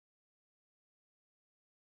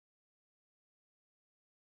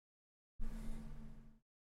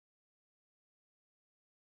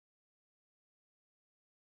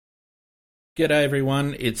G'day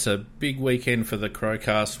everyone, it's a big weekend for the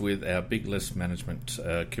Crowcast with our big list management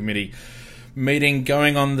committee meeting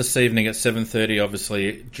going on this evening at 7:30,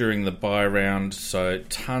 obviously during the buy round, so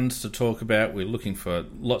tons to talk about. We're looking for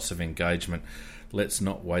lots of engagement. Let's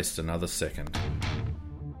not waste another second.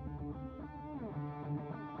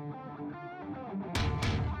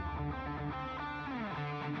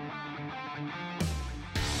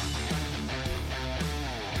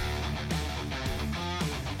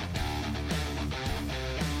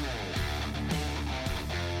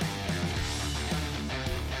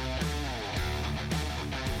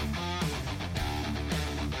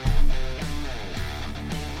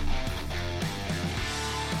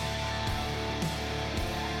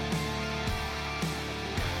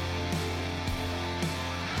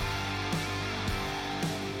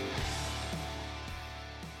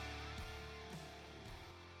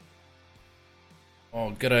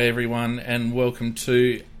 G'day everyone and welcome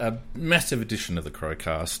to a massive edition of the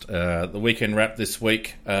Crowcast. The weekend wrap this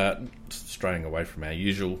week, straying away from our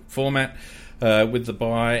usual format with the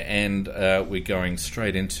buy, and we're going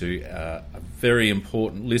straight into a very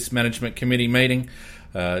important list management committee meeting.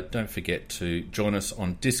 Don't forget to join us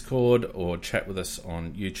on Discord or chat with us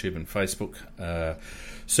on YouTube and Facebook.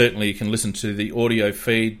 Certainly you can listen to the audio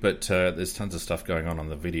feed, but there's tons of stuff going on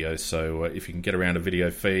the video, so if you can get around a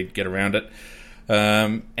video feed, get around it.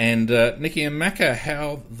 Nikki and Macca,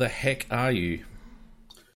 how the heck are you?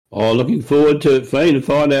 Oh, looking forward to it, Fiend, to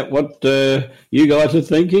find out what you guys are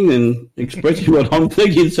thinking and expressing what I'm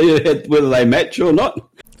thinking, see whether they match or not.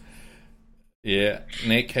 Yeah.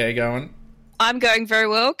 Nick, how you going? I'm going very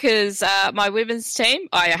well because my women's team,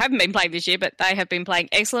 I haven't been playing this year, but they have been playing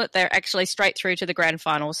excellent. They're actually straight through to the grand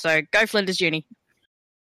final, so go Flinders Uni.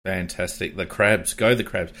 Fantastic. The Crabs. Go the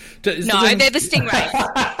Crabs. They're the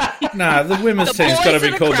Stingrays. No, the women's team's got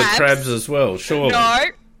to be called the Crabs as well, surely. No,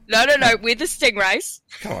 we're the Stingrays.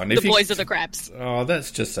 Come on. The boys are the Crabs. Oh, that's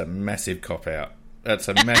just a massive cop-out. That's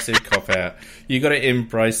a massive cop-out. You got to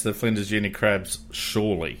embrace the Flinders Uni Crabs,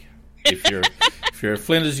 surely. If you're a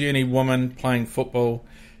Flinders Uni woman playing football,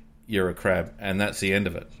 you're a crab, and that's the end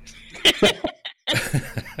of it.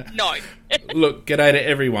 No. Look, g'day to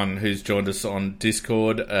everyone who's joined us on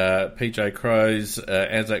Discord. PJ Crows,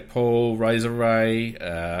 Anzac Paul, Razor Ray,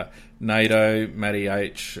 NATO, Matty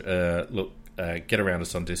H. Get around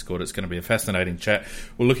us on Discord. It's going to be a fascinating chat.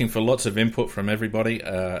 We're looking for lots of input from everybody,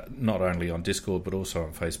 not only on Discord but also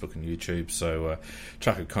on Facebook and YouTube. So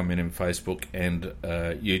chuck a comment in Facebook and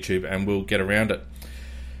YouTube and we'll get around it.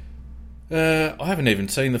 I haven't even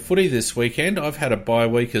seen the footy this weekend. I've had a bye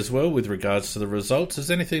week as well with regards to the results. Has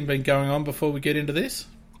anything been going on before we get into this?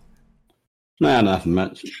 No, nothing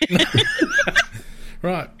much.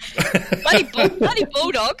 Right. bloody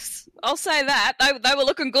Bulldogs. I'll say that. They were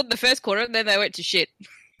looking good in the first quarter and then they went to shit.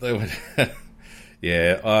 They went.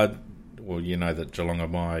 Yeah, well, you know that Geelong are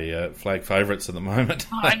my flag favourites at the moment.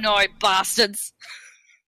 I know, bastards.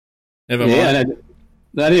 Never mind. Yeah,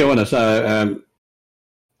 no, I want to say,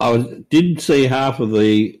 I did see half of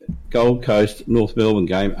the Gold Coast North Melbourne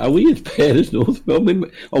game. Are we as bad as North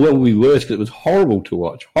Melbourne? Oh, well, we were because it was horrible to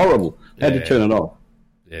watch. Horrible. Had to turn it off.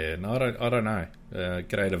 Yeah, no, I don't know.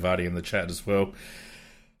 G'day to Vardy in the chat as well.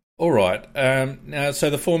 All right. Now, so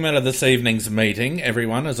the format of this evening's meeting,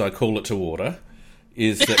 everyone, as I call it to order,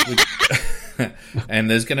 is that and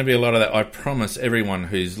there's going to be a lot of that. I promise everyone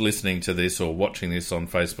who's listening to this or watching this on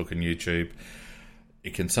Facebook and YouTube,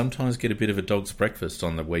 it can sometimes get a bit of a dog's breakfast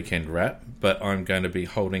on the weekend wrap, but I'm going to be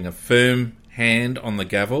holding a firm hand on the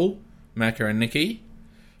gavel, Macca and Nikki,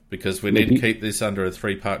 because we need to keep this under a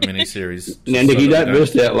 3-part mini-series. Now, Nikki, don't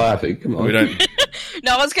burst out laughing. Come on. We don't.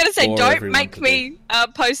 No, I was going to say, don't make me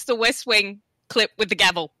post the West Wing clip with the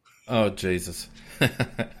gavel. Oh, Jesus.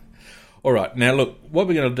 All right. Now, look, what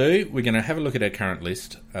we're going to do, we're going to have a look at our current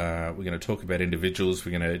list. We're going to talk about individuals.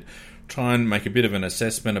 We're going to try and make a bit of an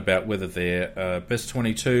assessment about whether they're best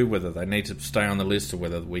 22, whether they need to stay on the list or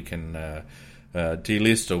whether we can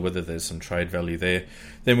delist or whether there's some trade value there.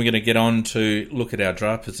 Then we're going to get on to look at our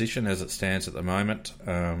draft position as it stands at the moment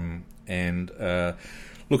and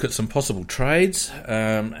look at some possible trades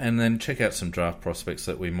and then check out some draft prospects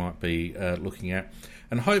that we might be looking at.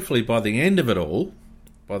 And hopefully by the end of it all,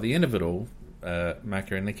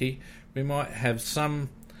 Macca and Nikki, we might have some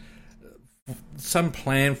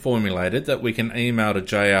plan formulated that we can email to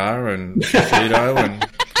JR and Shishido and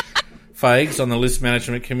Fags on the list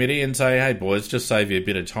management committee and say, hey boys, just save you a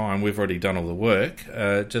bit of time. We've already done all the work.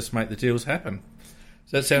 Just make the deals happen.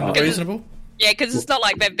 Does that sound reasonable? Yeah, because it's not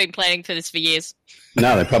like they've been planning for this for years.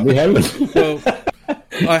 No, they probably haven't. Well,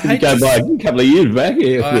 I hate go by a couple of years back.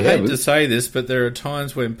 Yeah, I hate to say this, but there are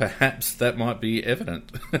times when perhaps that might be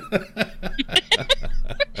evident.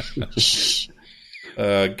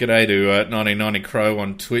 G'day to 1990 Crow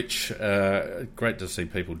on Twitch. Great to see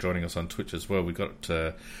people joining us on Twitch as well. We've got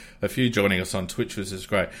a few joining us on Twitch, which is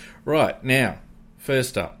great. Right, now,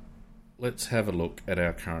 first up, let's have a look at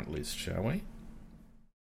our current list, shall we?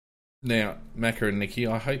 Now, Macca and Nikki,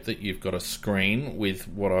 I hope that you've got a screen with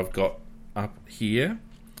what I've got up here.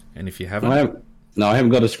 And if you haven't... I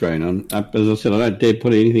haven't got a screen on. As I said, I don't dare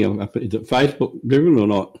put anything up. Is it Facebook driven or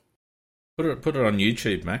not? Put it on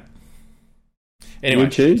YouTube, Mac. Anyway,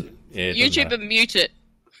 YouTube? Yeah, YouTube and mute it.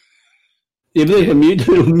 Yeah, but it'll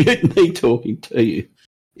mute me talking to you.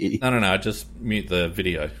 No, just mute the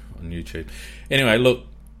video on YouTube. Anyway, look,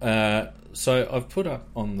 so I've put up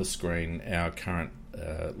on the screen our current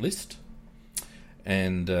list,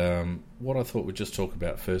 and what I thought we'd just talk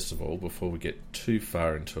about first of all, before we get too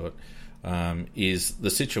far into it, is the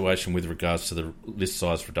situation with regards to the list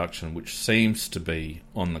size reduction, which seems to be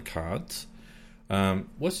on the cards.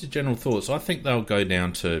 What's your general thoughts? I think they'll go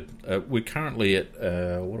down to... we're currently at...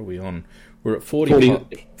 what are we on? We're at 40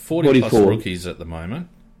 plus rookies at the moment.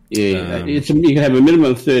 Yeah, you can have a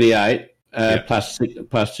minimum of 38 plus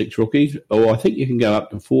six rookies, or I think you can go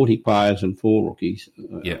up to 40 players and 4 rookies.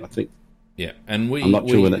 Yeah, I think. Yeah, and I'm not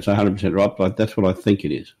sure whether that's 100% right, but that's what I think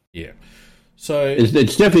it is. Yeah, so it's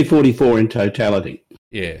definitely 44 in totality.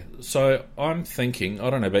 Yeah, so I'm thinking, I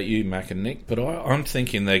don't know about you, Mac and Nick, but I'm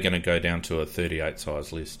thinking they're going to go down to a 38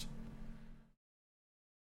 size list.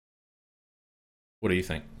 What do you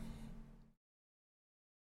think?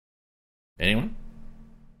 Anyone?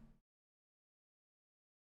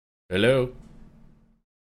 Hello?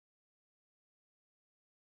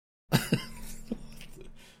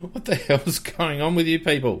 What the hell's going on with you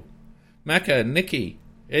people? Macca, Nikki,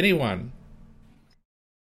 anyone?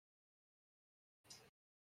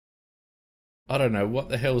 I don't know what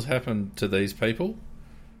the hell's happened to these people,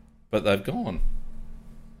 but they've gone.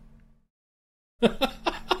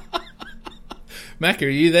 Mac, are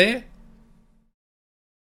you there?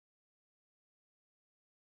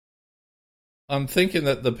 I'm thinking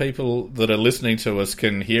that the people that are listening to us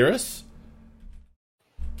can hear us.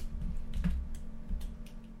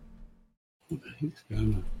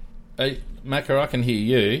 Hey, Macca, I can hear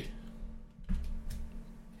you.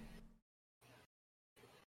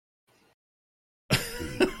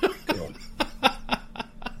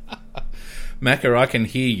 Macca, I can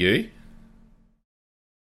hear you.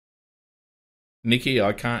 Nikki,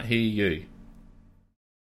 I can't hear you.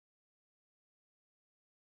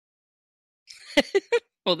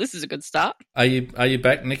 Well, this is a good start. Are you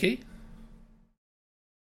back, Nikki?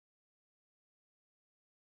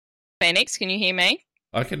 Phoenix, can you hear me?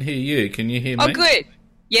 I can hear you. Can you hear me? Oh, good.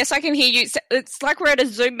 Yes, I can hear you. It's like we're at a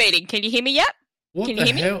Zoom meeting. Can you hear me yet? Can you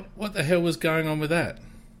hear me? What the hell was going on with that?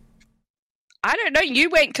 I don't know. You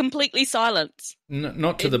went completely silent.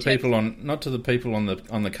 Not to the people on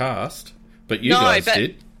the cast, but you guys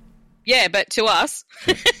did. Yeah, but to us.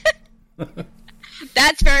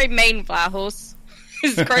 That's very mean, Firehorse.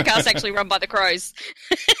 This Crowcast actually run by the Crows.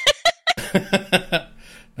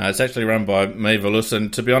 No, it's actually run by me, Velus,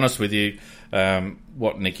 and to be honest with you,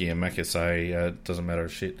 what Nikki and Macca say doesn't matter a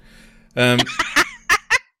shit. Now,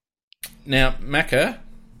 Macca,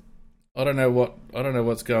 I don't know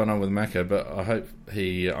what's going on with Macca, but I hope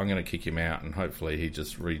I'm going to kick him out, and hopefully he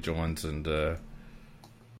just rejoins and.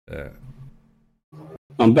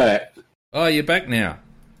 I'm back. Oh, you're back now.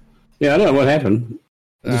 Yeah, I don't know what happened.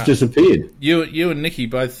 It just disappeared. You and Nikki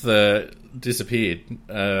both disappeared,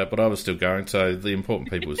 but I was still going, so the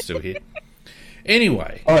important people were still here.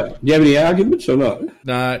 Anyway. All right, do you have any arguments or not?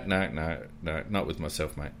 No, not with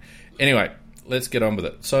myself, mate. Anyway, let's get on with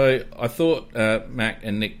it. So I thought Mac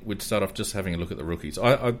and Nick would start off just having a look at the rookies.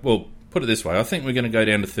 Well, put it this way. I think we're going to go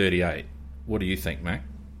down to 38. What do you think, Mac?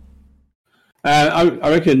 I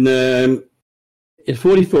reckon it's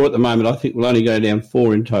 44 at the moment. I think we'll only go down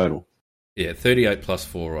 4 in total. Yeah, 38 plus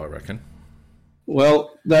 4, I reckon.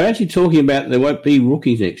 Well, they're actually talking about there won't be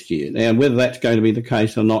rookies next year. Now, whether that's going to be the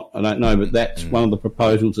case or not, I don't know, but that's one of the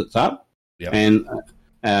proposals that's up. Yep. And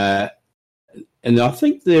I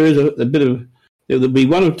think there is a bit of... There'll be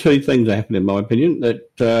one of two things that happen, in my opinion,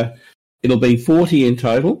 that it'll be 40 in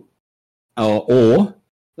total, or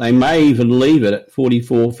they may even leave it at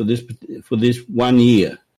 44 for this 1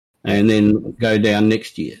 year and then go down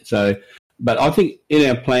next year. So... But I think in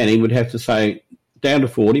our planning, we'd have to say down to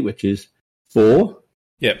 40, which is 4.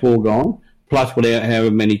 Yeah, 4 gone, plus however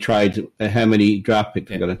many trades, how many draft picks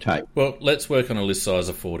we're going to take. Well, let's work on a list size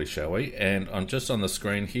of 40, shall we? And I'm just on the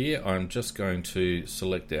screen here. I'm just going to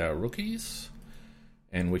select our rookies.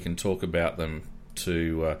 and we can talk about them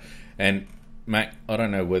to. And Mac, I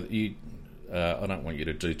don't know whether you. I don't want you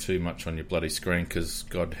to do too much on your bloody screen because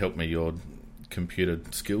God help me, your computer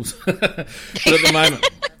skills. But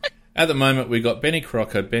at the moment, we got Benny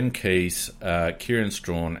Crocker, Ben Keys, Kieran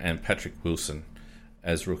Strawn, and Patrick Wilson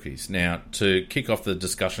as rookies. Now, to kick off the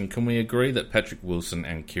discussion, can we agree that Patrick Wilson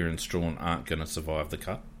and Kieran Strawn aren't going to survive the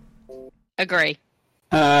cut? Agree.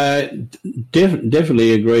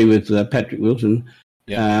 Definitely agree with Patrick Wilson.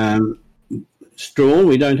 Yeah. Strawn,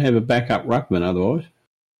 we don't have a backup ruckman otherwise.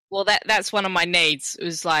 Well, that's one of my needs. It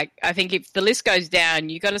was like, I think if the list goes down,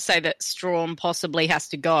 you got to say that Strawn possibly has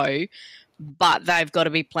to go, but they've got to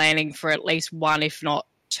be planning for at least one, if not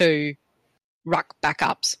two, ruck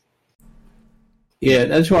backups. Yeah,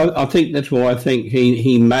 that's why I think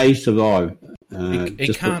he may survive.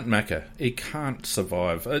 He can't, Macca. He can't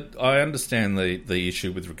survive. I understand the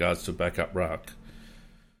issue with regards to backup ruck,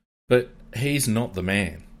 but he's not the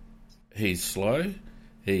man. He's slow.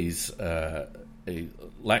 He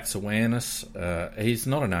lacks awareness. He's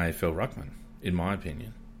not an AFL ruckman, in my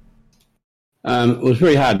opinion. It was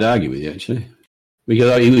very hard to argue with you, actually,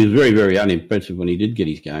 because he was very, very unimpressive when he did get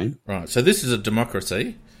his game. Right, so this is a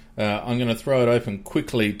democracy. I'm going to throw it open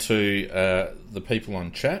quickly to the people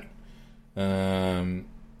on chat.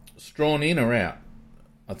 Strawn in or out?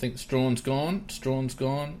 I think Strawn's gone. Strawn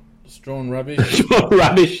rubbish. Strawn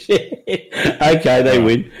rubbish. Okay, they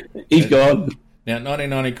win. He's gone. Now,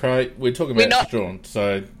 1990 Crow, we're talking about Strawn,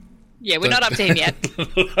 so... Yeah, we're not up to him yet.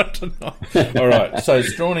 All right, so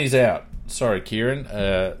Strawn is out. Sorry, Kieran.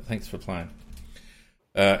 Thanks for playing.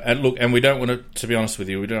 And we don't want to be honest with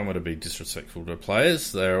you, we don't want to be disrespectful to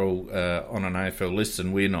players. They're all on an AFL list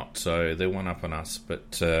and we're not, so they're one up on us.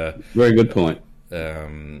 But very good point.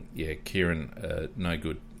 Kieran, no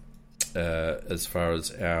good as far as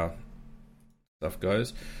our stuff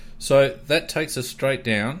goes. So that takes us straight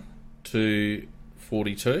down to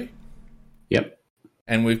 42. Yep.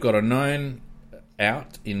 And we've got a known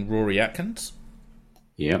out in Rory Atkins.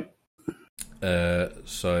 Yep.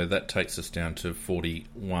 So that takes us down to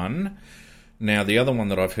 41. Now, the other one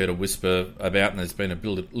that I've heard a whisper about, and there's been a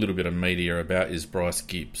little bit of media about, is Bryce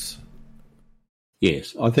Gibbs.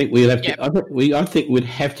 Yes, I think we'll have to. I think we'd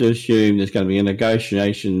have to assume there's going to be a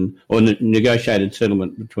negotiation or negotiated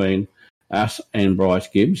settlement between us and Bryce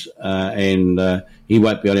Gibbs, and he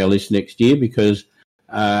won't be on our list next year because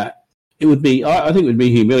it would be. I think it would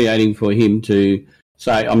be humiliating for him to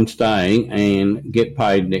say, "I'm staying," and get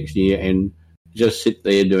paid next year and just sit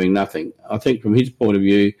there doing nothing. I think from his point of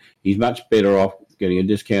view, he's much better off getting a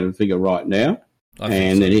discounted figure right now,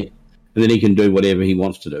 and then he can do whatever he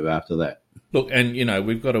wants to do after that. Look, and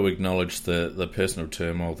we've got to acknowledge the personal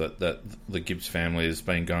turmoil that the Gibbs family has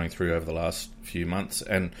been going through over the last few months.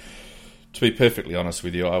 And to be perfectly honest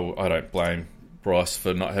with you, I don't blame Bryce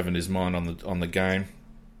for not having his mind on the game.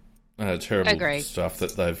 Terrible stuff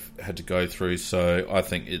that they've had to go through. So I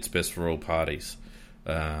think it's best for all parties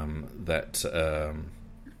that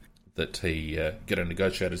he get a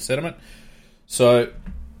negotiated settlement. So,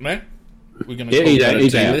 Matt, we're going to talk about a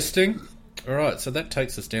delisting. All right, so that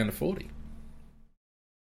takes us down to 40.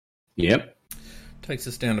 Yep. Takes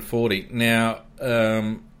us down to 40. Now,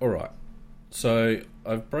 all right. So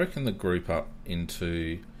I've broken the group up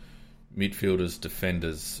into midfielders,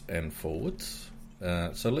 defenders, and forwards.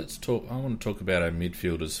 So let's talk. I want to talk about our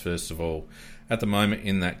midfielders first of all. At the moment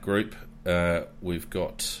in that group, we've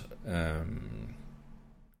got. Let me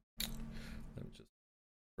just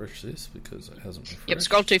refresh this because it hasn't refreshed. Yep,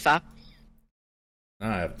 scroll too far. No,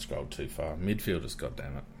 I haven't scrolled too far. Midfielders,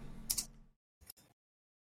 goddammit.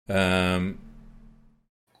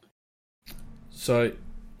 So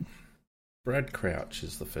Brad Crouch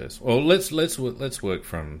is the first. Well, let's work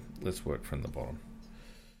from the bottom.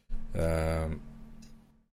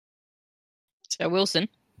 So Wilson.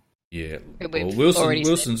 Yeah. Well,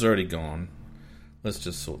 Wilson's already gone. Let's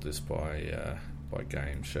just sort this by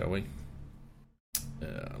game, shall we?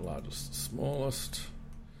 Largest, smallest.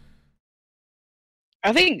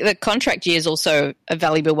 I think the contract year is also a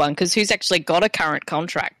valuable one because who's actually got a current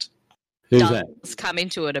contract? Who's does that? Come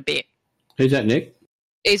into it a bit. Who's that, Nick?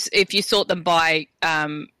 Is if you sort them by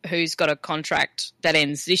who's got a contract that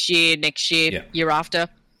ends this year, next year, year after.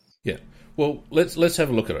 Yeah. Well, let's have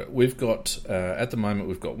a look at it. We've got at the moment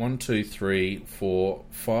we've got 1, 2, 3, 4,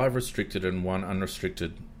 5 restricted and 1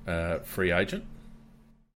 unrestricted free agent.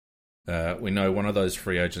 We know one of those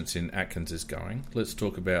free agents in Atkins is going. Let's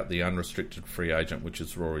talk about the unrestricted free agent, which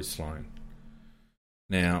is Rory Sloane.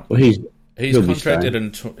 Now, he's contracted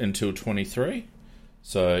until 23,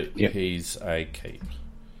 so he's a keep.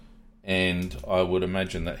 And I would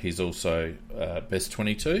imagine that he's also best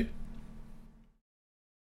 22.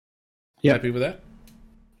 Yep. Happy with that?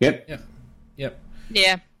 Yep. Yep.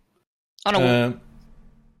 Yeah. On a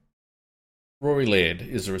Rory Laird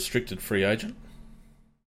is a restricted free agent.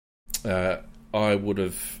 I would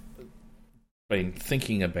have been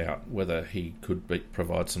thinking about whether he could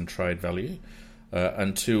provide some trade value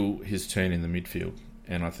until his turn in the midfield.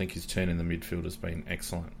 And I think his turn in the midfield has been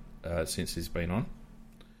excellent since he's been on.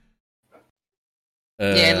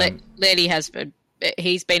 Lairdy has been.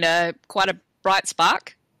 He's been quite a bright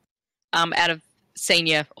spark out of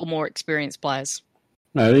senior or more experienced players.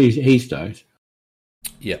 No, he stays.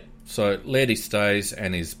 Yeah. So Lairdy stays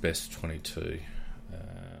and is best 22.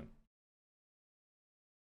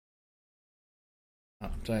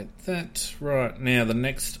 Update that. Right. Now, the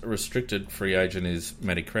next restricted free agent is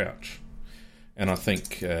Matty Crouch. And I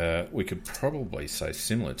think we could probably say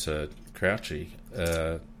similar to Crouchy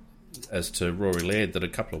as to Rory Laird, that a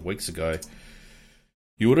couple of weeks ago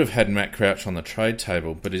you would have had Matt Crouch on the trade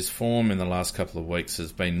table, but his form in the last couple of weeks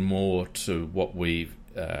has been more to what we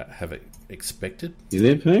have expected. You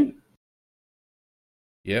there, Pete?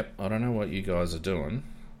 Yep. I don't know what you guys are doing,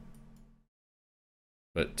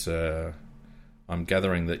 but I'm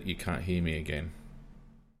gathering that you can't hear me again.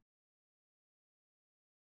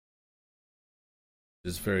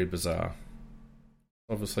 It's very bizarre.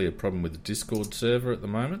 Obviously a problem with the Discord server at the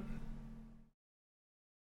moment.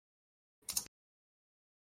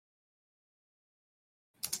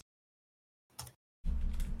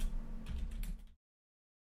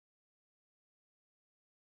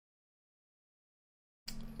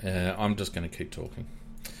 I'm just going to keep talking.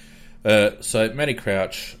 So, Matty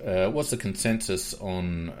Crouch, what's the consensus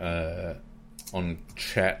on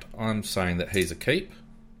chat? I'm saying that he's a keep.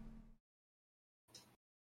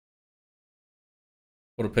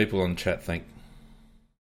 What do people on chat think?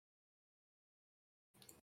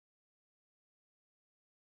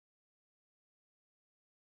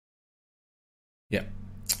 Yeah,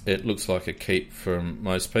 it looks like a keep from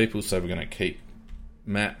most people, so we're going to keep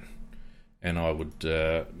Matt, and I would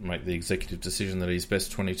make the executive decision that he's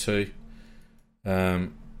best 22.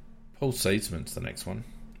 Paul Seedsman's the next one.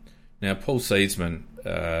 Now, Paul Seedsman,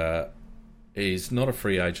 he's not a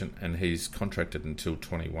free agent, and he's contracted until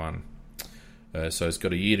 21. So he's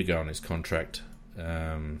got a year to go on his contract.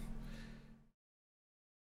 And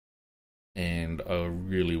I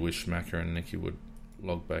really wish Macca and Nikki would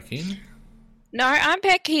log back in. No, I'm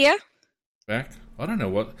back here. Back? I don't know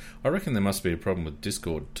what... I reckon there must be a problem with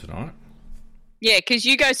Discord tonight. Yeah, because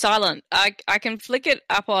you go silent. I can flick it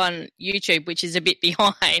up on YouTube, which is a bit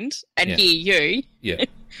behind, and hear you. Yeah.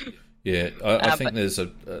 Yeah, I think there's a...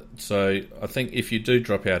 so I think if you do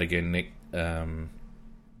drop out again, Nick...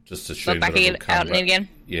 just assume that it'll come back. Again.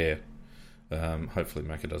 Yeah. Hopefully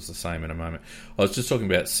Macca does the same in a moment. I was just talking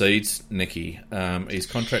about Seeds, Nicky. He's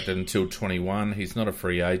contracted until 21. He's not a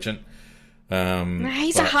free agent.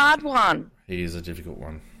 He's a hard one. He is a difficult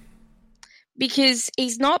one. Because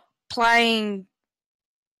he's not playing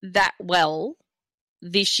that well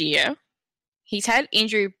this year. He's had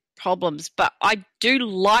injury problems, but I do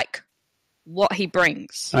like what he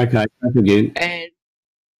brings. Okay, back again.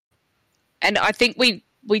 And I think we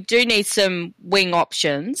do need some wing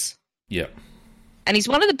options. Yeah. And he's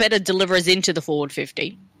one of the better deliverers into the forward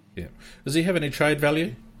 50. Yeah. Does he have any trade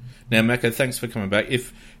value? Now, Macca, thanks for coming back.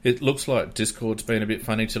 If it looks like Discord's been a bit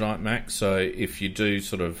funny tonight, Mac, so if you do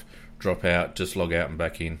sort of drop out, just log out and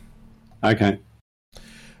back in. Okay.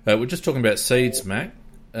 We're just talking about Seeds, Mac.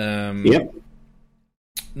 Yep.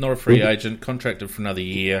 Not a free agent, contracted for another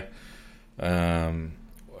year.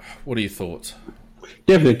 What are your thoughts?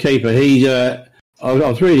 Definitely keeper. He's... I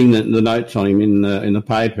was reading the notes on him in the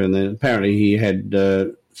paper, and then apparently he had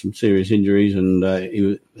some serious injuries, and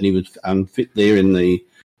he was unfit there in the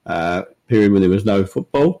period when there was no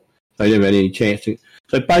football, so he never had any chance to.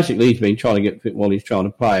 So basically, he's been trying to get fit while he's trying to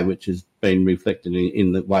play, which has been reflected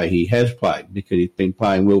in the way he has played, because he's been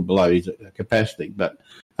playing well below his capacity. But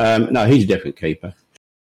no, he's a definite keeper.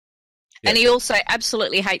 And he also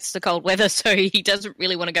absolutely hates the cold weather, so he doesn't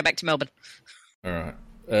really want to go back to Melbourne. All right.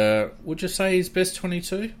 Would you say he's best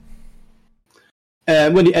 22?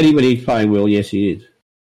 When he's playing well, yes, he is.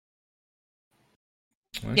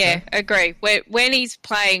 Okay. Yeah, agree. When he's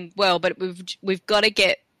playing well, but we've got to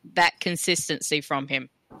get that consistency from him.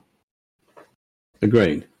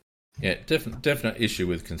 Agreed. Yeah, definite issue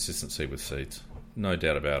with consistency with Seeds. No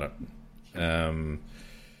doubt about it.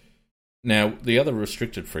 Now, the other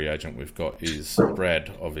restricted free agent we've got is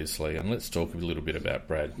Brad, obviously, and let's talk a little bit about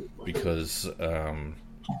Brad, because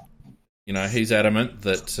he's adamant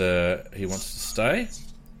that he wants to stay.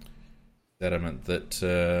 He's adamant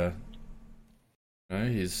that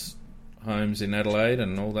his home's in Adelaide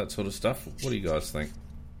and all that sort of stuff. What do you guys think?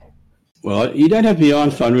 Well, you don't have to be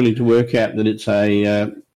Einstein really to work out that it's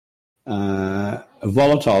a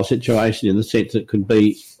volatile situation in the sense that it could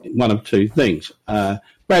be one of two things.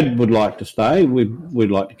 Brad would like to stay.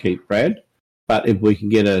 We'd like to keep Brad. But if we can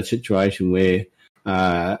get a situation where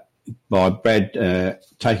by Brad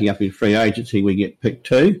taking up his free agency, we get pick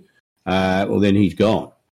 2, well, then he's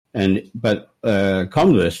gone. But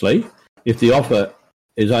conversely, if the offer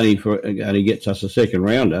is only gets us a second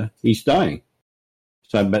rounder, he's staying.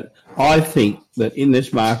 So, but I think that in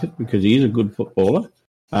this market, because he is a good footballer,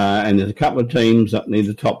 and there's a couple of teams up near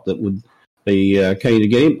the top that would be keen to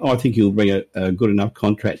get him, I think he'll bring a good enough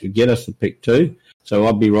contract to get us the pick 2. So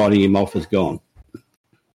I'd be writing him off as gone.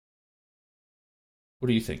 What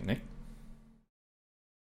do you think, Nick?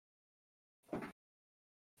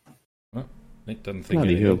 Well, Nick doesn't think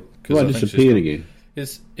Bloody anything. hell. Why disappeared again?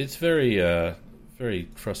 It's very very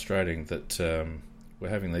frustrating that we're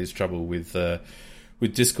having these trouble with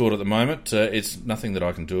Discord at the moment. It's nothing that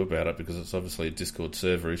I can do about it because it's obviously a Discord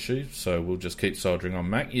server issue. So we'll just keep soldiering on.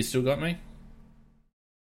 Mac, you still got me?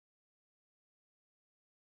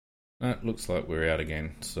 No, it looks like we're out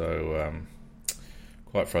again. So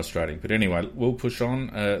quite frustrating. But anyway, we'll push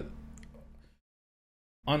on.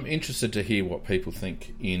 I'm interested to hear what people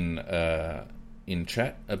think in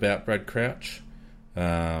chat about Brad Crouch.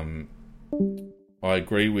 I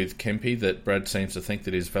agree with Kempy that Brad seems to think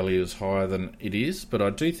that his value is higher than it is, but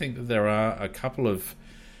I do think that there are a couple of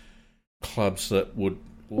clubs that would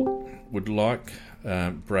like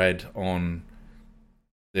Brad on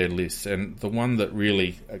their list, and the one that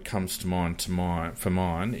really comes to mind for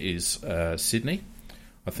mine is Sydney.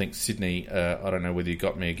 I think Sydney, I don't know whether you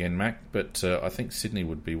got me again, Mac, but I think Sydney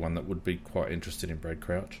would be one that would be quite interested in Brad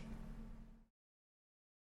Crouch.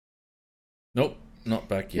 Nope, not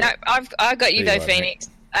back yet. No, I've got you There though, you are, Phoenix.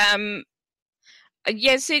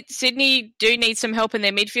 Yes, Sydney do need some help in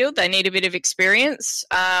their midfield. They need a bit of experience.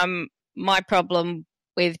 My problem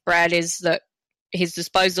with Brad is that his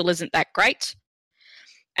disposal isn't that great,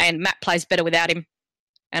 and Matt plays better without him,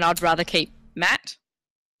 and I'd rather keep Matt.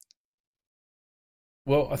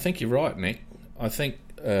 Well, I think you're right, Nick. I think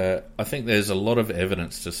there's a lot of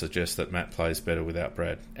evidence to suggest that Matt plays better without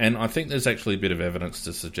Brad. And I think there's actually a bit of evidence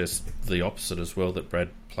to suggest the opposite as well, that Brad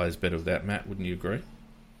plays better without Matt. Wouldn't you agree?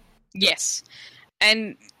 Yes.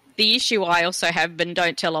 And the issue I also have, and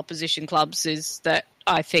don't tell opposition clubs, is that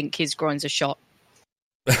I think his groin's a shot.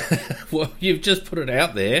 Well, you've just put it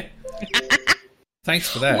out there. Thanks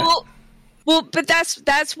for that. Well, but that's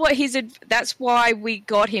why we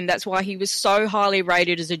got him. That's why he was so highly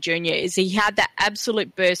rated as a junior. Is he had that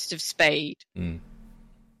absolute burst of speed,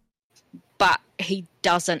 but he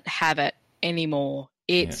doesn't have it anymore.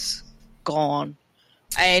 It's gone,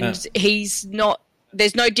 and he's not.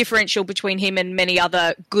 There's no differential between him and many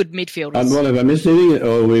other good midfielders. And what have I missed anything?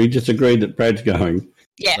 Or we just agreed that Brad's going?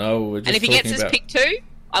 Yeah. No, we're just and if he gets his about... pick 2,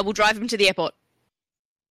 I will drive him to the airport.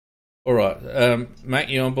 All right. Matt,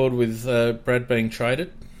 you on board with Brad being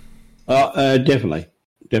traded? Definitely.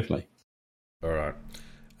 All right.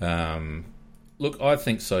 Look, I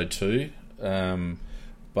think so too.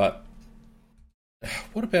 But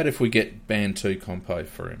what about if we get Band 2 compo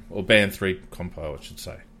for him? Or Band 3 compo, I should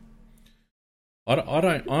say. I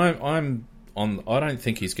don't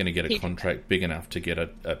think he's going to get a contract big enough to get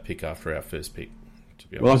a pick after our first pick, to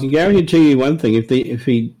be honest. Well, I can guarantee you one thing: if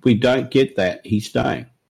we don't get that, he's staying.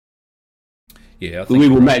 Yeah, I think we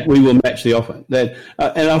will match the offer. That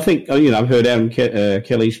and I think I've heard Adam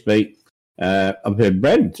Kelly speak. I've heard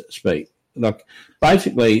Brad speak. Like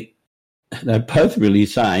basically, they're both really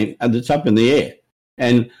saying, and it's up in the air,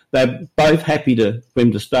 and they're both happy for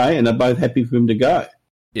him to stay, and they're both happy for him to go.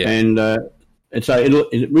 Yeah, and so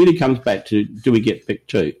it really comes back to, do we get pick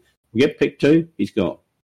 2? If we get pick 2, he's gone.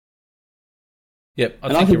 Yep,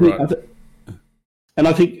 I think you're right.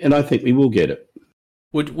 I think we will get it.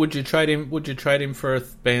 Would you trade him? Would you trade him for a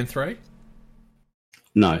Band 3?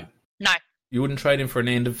 No. No. You wouldn't trade him for an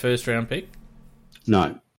end of first round pick?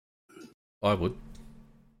 No. I would.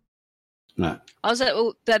 No. I was that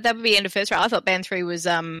would be end of first round. I thought Band 3 was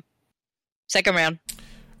second round.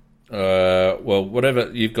 Well,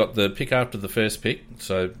 whatever. You've got the pick after the first pick.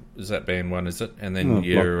 So is that Band 1? Is it? And then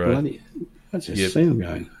that's a sound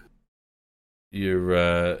going.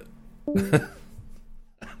 You're.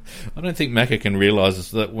 I don't think Macca can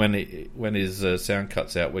realise that when his sound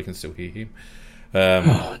cuts out, we can still hear him.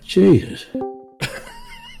 Oh, Jesus.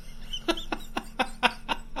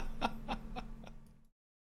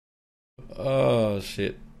 Oh,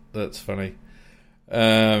 shit. That's funny.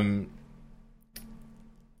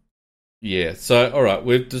 Yeah, so, all right,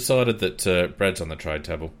 we've decided that Brad's on the trade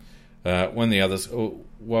table.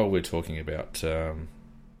 While we're talking about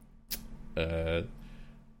our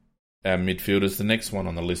midfielders. The next one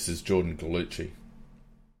on the list is Jordan Gallucci.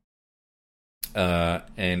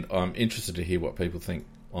 And I'm interested to hear what people think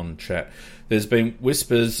on chat. There's been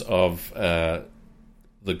whispers of the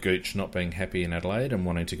Gooch not being happy in Adelaide and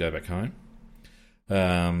wanting to go back home.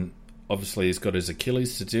 Obviously, he's got his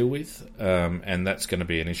Achilles to deal with, and that's going to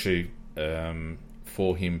be an issue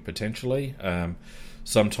for him potentially.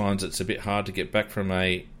 Sometimes it's a bit hard to get back from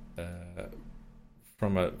an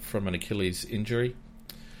Achilles injury,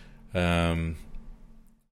 but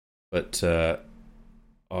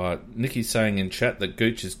Nikki's saying in chat that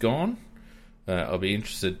Gooch is gone. I'll be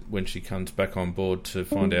interested when she comes back on board to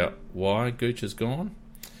find out why Gooch is gone.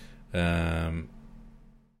 But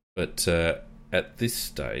at this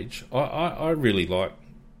stage, I really like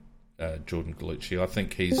Jordan Gallucci. I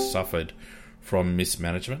think he's suffered from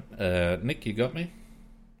mismanagement. Nick, you got me?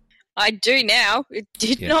 I do now. It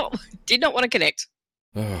did not want to connect.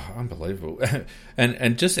 Oh, unbelievable.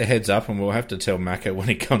 And just a heads up, and we'll have to tell Macca when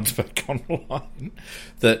he comes back online,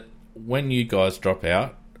 that when you guys drop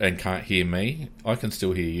out and can't hear me, I can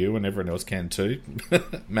still hear you and everyone else can too.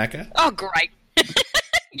 Macca? Oh, great.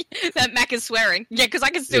 That Macca's swearing. Yeah, because I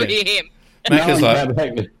can still hear him. Macca's like,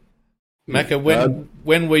 Macca,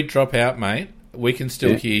 when we drop out, mate, we can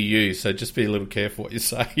still hear you, so just be a little careful what you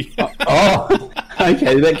say.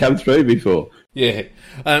 Okay, that came through before. Yeah.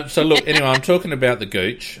 So look, anyway, I'm talking about the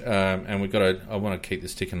Gooch, and I want to keep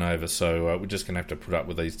this ticking over, so we're just going to have to put up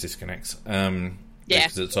with these disconnects.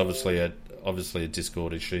 Because it's obviously a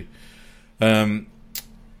Discord issue.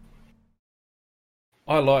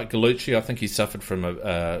 I like Gallucci. I think he suffered from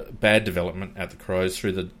a bad development at the Crows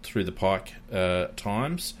through the Pike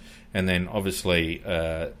times, and then obviously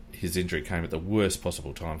his injury came at the worst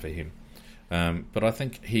possible time for him. But I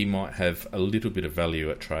think he might have a little bit of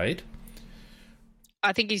value at trade.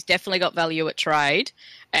 I think he's definitely got value at trade,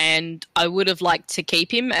 and I would have liked to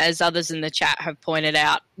keep him, as others in the chat have pointed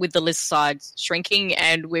out, with the list size shrinking,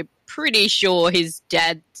 and we're pretty sure his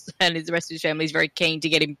dad and the rest of his family is very keen to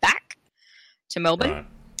get him back to Melbourne.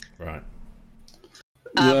 Right.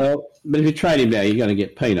 Well, but if you trade him now, you're going to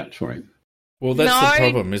get peanuts for him. Well, that's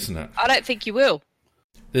the problem, isn't it? I don't think you will.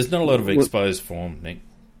 There's not a lot of exposed form, Nick.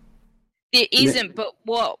 There isn't, but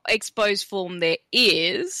what exposed form there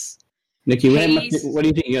is... Nicky, what do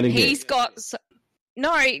you think you're going to get? He's got...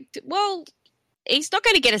 No, well, he's not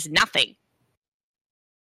going to get us nothing.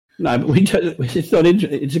 No, but it's not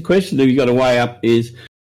interesting. It's a question that you've got to weigh up is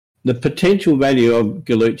the potential value of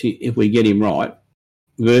Gallucci if we get him right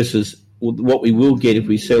versus what we will get if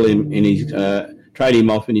we sell him in his trade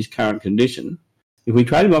him off in his current condition. If we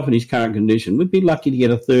trade him off in his current condition, we'd be lucky to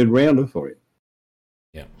get a third rounder for him.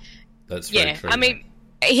 Yeah, that's very true. I mean,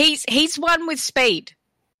 he's one with speed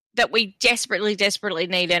that we desperately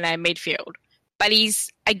need in our midfield. But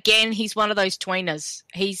he's one of those tweeners.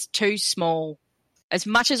 He's too small. As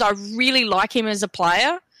much as I really like him as a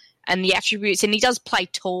player and the attributes, and he does play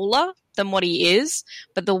taller than what he is,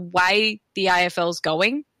 but the way the AFL's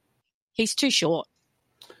going, he's too short.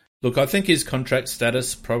 Look, I think his contract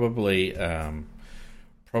status probably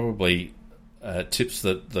tips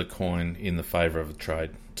the coin in the favour of a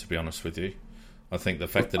trade, to be honest with you. I think the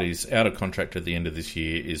fact that he's out of contract at the end of this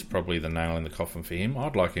year is probably the nail in the coffin for him.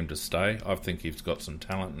 I'd like him to stay. I think he's got some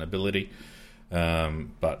talent and ability.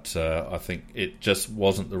 But I think it just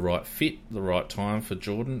wasn't the right fit, the right time for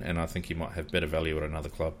Jordan, and I think he might have better value at another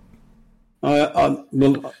club. Well,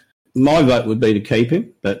 my vote would be to keep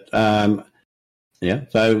him, but so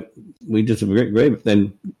we disagree. But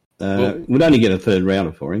then we'd only get a third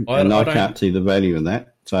rounder for him, and I can't see the value in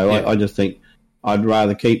that. So I just think I'd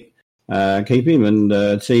rather keep him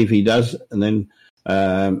and see if he does, and then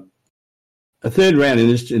a third round in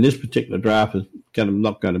this particular draft is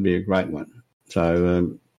not going to be a great one.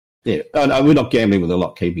 So we're not gambling with a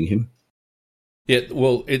lot keeping him. Yeah,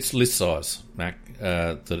 well, it's list size, Mac,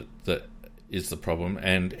 that is the problem,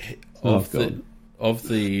 and of the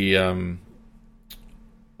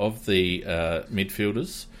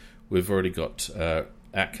midfielders, we've already got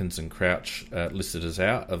Atkins and Crouch listed as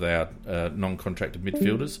out of our non-contracted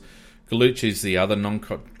midfielders. Gallucci is the other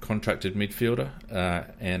non-contracted midfielder,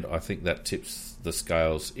 and I think that tips the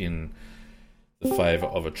scales in the favour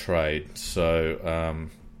of a trade. So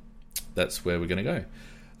that's where we're going to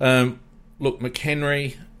go. Look,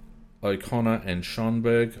 McHenry, O'Connor and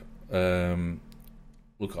Schonberg.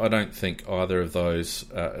 Look, I don't think either of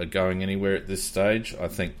those are going anywhere at this stage. I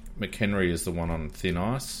think McHenry is the one on thin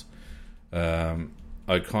ice.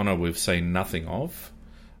 O'Connor we've seen nothing of.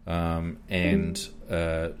 And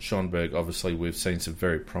Schonberg, obviously, we've seen some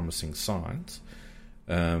very promising signs.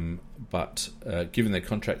 But given their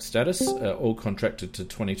contract status, all contracted to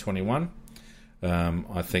 2021,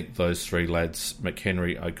 I think those three lads,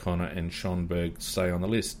 McHenry, O'Connor and Schonberg, stay on the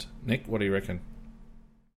list. Nick, what do you reckon?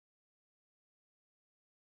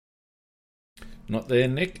 Not there,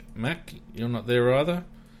 Nick? Mac, you're not there either?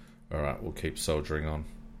 All right, we'll keep soldiering on.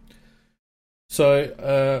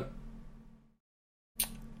 So,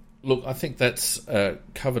 look, I think that's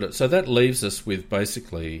covered it. So that leaves us with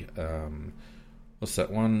basically, what's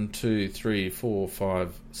that, 1, 2, 3, 4,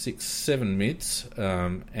 5, 6, 7 mids.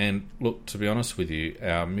 And look, to be honest with you,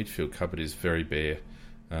 our midfield cupboard is very bare.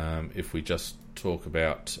 If we just talk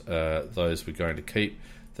about those we're going to keep,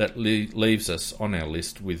 that leaves us on our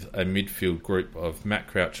list with a midfield group of Matt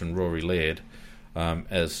Crouch and Rory Laird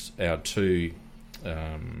as our two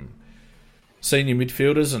senior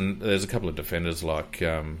midfielders, and there's a couple of defenders like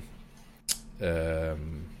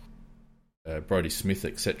Brodie Smith,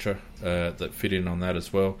 etc., that fit in on that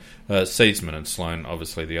as well. Seedsman and Sloan,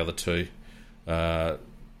 obviously the other two,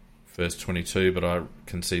 first 22, but I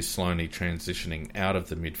can see Sloaney transitioning out of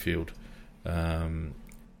the midfield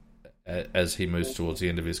as he moves towards the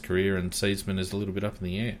end of his career, and Seedsman is a little bit up in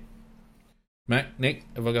the air. Mac, Nick,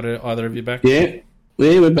 have I got either of you back? Yeah,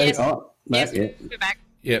 we're back. Yes. Oh, back, Yes, yeah. we're back.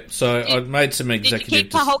 Yep. So I've made some executive. Did you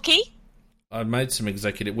keep Paholke? I've made some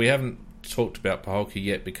executive. We haven't talked about Paholke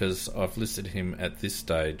yet because I've listed him at this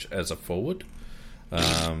stage as a forward.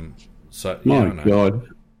 So My yeah, I know.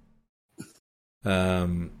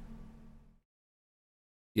 God.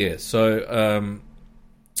 Yeah. So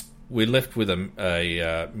we're left with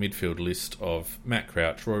a midfield list of Matt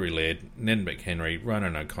Crouch, Rory Laird, Ned McHenry,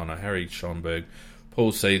 Ronan O'Connor, Harry Schonberg,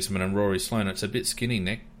 Paul Seedsman, and Rory Sloan. It's a bit skinny,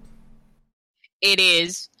 Nick. It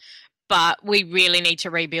is, but we really need to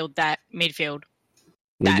rebuild that midfield.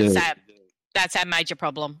 We do. That's our major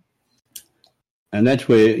problem. And that's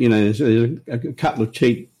where, there's a couple of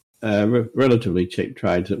cheap, relatively cheap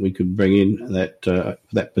trades that we could bring in that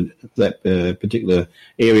particular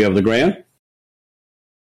area of the ground.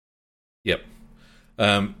 Yep.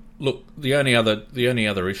 Look, the only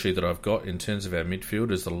other issue that I've got in terms of our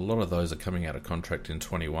midfield is that a lot of those are coming out of contract in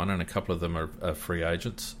 21, and a couple of them are free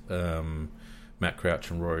agents. Matt Crouch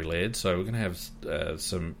and Rory Laird, so we're going to have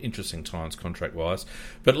some interesting times contract-wise.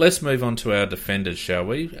 But let's move on to our defenders, shall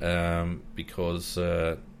we? Because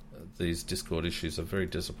these Discord issues are very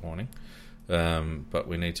disappointing, but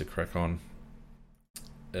we need to crack on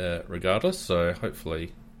regardless. So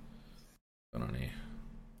hopefully, hold on here.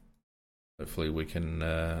 Hopefully we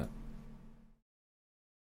can.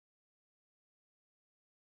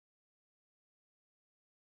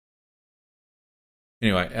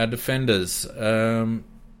 Anyway, our defenders.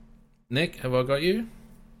 Nick, have I got you?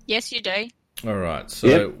 Yes, you do. All right.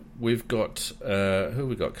 So we've got who have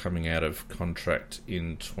we got coming out of contract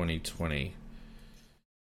in 2020?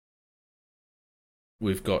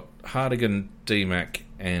 We've got Hardigan, DMAC,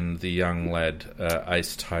 and the young lad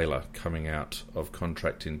Ace Taylor coming out of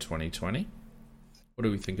contract in 2020. What do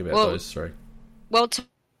we think about those three? Well,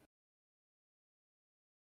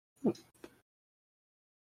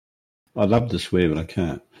 I'd love to swear, but I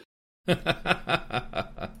can't.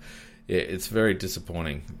 Yeah, it's very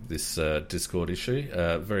disappointing, this Discord issue.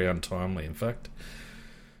 Very untimely, in fact.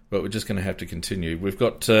 But we're just going to have to continue. We've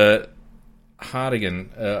got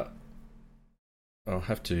Hardigan. I'll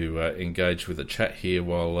have to engage with the chat here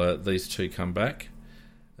while these two come back.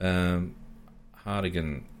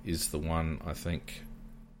 Hardigan is the one, I think,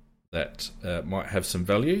 that might have some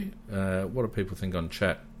value. What do people think on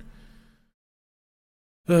chat?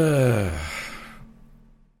 I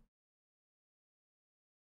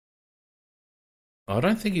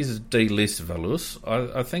don't think he's a D-list Valus.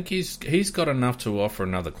 I think he's got enough to offer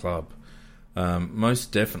another club.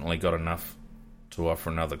 Most definitely got enough to offer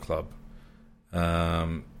another club.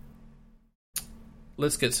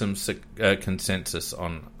 Let's get some consensus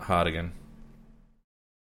on Hardigan.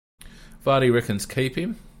 Vardy reckons keep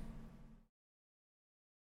him.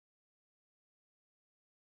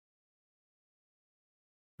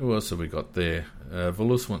 Who else have we got there?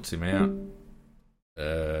 Valus wants him out.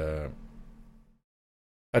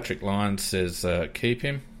 Patrick Lyons says keep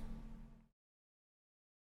him.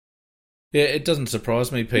 Yeah, it doesn't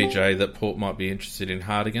surprise me, PJ, that Port might be interested in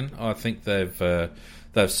Hardigan. I think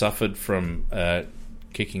they've suffered from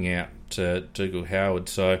kicking out Dougal Howard.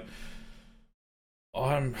 So,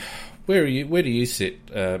 where do you sit,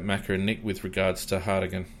 Macca and Nick, with regards to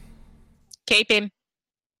Hardigan? keep him.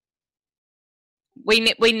 We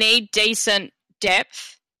need decent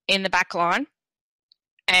depth in the back line,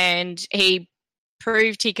 and he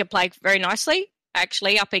proved he could play very nicely,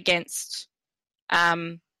 actually, up against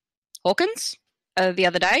Hawkins the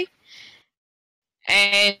other day.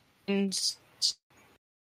 And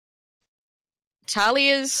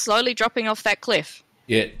Talia's slowly dropping off that cliff.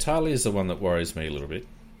 Yeah, Talia is the one that worries me a little bit.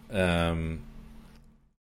 Kyle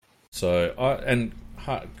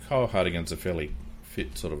Hardigan's a fairly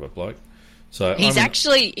fit sort of a bloke. So he's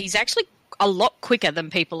actually a lot quicker than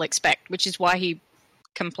people expect, which is why he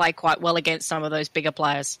can play quite well against some of those bigger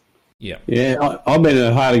players. Yeah. Yeah, I've been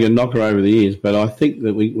a Hardigan knocker over the years, but I think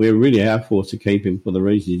that we really are forced to keep him for the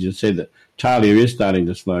reason you just said, that Talia is starting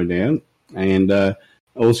to slow down, and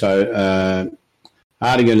also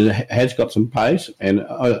Hardigan has got some pace, and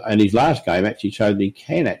his last game actually showed that he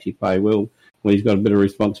can actually play well when he's got a bit of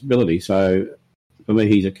responsibility. So for me,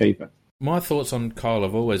 he's a keeper. My thoughts on Kyle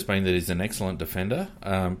have always been that he's an excellent defender,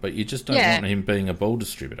 but you just don't want him being a ball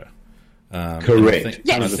distributor. Correct.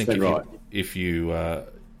 I think right. If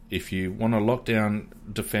you want a lockdown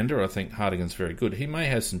defender, I think Hardigan's very good. He may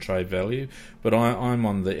have some trade value, but I'm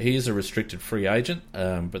on he is a restricted free agent,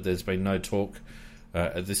 but there's been no talk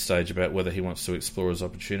at this stage about whether he wants to explore his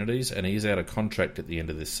opportunities, and he's out of contract at the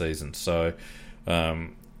end of this season. So,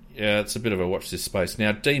 it's a bit of a watch this space.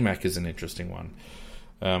 Now, D-Mac is an interesting one.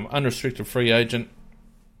 Unrestricted free agent,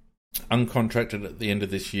 uncontracted at the end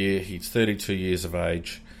of this year. He's 32 years of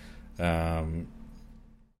age.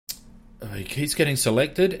 He keeps getting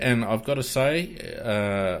selected, and I've got to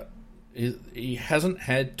say, he hasn't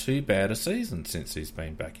had too bad a season since he's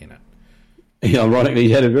been back in it. Yeah, ironically,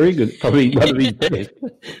 he's had a very good, probably one of his best.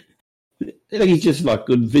 He's just like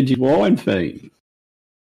good vintage wine fiend.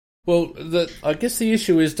 Well, I guess the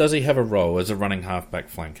issue is, does he have a role as a running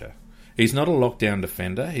halfback flanker? He's not a lockdown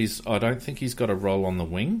defender. I don't think he's got a role on the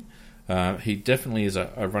wing. He definitely is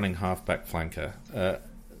a running halfback flanker.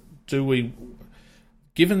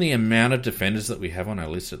 Given the amount of defenders that we have on our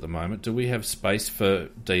list at the moment, do we have space for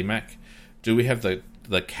D-Mac? Do we have the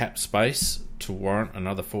cap space to warrant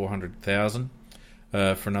another 400,000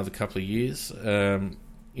 for another couple of years?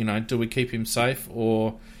 Do we keep him safe,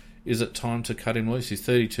 or is it time to cut him loose? He's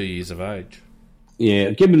 32 years of age.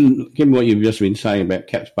 Yeah, given what you've just been saying about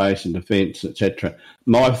cap space and defence, etc.,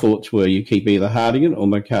 my thoughts were you keep either Hardigan or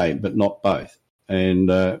McKay, but not both. And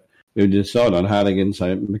we decided on Hardigan,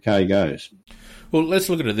 so McKay goes. Well, let's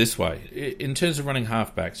look at it this way. In terms of running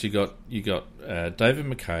halfbacks, you got David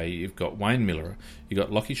McKay, you've got Wayne Miller, you've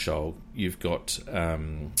got Lockie Scholl, you've got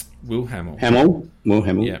Will Hamill. Will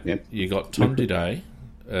Hamill, yeah. Yep. You've got Tom Duday,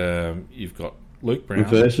 you've got Luke Brown.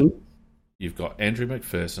 McPherson. You've got Andrew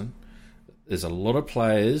McPherson. There's a lot of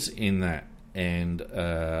players in that, and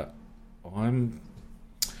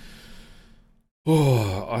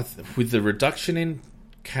with the reduction in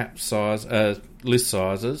cap size, list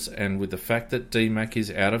sizes, and with the fact that D-Mac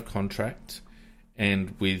is out of contract,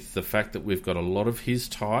 and with the fact that we've got a lot of his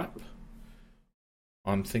type,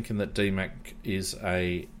 I'm thinking that D-Mac is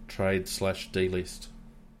a trade/D list.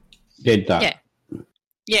 Dead duck.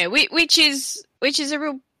 Yeah, which is a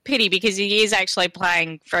real pity, because he is actually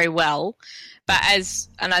playing very well. But as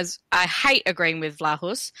I hate agreeing with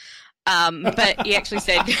Vlahos, but he actually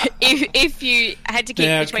said if you had to keep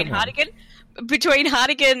between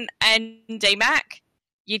Hardigan and D-Mac,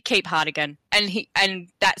 you'd keep Hardigan, and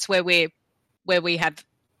that's where we have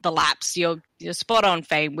the lapse. You're spot on,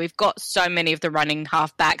 Fame. We've got so many of the running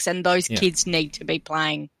halfbacks, and those kids need to be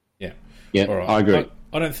playing. Yeah, all right. I agree.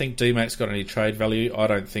 I don't think D-Mac's got any trade value. I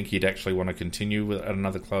don't think he'd actually want to continue at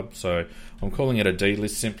another club, so I'm calling it a D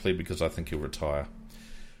list simply because I think he'll retire.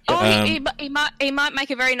 He might make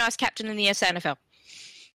a very nice captain in the SANFL.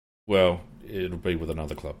 Well, it'll be with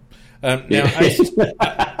another club. Now,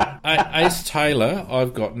 Ace Taylor,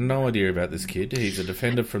 I've got no idea about this kid. He's a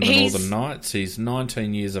defender from the Northern Knights. He's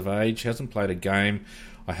 19 years of age, hasn't played a game.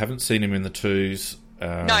 I haven't seen him in the twos.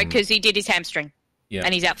 No, because he did his hamstring,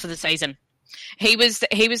 and he's out for the season. He was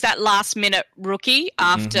that last minute rookie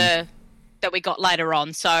after that we got later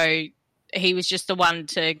on, so he was just the one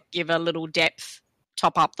to give a little depth,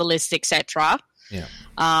 top up the list, etc. Yeah.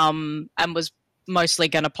 And was mostly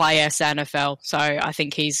going to play SANFL, so I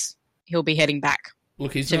think he'll be heading back.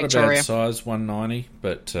 Look, he's to not Victoria. a bad size, 190,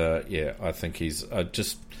 but I think he's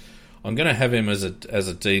I'm going to have him as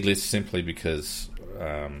a D list simply because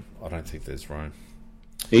I don't think there's room.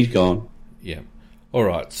 He's gone. Yeah. All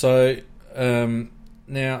right. So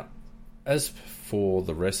now, as for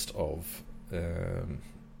the rest of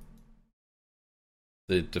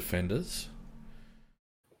the defenders,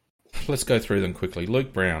 let's go through them quickly.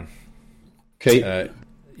 Luke Brown. Okay.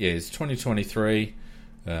 He's 2023.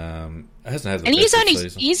 Hasn't had the and best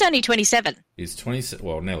season. He's only 27. He's 20.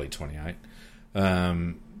 Well, nearly 28.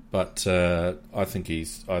 But I think he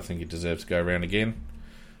deserves to go around again.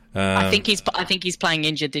 I think he's playing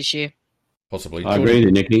injured this year. Possibly. I agree with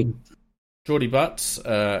you, Nicky. Geordie Butts,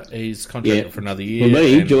 he's contracted for another year. For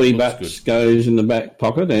me, and Geordie looks Butts good. goes in the back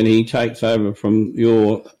pocket and he takes over from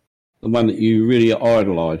the one that you really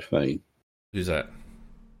idolise, Fiend. Who's that?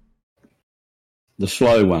 The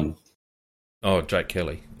slow one. Oh, Jake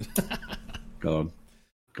Kelly. God.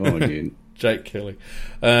 Gone again. Jake Kelly.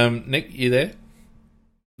 Nick, you there?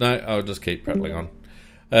 No, I'll just keep prattling on.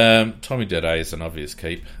 Tommy Dede is an obvious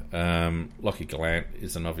keep. Lockie Gallant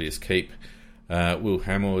is an obvious keep. Will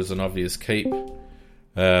Hamill is an obvious keep.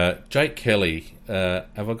 Jake Kelly,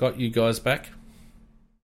 have I got you guys back?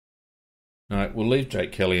 No, we'll leave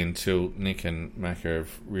Jake Kelly until Nick and Macca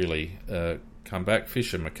have really come back.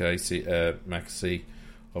 Fisher Mackesy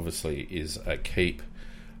obviously is a keep.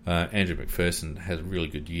 Andrew McPherson has a really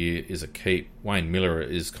good year, is a keep. Wayne Miller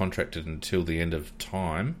is contracted until the end of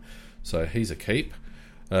time, so he's a keep.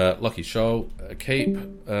 Lockie Scholl, a keep.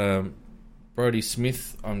 Brodie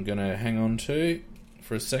Smith, I'm going to hang on to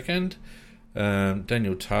for a second.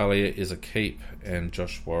 Daniel Talia is a keep, and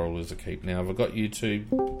Josh Worrell is a keep. Now, have I got you two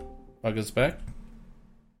buggers back?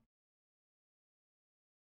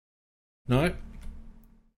 No?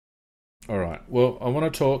 Alright, well, I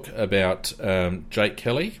want to talk about Jake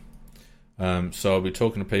Kelly. So I'll be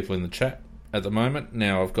talking to people in the chat at the moment.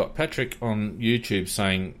 Now, I've got Patrick on YouTube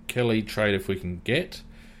saying, Kelly, trade if we can get.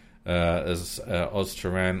 As Oz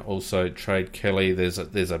Turan also trade Kelly. There's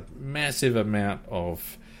a massive amount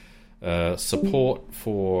of support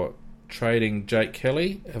for trading Jake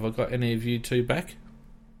Kelly. Have I got any of you two back?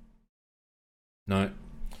 No.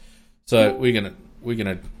 So we're gonna.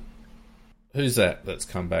 Who's that that's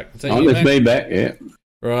come back? Is that It's me back, yeah.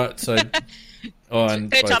 Right. So.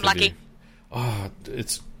 And Third both time of lucky. you. Oh,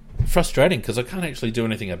 it's frustrating because I can't actually do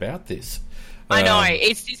anything about this. I know,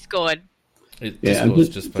 it's Discord. Discord's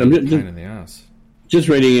just been a pain in the ass. Just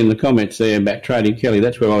reading in the comments there about trading Kelly,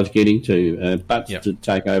 that's where I was getting to. Butts to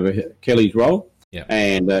take over Kelly's role,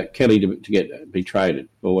 and Kelly to be traded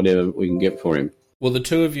for whatever we can get for him. Well, the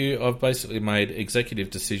two of you, I've basically made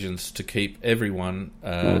executive decisions to keep everyone,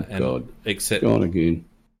 except gone again.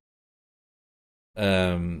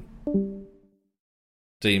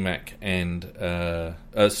 DMAC and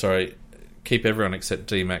keep everyone except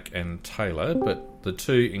DMAC and Taylor, but the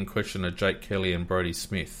two in question are Jake Kelly and Brodie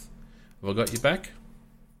Smith. Have I got you back?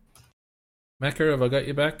 Macca, have I got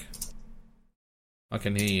you back? I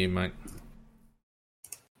can hear you, mate.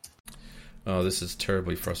 Oh, this is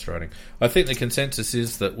terribly frustrating. I think the consensus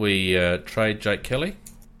is that we trade Jake Kelly.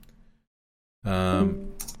 I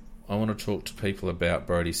want to talk to people about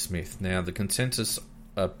Brodie Smith. Now, the consensus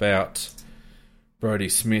about Brodie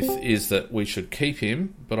Smith is that we should keep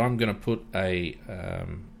him, but I'm going to put a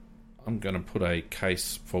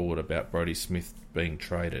case forward about Brodie Smith being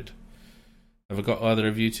traded. Have I got either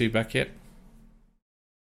of you two back yet?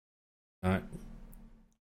 No.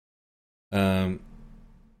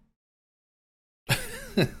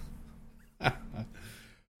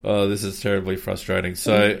 Oh, this is terribly frustrating.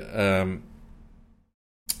 So,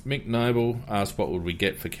 Mick Noble asked what would we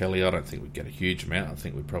get for Kelly. I don't think we'd get a huge amount. I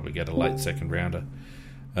think we'd probably get a late second rounder.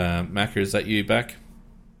 Macca, is that you back?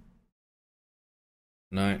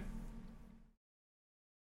 No.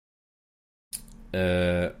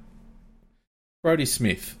 Brodie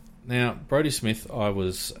Smith. Now, Brodie Smith, I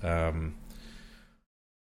was a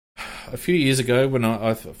few years ago when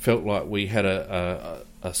I felt like we had a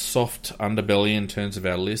soft underbelly in terms of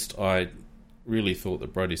our list. I really thought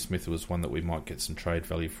that Brodie Smith was one that we might get some trade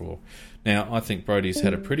value for. Now, I think Brodie's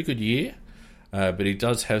had a pretty good year, but he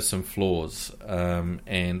does have some flaws,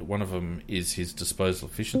 and one of them is his disposal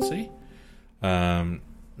efficiency.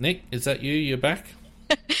 Nick, is that you? You're back?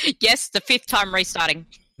 Yes, the fifth time restarting.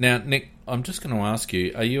 Now, Nick, I'm just going to ask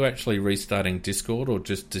you, are you actually restarting Discord or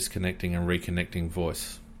just disconnecting and reconnecting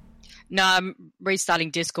voice? No, I'm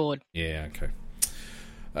restarting Discord. Yeah, okay.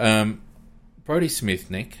 Brodie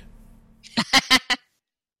Smith, Nick.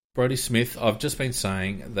 Brodie Smith, I've just been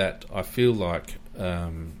saying that I feel like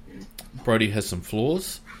Brodie has some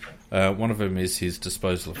flaws. One of them is his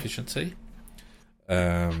disposal efficiency.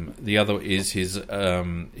 The other is his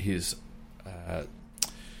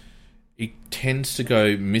he tends to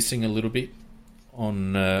go missing a little bit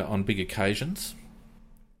on big occasions,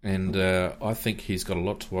 and I think he's got a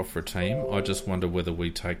lot to offer a team. I just wonder whether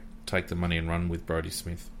we take the money and run with Brodie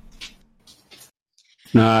Smith.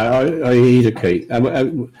 No, he's a key.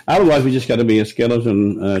 Otherwise, we're just going to be a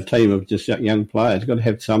skeleton team of just young players. You've got to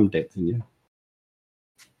have some depth in you.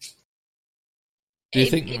 Do you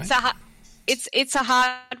think it's a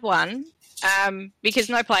hard one because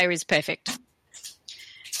no player is perfect,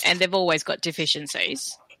 and they've always got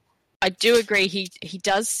deficiencies. I do agree. He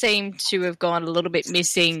does seem to have gone a little bit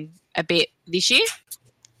missing a bit this year.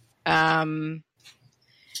 and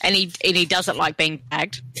he doesn't like being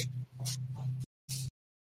tagged.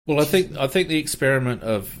 Well, I think the experiment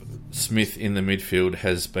of Smith in the midfield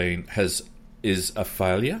is a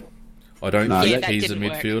failure. I don't think he's a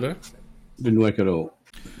midfielder. Didn't work at all.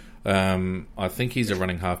 I think he's a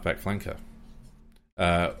running halfback flanker.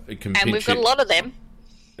 And we've got a lot of them.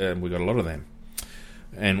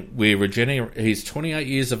 And he's 28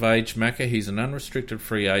 years of age, Macca. He's an unrestricted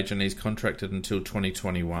free agent. He's contracted until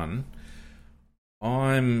 2021.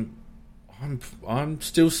 I'm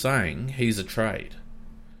still saying he's a trade.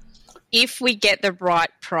 If we get the right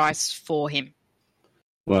price for him.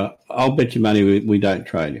 Well, I'll bet you money we don't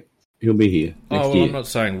trade him. He'll be here next year. I'm not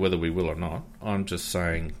saying whether we will or not. I'm just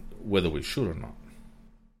saying whether we should or not.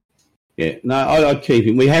 Yeah, no, I'd keep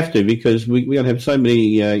him. We have to because we're going to have so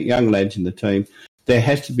many young lads in the team. There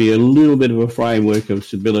has to be a little bit of a framework of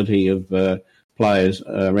stability of players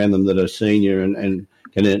around them that are senior and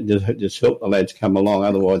can just help the lads come along.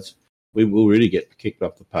 Otherwise, we will really get kicked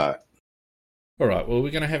off the park. All right, well,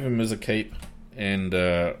 we're going to have him as a keep, and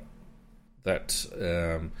that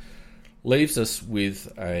leaves us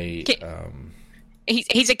with a...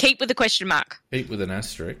 He's a keep with a question mark. Keep with an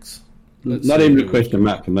asterisk. Not even a question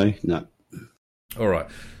mark for me, no. All right.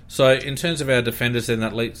 So in terms of our defenders, then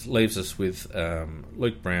that leaves us with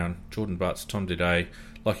Luke Brown, Jordan Butts, Tom Diday,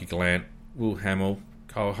 Lachie Gallant, Will Hamill,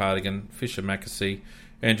 Kyle Hartigan, Fisher Mackesy,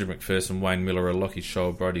 Andrew McPherson, Wayne Miller, Lachie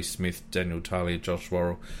Scholl, Brodie Smith, Daniel Talia, Josh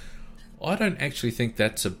Worrell. I don't actually think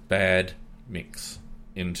that's a bad mix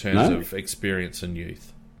in terms of experience and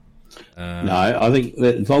youth. No, I think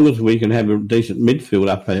that as long as we can have a decent midfield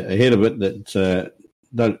up ahead of it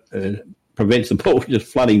that prevents the ball just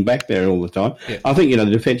flooding back there all the time. Yeah. I think, the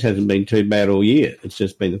defence hasn't been too bad all year. It's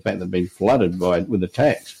just been the fact that they've been flooded with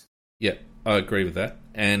attacks. Yeah, I agree with that.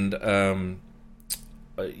 And, I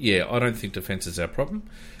don't think defence is our problem.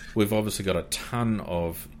 We've obviously got a ton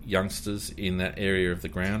of youngsters in that area of the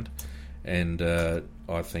ground, and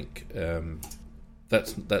I think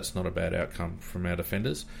that's not a bad outcome from our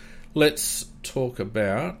defenders. Let's talk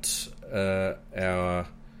about our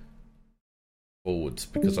forwards,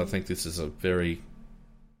 because I think this is a very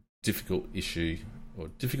difficult issue or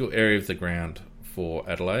difficult area of the ground for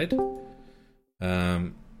Adelaide.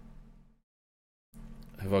 Have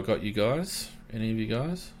I got you guys? Any of you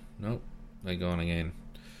guys? Nope, they're gone again.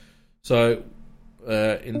 So,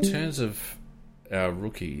 in terms of our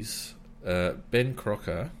rookies, Ben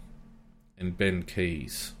Crocker and Ben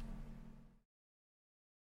Keays.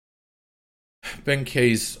 Ben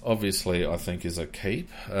Keays, obviously, I think is a keep.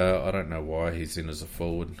 I don't know why he's in as a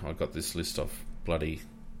forward. I got this list off bloody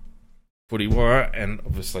Footy Wire, and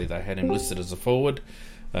obviously they had him listed as a forward,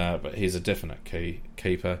 but he's a definite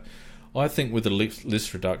keeper. I think with the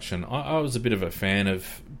list reduction, I was a bit of a fan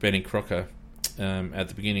of Benny Crocker at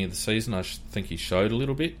the beginning of the season. I think he showed a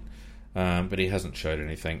little bit, but he hasn't showed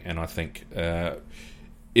anything, and I think...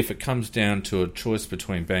 if it comes down to a choice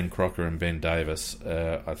between Ben Crocker and Ben Davis,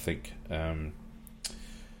 I think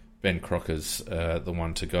Ben Crocker's the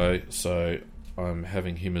one to go. So I'm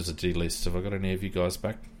having him as a D-list. Have I got any of you guys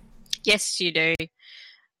back? Yes, you do.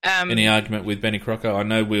 Any argument with Benny Crocker? I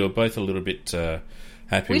know we were both a little bit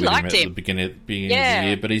happy with him at the beginning of the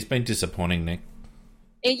year, but he's been disappointing, Nick.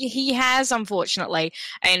 He has, unfortunately.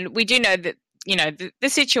 And we do know that the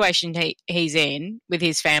situation he's in with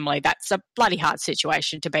his family, that's a bloody hard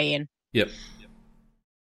situation to be in. Yep.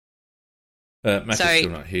 Matt is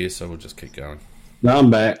still not here, so we'll just keep going. No,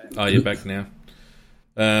 I'm back. Oh, you're back now.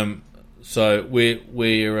 So we're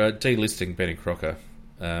delisting Benny Crocker,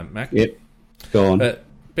 Mac. Yep. Go on.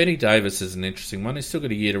 Benny Davis is an interesting one. He's still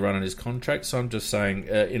got a year to run on his contract, so I'm just saying,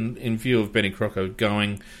 in view of Benny Crocker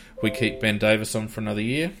going, we keep Ben Davis on for another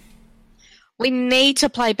year. We need to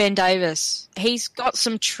play Ben Davis. He's got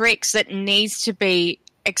some tricks that needs to be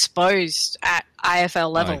exposed at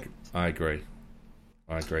AFL level. I agree.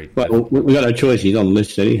 But we've got no choice. He's on the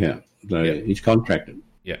list anyhow. So he's contracted.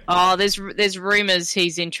 Yeah. Oh, there's rumours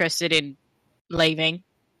he's interested in leaving.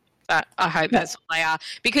 But I hope that's all they are.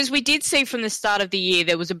 Because we did see from the start of the year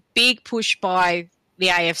there was a big push by the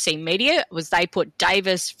AFC media. They put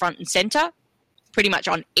Davis front and centre pretty much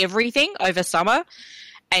on everything over summer.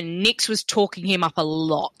 And Nix was talking him up a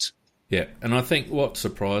lot. Yeah, and I think what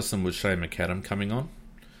surprised them was Shane McAdam coming on.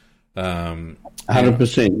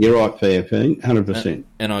 100%. You're right, PFP. 100%.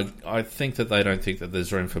 And I think that they don't think that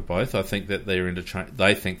there's room for both. I think that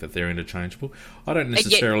they think that they're interchangeable. I don't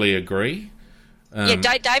necessarily agree.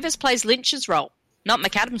 Davis plays Lynch's role, not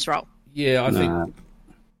McAdam's role. Yeah,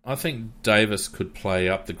 I think Davis could play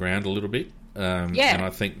up the ground a little bit. And I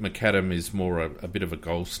think McAdam is more a bit of a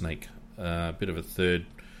goal sneak, a bit of a third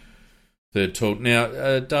Third talk.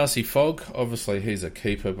 Now, Darcy Fogg, obviously he's a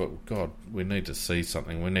keeper, but God, we need to see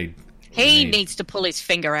something. He needs to pull his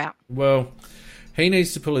finger out. Well, he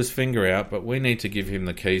needs to pull his finger out, but we need to give him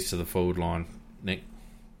the keys to the forward line, Nick.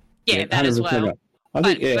 Yeah, that as well. I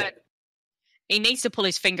think, but he needs to pull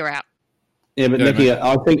his finger out. Yeah, but Nicky,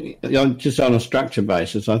 I think just on a structure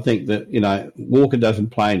basis, I think that, Walker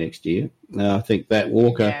doesn't play next year. I think that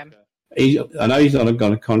Walker... Yeah. I know he's not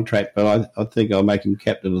got a contract, but I think I'll make him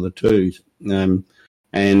captain of the twos, and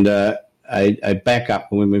a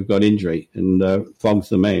backup when we've got injury, and Fogg's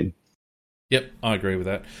the man. Yep, I agree with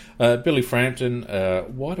that. Billy Frampton,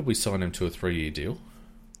 why did we sign him to a 3-year deal?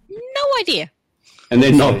 No idea. And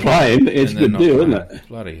they're not playing. It's a good deal, isn't it?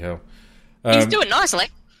 Bloody hell. He's doing nicely.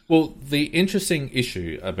 Well, the interesting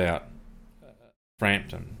issue about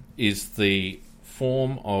Frampton is the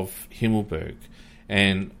form of Himmelberg.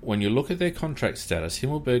 And when you look at their contract status,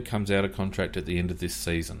 Himmelberg comes out of contract at the end of this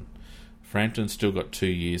season. Frampton's still got 2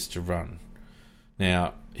 years to run.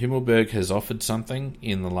 Now, Himmelberg has offered something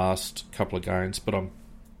in the last couple of games, but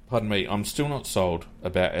I'm still not sold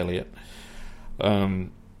about Elliott.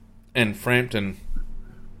 And Frampton,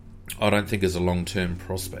 I don't think is a long-term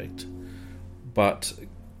prospect.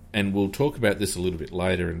 And we'll talk about this a little bit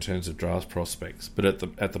later in terms of draft prospects, but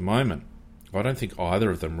at the moment, I don't think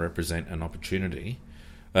either of them represent an opportunity,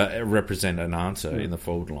 represent an answer in the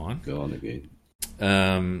forward line. Go on again.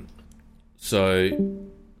 So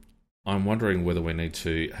I'm wondering whether we need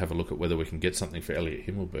to have a look at whether we can get something for Elliott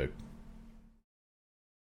Himmelberg.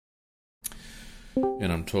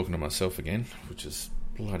 And I'm talking to myself again, which is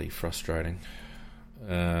bloody frustrating.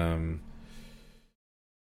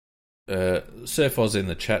 Surf Oz in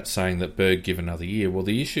the chat saying that Berg give another year. Well,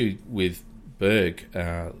 the issue with Berg,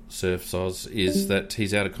 Surf Oz, is that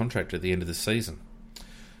he's out of contract at the end of the season.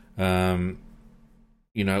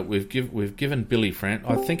 We've given Billy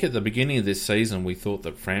Frampton. I think at the beginning of this season we thought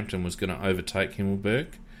that Frampton was going to overtake Himmelberg.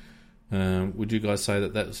 Would you guys say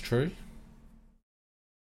that was true?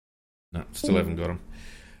 No, still haven't got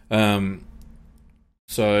him.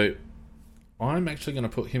 So I'm actually going to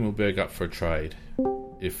put Himmelberg up for a trade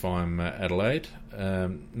if I'm Adelaide.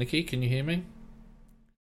 Nikki, can you hear me?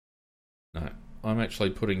 No, I'm actually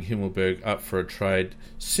putting Himmelberg up for a trade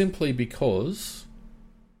simply because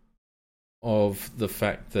of the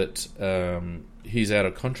fact that he's out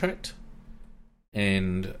of contract,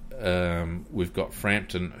 and we've got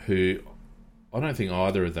Frampton, who I don't think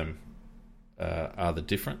either of them are the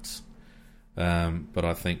difference. But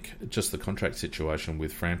I think just the contract situation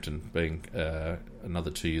with Frampton being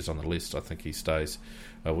another 2 years on the list, I think he stays.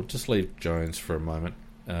 We'll just leave Jones for a moment.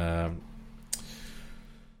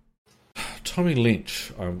 Tommy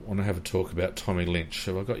Lynch. I want to have a talk about Tommy Lynch.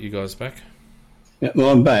 Have I got you guys back? Yeah, well,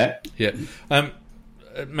 I'm back. Yeah.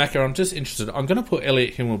 Macca, I'm just interested. I'm going to put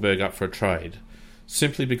Elliott Himmelberg up for a trade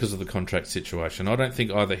simply because of the contract situation. I don't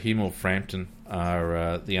think either him or Frampton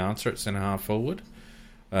are the answer at centre-half forward.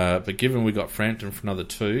 But given we got Frampton for another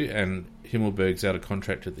 2 and Himmelberg's out of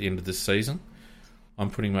contract at the end of this season,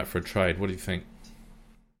 I'm putting him up for a trade. What do you think?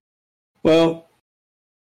 Well,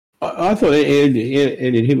 I thought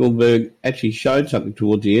Eddie Himmelberg actually showed something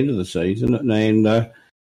towards the end of the season, and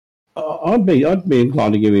I'd be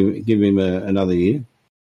inclined to give him another year.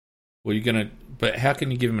 Well, but how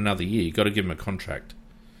can you give him another year? You've got to give him a contract.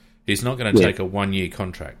 He's not going to take a 1-year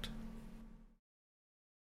contract,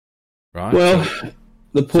 right? Well,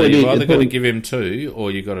 the point is, you've either got to give him 2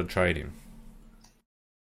 or you've got to trade him.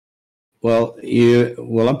 Well,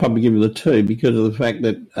 I'll probably give him the 2 because of the fact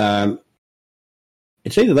that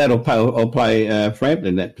it's either that or play Frampton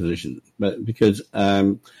in that position. But because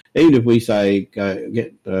even if we say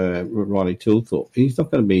get Riley Tilthorpe, he's not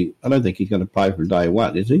going to be. I don't think he's going to play from day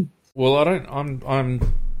one, is he? Well, I don't. I'm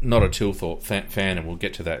not a Tilthorpe fan, and we'll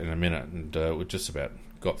get to that in a minute. And we've just about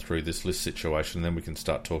got through this list situation, then we can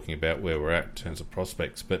start talking about where we're at in terms of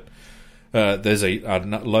prospects. But there's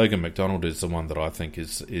Logan McDonald is the one that I think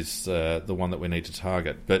is the one that we need to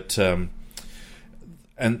target. But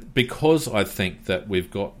and because I think that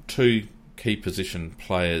we've got 2 key position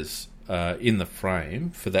players in the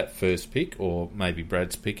frame for that first pick, or maybe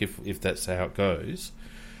Brad's pick if that's how it goes,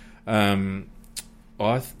 I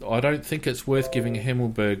don't think it's worth giving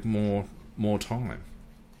Himmelberg more time.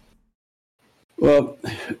 Well,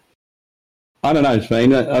 I don't know,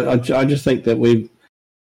 Spain. I just think that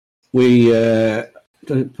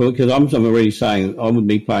because I'm already saying I would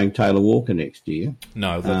be playing Taylor Walker next year.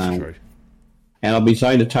 No, that's true. And I'll be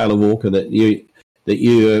saying to Taylor Walker that you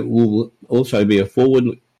will also be a forward.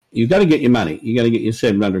 You've got to get your money. You've got to get your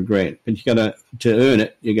 $700,000, but you got to earn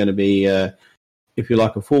it. You're going to be, if you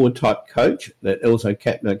like, a forward type coach that also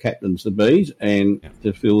captains the Bees and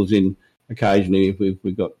just fills in occasionally if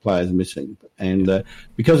we've got players missing. And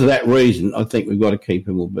because of that reason, I think we've got to keep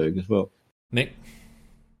Himmelberg as well. Nick?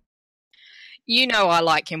 You know I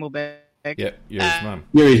like Himmelberg. Yeah, you're his mum.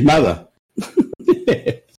 You're his mother.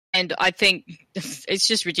 And I think it's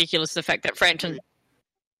just ridiculous, the fact that Frampton...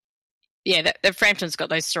 Yeah, that Frampton's got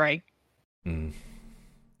those three. Mm.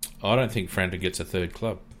 I don't think Frampton gets a third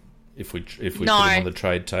club if we put him No. on the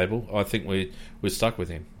trade table. I think we're stuck with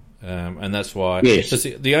him. And that's why... Yes.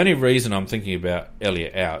 The only reason I'm thinking about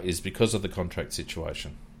Elliott out is because of the contract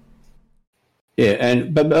situation. Yeah,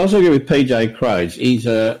 but also agree with PJ Crows. He's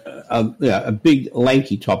a big,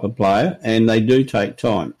 lanky type of player, and they do take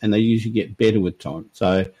time, and they usually get better with time.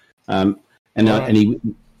 So, and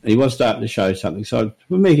he was starting to show something. So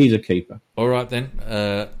for me, he's a keeper. All right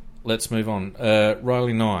then, let's move on.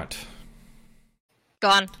 Riley Knight,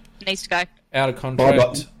 Gone. Needs to go. out of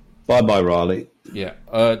contract. Bye, Riley. Yeah.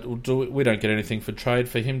 We don't get anything for trade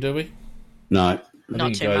for him, do we? No. I Not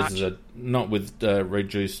think he too goes much. as not with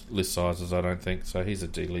reduced list sizes, I don't think. So he's a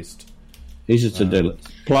D-list. He's just a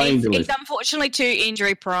plain He's delist. unfortunately too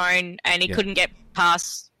injury prone, and he couldn't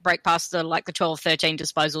break past the 12, 13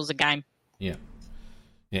 disposals a game. Yeah.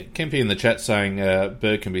 Yeah, Kempy in the chat saying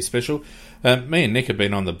Berg can be special. Me and Nick have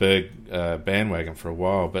been on the Berg bandwagon for a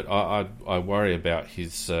while, but I worry about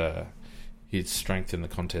his strength in the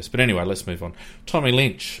contest. But anyway, let's move on. Tommy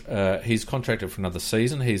Lynch, he's contracted for another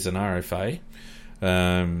season. He's an RFA.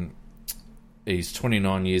 He's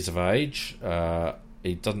 29 years of age.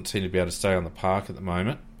 He doesn't seem to be able to stay on the park at the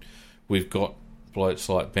moment. We've got blokes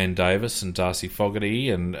like Ben Davis and Darcy Fogarty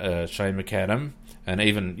and Shane McAdam, and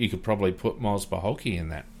even you could probably put Miles Baholke in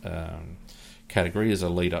that category as a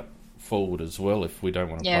lead-up forward as well if we don't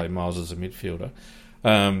want to play Miles as a midfielder.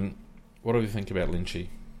 What do we think about Lynchy?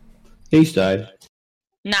 He stayed.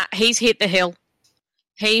 Nah, he's hit the hill.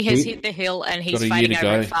 He has hit the hill, and he's fading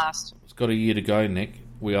over it fast. It's got a year to go, Nick.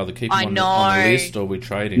 We either keep him on the list or we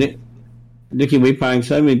trade him. Nicky, we're paying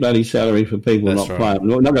so many bloody salaries for people not playing.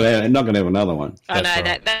 We're not going to have another one. I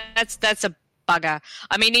know that's a bugger.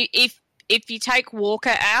 I mean, if you take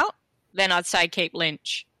Walker out, then I'd say keep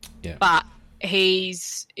Lynch. Yeah. But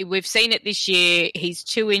we've seen it this year. He's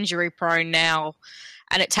too injury prone now,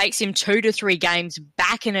 and it takes him 2 to 3 games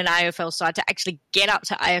back in an AFL side to actually get up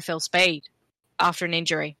to AFL speed after an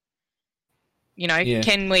injury.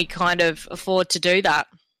 Can we kind of afford to do that?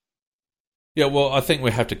 Yeah, well, I think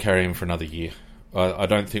we have to carry him for another year. I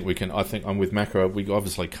don't think we can. I think I'm with Macro. We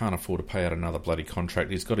obviously can't afford to pay out another bloody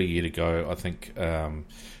contract. He's got a year to go. I think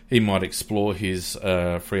he might explore his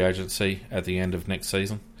free agency at the end of next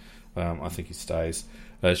season. I think he stays.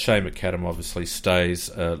 Shane McAdam obviously stays.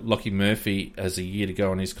 Lockie Murphy has a year to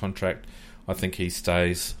go on his contract. I think he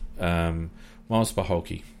stays. Miles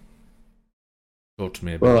Baholke. Talk to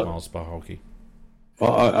me about Miles Baholke.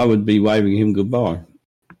 I would be waving him goodbye.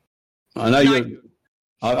 I know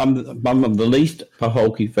I'm the least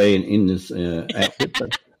Paholke fan in this outfit,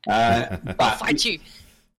 but I'll fight you.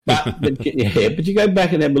 But you go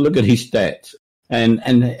back and have a look at his stats, and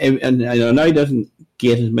I know he doesn't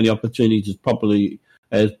get as many opportunities probably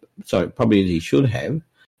as he should have.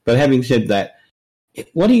 But having said that,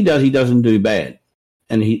 what he doesn't do bad,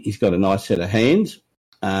 and he's got a nice set of hands.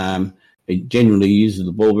 He generally uses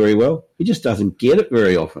the ball very well. He just doesn't get it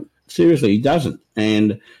very often. Seriously, he doesn't.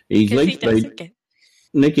 And he's leg speed.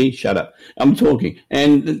 Nicky, shut up. I'm talking.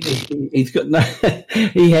 And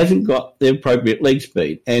he hasn't got the appropriate leg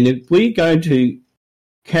speed. And if we're going to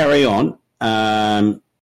carry on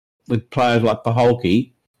with players like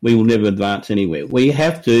Paholke, we will never advance anywhere. We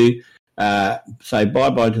have to say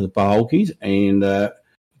bye-bye to the Paholkes, and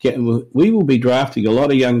we will be drafting a lot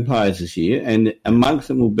of young players this year, and amongst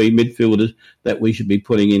them will be midfielders that we should be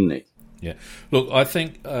putting in there. Yeah, look, I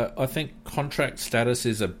think contract status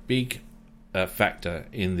is a big factor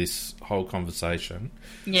in this whole conversation.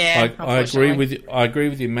 Yeah, I agree with you. I agree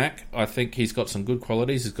with you, Mac. I think he's got some good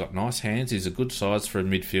qualities. He's got nice hands. He's a good size for a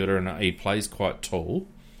midfielder, and he plays quite tall.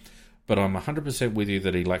 But I'm 100% with you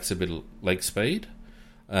that he lacks a bit of leg speed.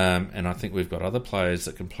 And I think we've got other players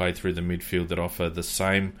that can play through the midfield that offer the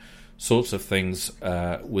same sorts of things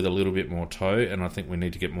with a little bit more toe. And I think we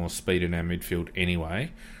need to get more speed in our midfield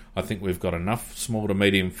anyway. I think we've got enough small to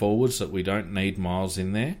medium forwards that we don't need Miles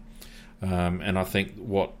in there. And I think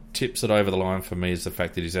what tips it over the line for me is the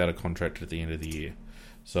fact that he's out of contract at the end of the year.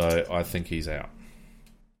 So I think he's out.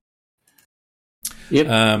 Yep,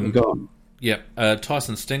 gone. Yep.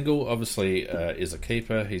 Tyson Stengel obviously is a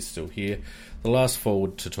keeper. He's still here. The last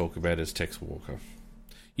forward to talk about is Tex Walker.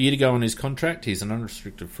 Year to go on his contract. He's an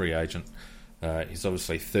unrestricted free agent. He's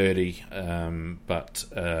obviously 30, but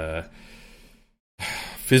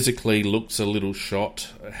physically looks a little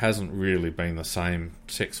shot. It hasn't really been the same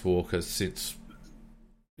Tex Walker since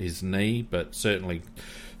his knee, but certainly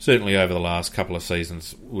over the last couple of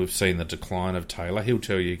seasons we've seen the decline of Taylor. He'll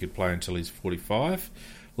tell you he could play until he's 45.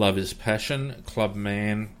 Love his passion, club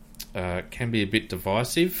man, can be a bit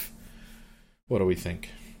divisive. What do we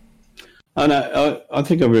think? I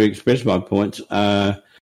think I've already expressed my points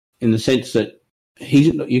in the sense that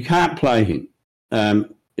you can't play him.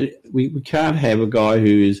 We can't have a guy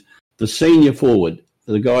who is the senior forward,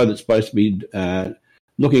 the guy that's supposed to be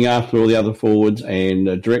looking after all the other forwards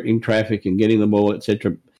and directing traffic and getting the ball,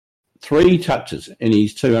 etc. 3 touches in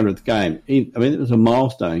his 200th game. It was a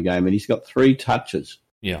milestone game, and he's got 3 touches.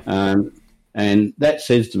 Yeah. And that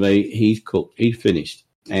says to me he's cooked, he's finished.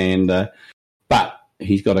 And but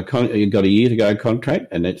he's got a year to go contract,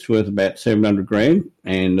 and it's worth about $700,000.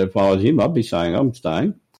 And if I was him, I'd be saying I'm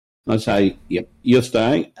staying. I'd say, yep, you're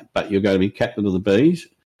staying, but you're going to be captain of the Bees.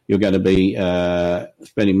 You're going to be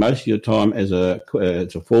spending most of your time as a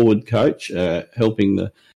forward coach, helping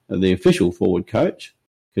the official forward coach,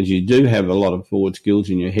 because you do have a lot of forward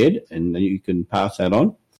skills in your head, and you can pass that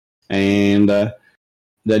on. And that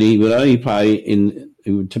he would only play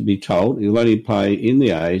he would be told he'll only play in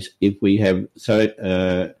the A's if we have so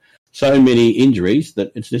many injuries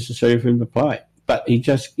that it's necessary for him to play. But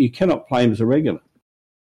you cannot play him as a regular.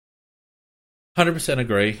 100%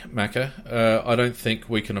 agree, Macca. I don't think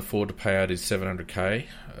we can afford to pay out his $700K.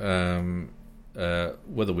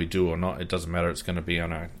 Whether we do or not, it doesn't matter. It's going to be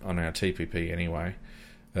on our TPP anyway.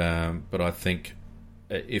 But I think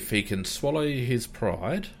if he can swallow his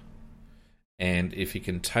pride, and if he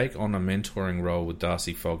can take on a mentoring role with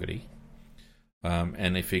Darcy Fogarty,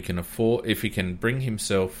 and if he can bring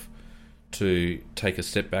himself to take a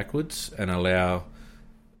step backwards and allow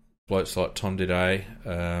blokes like Tom Diday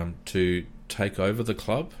to take over the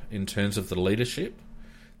club in terms of the leadership,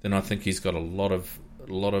 then I think he's got a lot of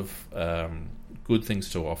good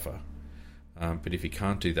things to offer. But if he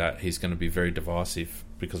can't do that, he's going to be very divisive,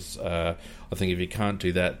 because I think if he can't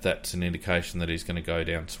do that, that's an indication that he's going to go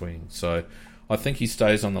down swing. So I think he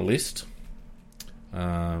stays on the list,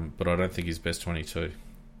 but I don't think he's best 22.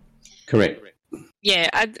 Correct. Yeah,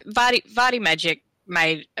 Vardy Magic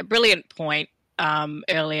made a brilliant point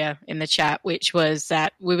earlier in the chat, which was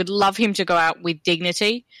that we would love him to go out with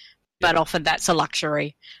dignity, but often that's a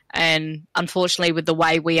luxury. And unfortunately, with the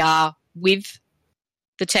way we are with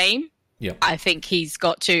the team, I think he's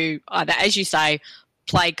got to either, as you say,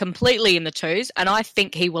 play completely in the twos, and I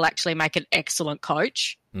think he will actually make an excellent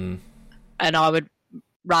coach. And I would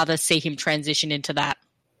rather see him transition into that.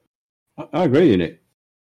 I agree with it.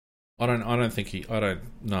 I don't think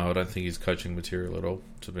he's coaching material at all,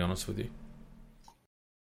 to be honest with you.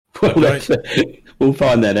 Well, we'll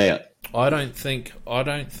find that out. I don't think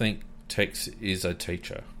Tex is a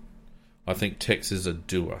teacher. I think Tex is a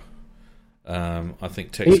doer. I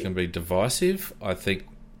think Tex can be divisive. I think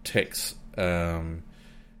Tex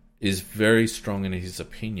is very strong in his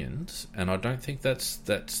opinions, and I don't think that's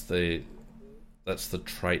the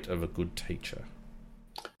trait of a good teacher.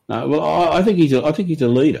 No, well, I think he's a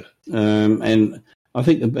leader, and I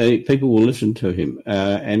think the people will listen to him.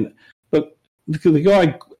 And look, the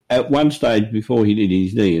guy at one stage before he did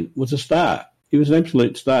his knee was a star. He was an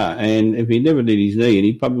absolute star, and if he never did his knee,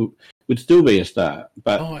 he probably would still be a star.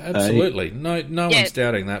 But absolutely, no one's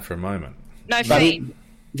doubting that for a moment. No, but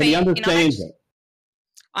he understands it.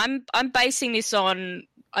 I'm basing this on.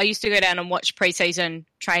 I used to go down and watch pre-season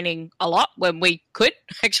training a lot when we could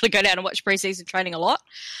actually go down and watch pre-season training a lot.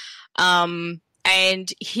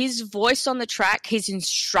 And his voice on the track, his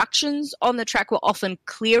instructions on the track were often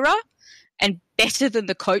clearer and better than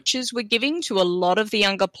the coaches were giving to a lot of the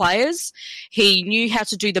younger players. He knew how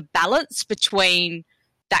to do the balance between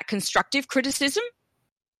that constructive criticism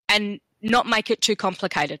and not make it too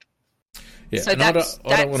complicated. Yeah, so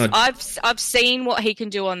I've seen what he can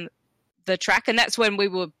do on the track, and that's when we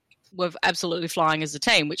were absolutely flying as a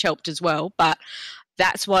team, which helped as well. But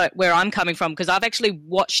that's where I'm coming from, because I've actually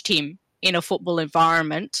watched him in a football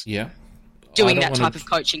environment. Yeah. Doing that type of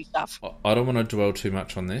coaching stuff. I don't want to dwell too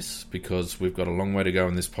much on this, because we've got a long way to go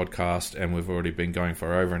in this podcast, and we've already been going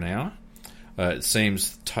for over an hour. It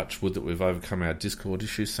seems, touch wood, that we've overcome our Discord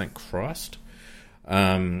issues, thank Christ.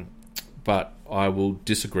 But I will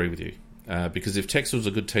disagree with you, because if Tex was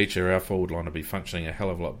a good teacher, our forward line would be functioning a hell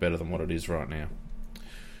of a lot better than what it is right now.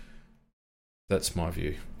 That's my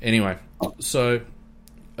view. Anyway, so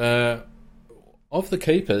of the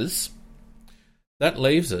keepers, that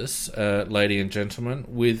leaves us, lady and gentlemen,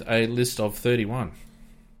 with a list of 31.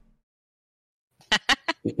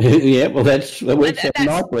 Yeah, well, that works out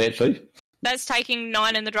nicely, actually. That's taking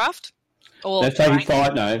 9 in the draft? Or That's taking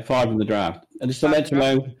right? five in the draft. And so Five that's in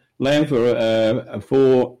the allowing for a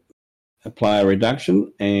four-player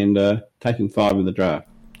reduction and taking five in the draft.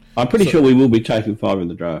 I'm pretty sure we will be taking five in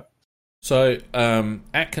the draft. So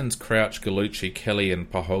Atkins, Crouch, Gallucci, Kelly,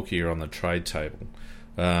 and Paholke are on the trade table.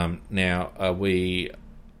 Now, are we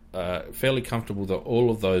fairly comfortable that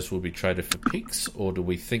all of those will be traded for picks, or do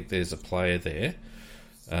we think there's a player there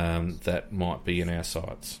that might be in our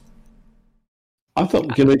sights? I thought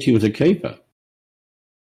Gallucci was a keeper.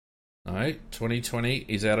 No, 2020,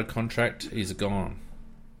 he's out of contract, he's gone.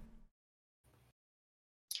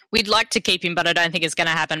 We'd like to keep him, but I don't think it's going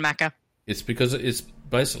to happen, Macca. It's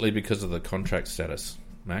basically because of the contract status,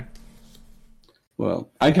 Mac. Well,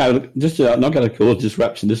 okay, look, just not going to cause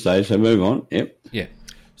disruption this stage, so move on. Yep. Yeah.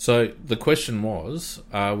 So the question was,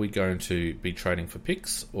 are we going to be trading for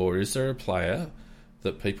picks, or is there a player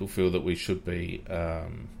that people feel that we should be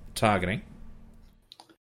targeting?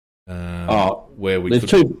 Where we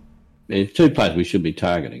there's two players we should be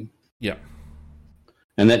targeting. Yeah.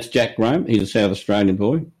 And that's Jack Graham. He's a South Australian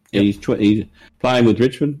boy. Yep. He's playing with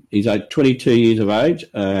Richmond. He's 22 years of age.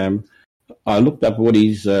 I looked up what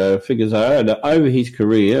his figures are, and over his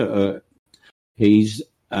career, he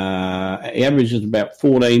averages about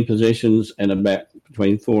 14 possessions and about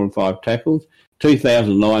between 4 and 5 tackles.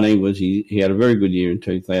 2019 was he had a very good year in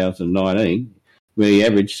 2019, where he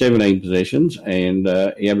averaged 17 possessions and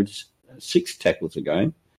he averaged 6 tackles a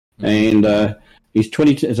game. Mm-hmm. And he's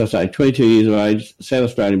 22, as I say, 22 years of age, South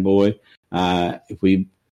Australian boy.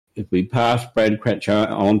 If we pass Brad Crouch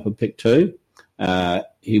on for pick 2,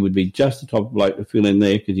 he would be just the type of bloke to fill in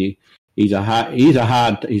there because he's a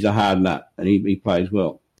hard nut and he plays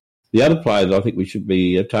well. The other players I think we should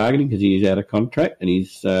be targeting because he is out of contract and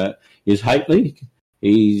is Haitley.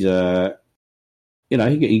 He's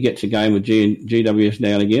he gets a game with GWS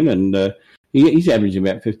now and again, and he's averaging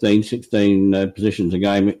about 15, 16 positions a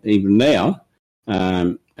game even now.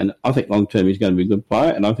 And I think long term he's going to be a good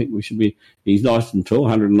player, and I think he's nice and tall,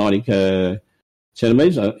 190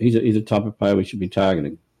 centimetres. He's a type of player we should be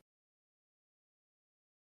targeting.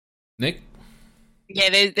 Nick?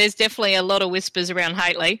 Yeah, there's definitely a lot of whispers around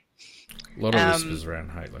Haitley. A lot of whispers around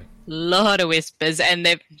Haitley. Lot of whispers, and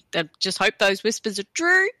they've just hope those whispers are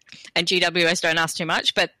true, and GWS don't ask too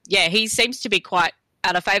much. But yeah, he seems to be quite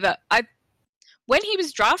out of favour. When he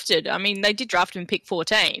was drafted, I mean, they did draft him pick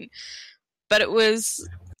 14, but it was,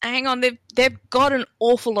 hang on, they've got an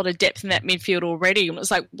awful lot of depth in that midfield already, and it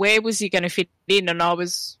was like, where was he going to fit in? And I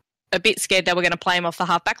was a bit scared they were going to play him off the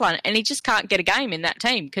half-back line, and he just can't get a game in that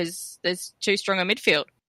team because there's too strong a midfield.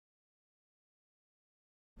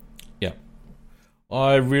 Yeah.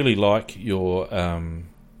 I really like your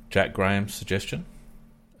Jack Graham suggestion.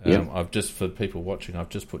 I've just, for people watching, I've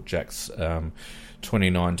just put Jack's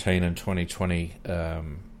 2019 and 2020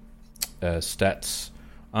 stats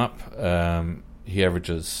up. He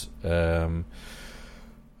averages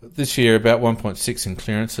this year about 1.6 in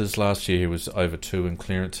clearances. Last year he was over 2 in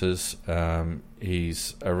clearances.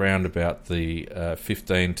 He's around about the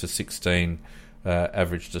 15 to 16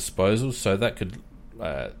 average disposals, so that could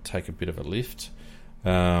take a bit of a lift.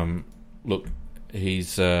 Look, he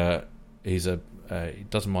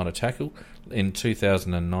doesn't mind a tackle. In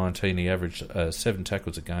 2019 he averaged 7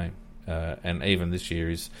 tackles a game, and even this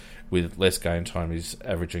year with less game time he's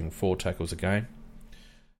averaging 4 tackles a game.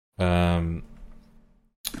 I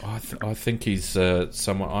think he's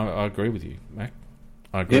someone. I agree with you, Mac.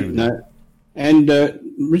 I agree with you. And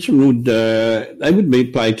Richmond they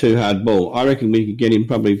wouldn't play too hard ball. I reckon we could get him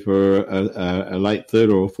probably for a late third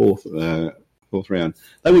or a fourth round.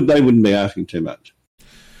 They wouldn't be asking too much.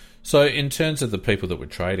 So, in terms of the people that we're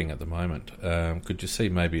trading at the moment, could you see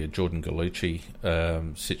maybe a Jordan Gallucci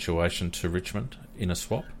situation to Richmond in a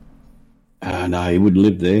swap? No, he wouldn't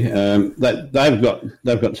live there.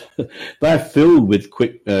 They're filled with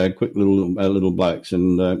quick little blokes,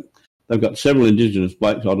 and they've got several Indigenous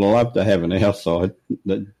blokes I'd love to have on our side.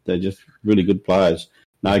 They're just really good players.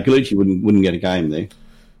 No, Gallucci wouldn't get a game there.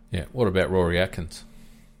 Yeah. What about Rory Atkins?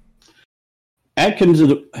 Atkins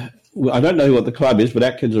is. I don't know what the club is, but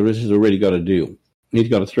Atkins has already got a deal. He's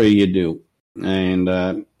got a 3-year deal,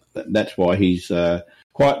 and that's why he's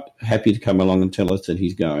quite happy to come along and tell us that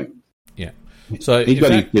he's going. Yeah. So he's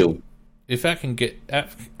got his deal. If Atkins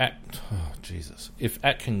if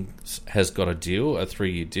Atkins has got a deal, a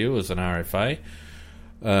 3-year deal as an RFA,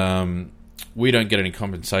 we don't get any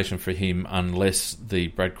compensation for him unless the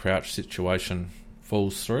Brad Crouch situation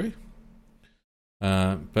falls through.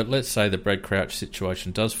 But let's say the Brad Crouch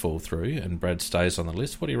situation does fall through and Brad stays on the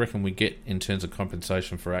list. What do you reckon we get in terms of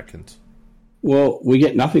compensation for Atkins? Well, we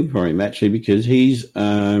get nothing for him actually because he's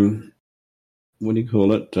what do you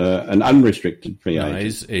call it? An unrestricted free No,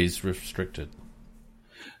 agent. he's restricted.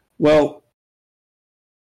 Well,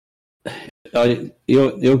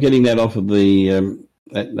 you're getting that off of the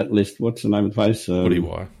that list. What's the name of the place? Woody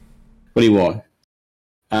Y. Woody Y.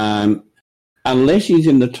 Unless he's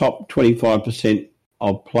in the top 25%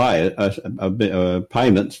 of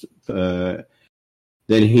payments, then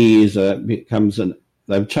he becomes an.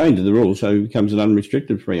 They've changed the rules, so he becomes an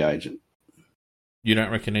unrestricted free agent. You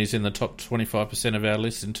don't reckon he's in the top 25% of our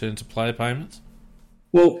list in terms of player payments?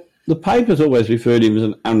 Well, the papers always referred to him as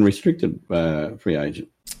an unrestricted free agent.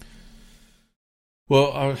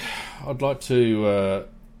 Well, I'd like to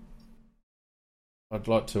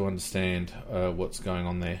understand what's going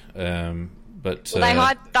on there. But they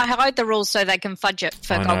hide the rules so they can fudge it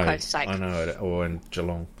for Gold Coast's sake. I know, or in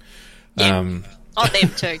Geelong. Yeah. Them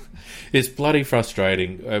too. It's bloody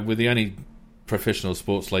frustrating. We're the only professional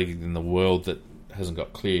sports league in the world that hasn't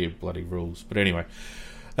got clear bloody rules. But anyway,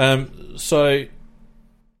 so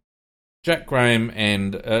Jack Graham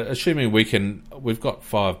and assuming we've got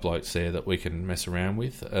 5 blokes there that we can mess around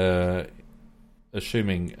with.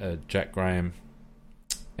 Assuming Jack Graham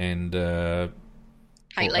and Jackson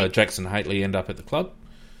Hately end up at the club,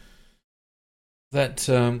 that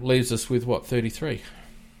leaves us with what, 33.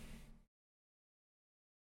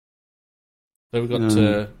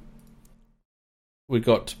 So we've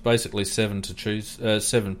got basically 7 to choose,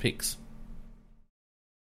 7 picks.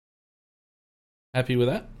 Happy with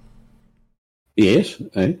that? Yes.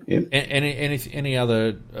 Yeah. Any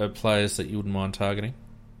other players that you wouldn't mind targeting?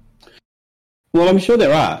 Well, I'm sure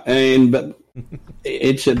there are, but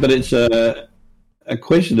it's a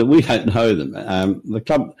question that we don't know them. The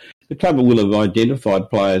club will have identified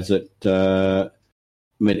players that.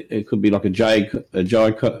 I mean, it could be like a Jai,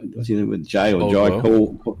 what's his name with Jay or Caldwell. Jai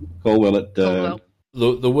Caldwell at. Caldwell.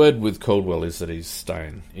 The word with Caldwell is that he's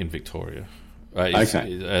staying in Victoria.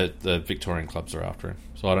 Okay. The Victorian clubs are after him,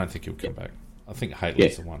 so I don't think he'll come back. I think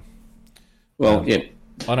Hately's the one. Well, yeah.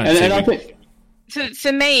 I don't. I think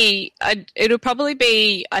for me, it'll probably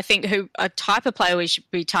be. I think a type of player we should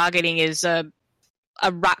be targeting is a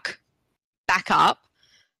ruck backup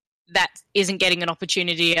that isn't getting an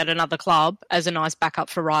opportunity at another club as a nice backup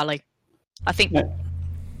for Riley. I think a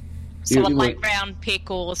late round pick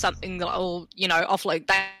or something, or offload.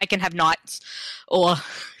 They can have Knights, or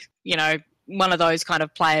one of those kind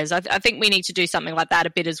of players. I think we need to do something like that a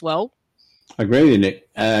bit as well. I agree with you, Nick.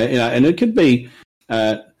 And it could be.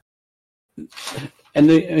 And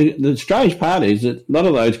the strange part is that a lot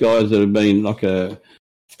of those guys that have been like a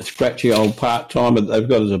scratchy old part-timer that they've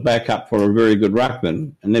got as a backup for a very good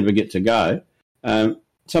ruckman and never get to go.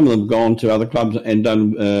 Some of them have gone to other clubs and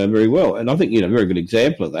done very well. And I think a very good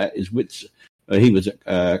example of that is Witts. He was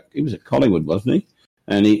at Collingwood, wasn't he?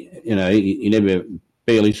 And he never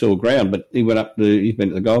barely saw ground, but he went up he's been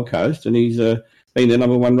to the Gold Coast and he's been the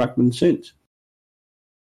number one ruckman since.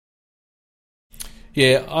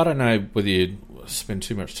 Yeah, I don't know whether you'd spend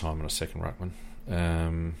too much time on a second ruckman.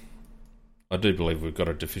 I do believe we've got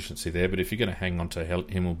a deficiency there, but if you're going to hang on to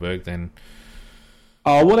Himmelberg, then...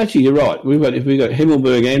 Oh, well, actually, you're right. We've got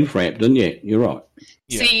Himmelberg and Frampton, yeah, you're right.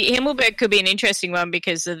 Yeah. See, Himmelberg could be an interesting one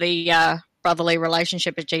because of the brotherly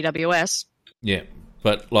relationship at GWS. Yeah,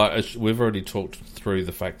 but we've already talked through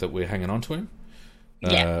the fact that we're hanging on to him.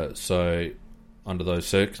 Yeah. So under those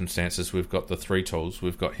circumstances, we've got the 3 tools.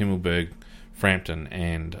 We've got Himmelberg, Frampton,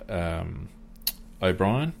 and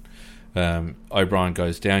O'Brien. O'Brien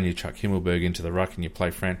goes down, you chuck Himmelberg into the ruck and you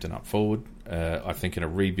play Frampton up forward. I think in a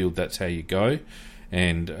rebuild that's how you go,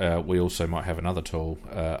 and we also might have another tool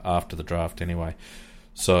after the draft anyway.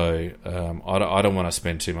 So I don't want to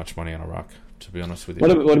spend too much money on a ruck, to be honest with you.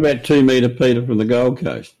 What about 2 metre Peter from the Gold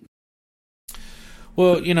Coast?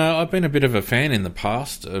 Well, I've been a bit of a fan in the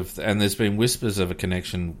past and there's been whispers of a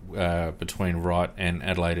connection between Wright and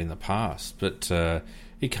Adelaide in the past, but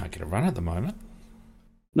he can't get a run at the moment.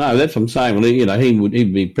 No, that's what I'm saying. Well,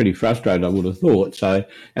 he'd be pretty frustrated, I would have thought. So,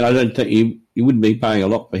 and I don't think you wouldn't be paying a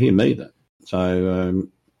lot for him either. So,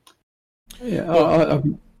 a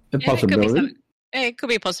possibility. It could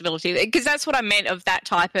be a possibility because that's what I meant of that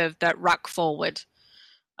type of that ruck forward.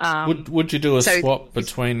 Would you do a swap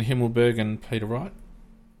between Himmelberg and Peter Wright?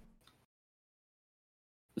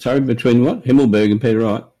 Sorry, between what? Himmelberg and Peter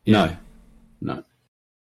Wright? Yeah. No.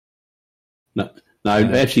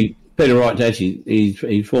 Actually. Peter Wright's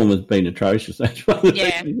his form has been atrocious. That's why he's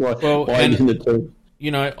in the team.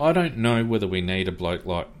 I don't know whether we need a bloke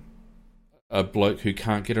who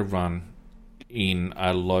can't get a run in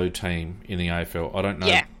a low team in the AFL. I don't know.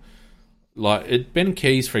 Yeah. Ben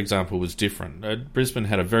Keys, for example, was different. Brisbane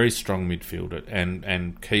had a very strong midfield,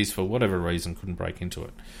 and Keys, for whatever reason, couldn't break into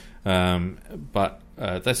it. But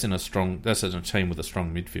that's in a team with a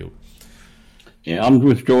strong midfield. Yeah, I'm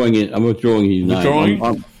withdrawing it. I'm withdrawing his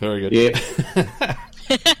name. Very good. Yeah.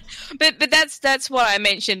 But that's what I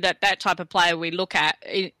mentioned, that type of player we look at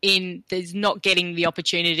in there's not getting the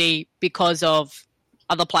opportunity because of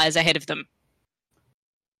other players ahead of them.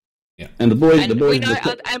 Yeah. And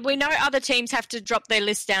we know other teams have to drop their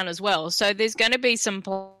list down as well. So there's going to be some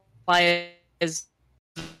players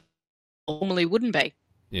normally wouldn't be.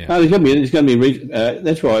 Yeah. No, there's going to be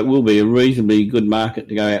that's right. It will be a reasonably good market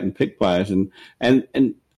to go out and pick players, and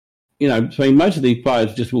you know, so most of these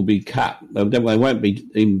players just will be cut. They won't be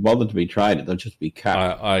even bothered to be traded. They'll just be cut.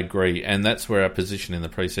 I agree, and that's where our position in the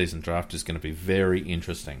pre-season draft is going to be very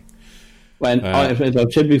interesting. And as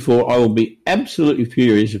I've said before, I will be absolutely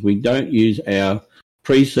furious if we don't use our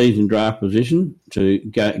pre-season draft position to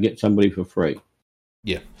get somebody for free.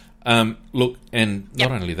 Yeah. Look, and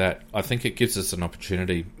not only that, I think it gives us an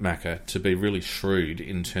opportunity, Macca, to be really shrewd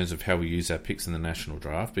in terms of how we use our picks in the national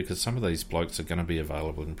draft, because some of these blokes are going to be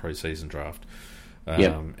available in pre-season draft.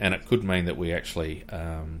 And it could mean that we actually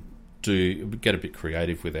do get a bit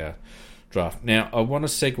creative with our draft. Now, I want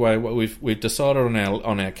to segue what we've decided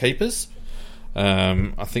on our keepers.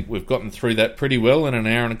 I think we've gotten through that pretty well in an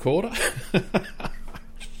hour and a quarter.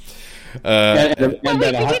 We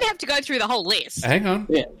did have to go through the whole list. Hang on.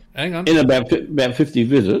 In about 50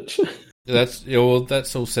 visits. That's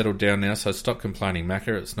all settled down now, so stop complaining, Macca.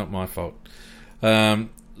 It's not my fault.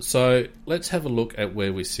 So let's have a look at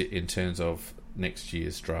where we sit in terms of next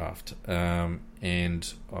year's draft.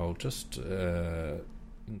 And I'll just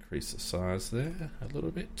increase the size there a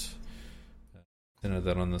little bit. Center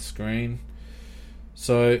that on the screen.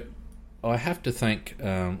 So I have to thank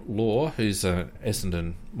Law, who's an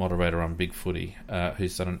Essendon moderator on Big Footy,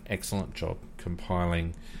 who's done an excellent job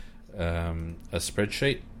compiling a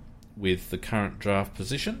spreadsheet with the current draft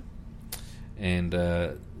position,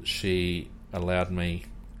 and she allowed me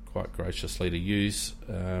quite graciously to use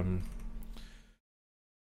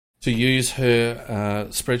her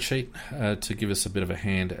spreadsheet to give us a bit of a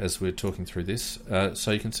hand as we're talking through this.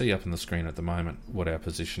 So you can see up on the screen at the moment what our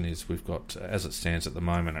position is. We've got, as it stands at the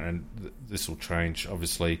moment, and this will change,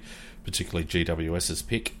 obviously, particularly GWS's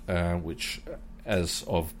pick, which as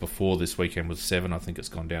of before this weekend was 7. I think it's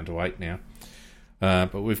gone down to 8 now.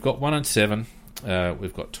 But we've got 1 and 7.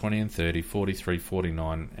 We've got 20 and 30, 43,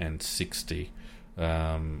 49 and 60.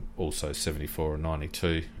 Also 74 and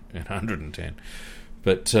 92 and 110.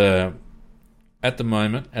 But at the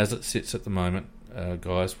moment, as it sits at the moment,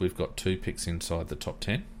 guys, we've got 2 picks inside the top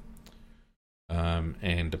 10.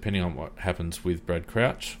 And depending on what happens with Brad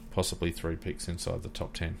Crouch, possibly 3 picks inside the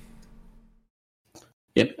top 10.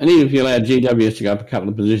 Yep, and even if you allow GWS to go up a couple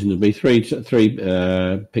of positions, it'd be three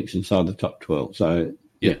picks inside the top 12. So,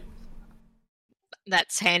 yeah.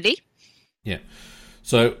 That's handy. Yeah.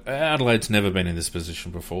 So Adelaide's never been in this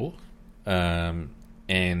position before.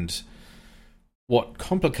 And what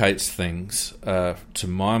complicates things, to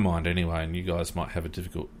my mind anyway, and you guys might have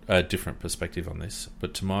a different perspective on this,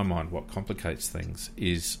 but to my mind, what complicates things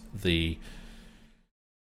is the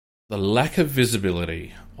lack of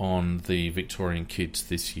visibility on the Victorian kids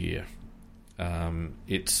this year.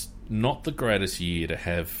 It's not the greatest year to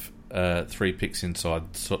have 3 picks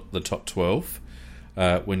inside the top 12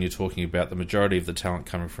 when you're talking about the majority of the talent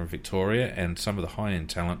coming from Victoria and some of the high-end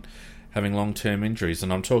talent having long-term injuries.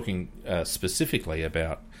 And I'm talking specifically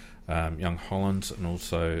about young Hollands and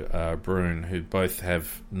also Bruin, who both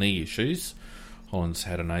have knee issues. Hollands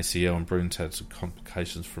had an ACL and Bruin's had some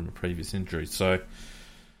complications from a previous injury. So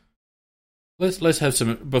let's have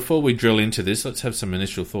some, before we drill into this, let's have some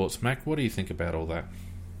initial thoughts. Mac, what do you think about all that?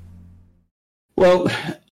 Well,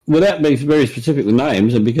 without being very specific with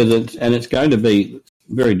names, and because it's going to be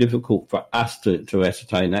very difficult for us to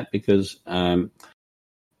ascertain that, because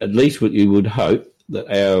at least what you would hope that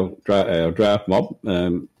our draft mob,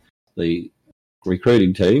 the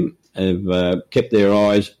recruiting team, have kept their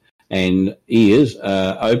eyes and ears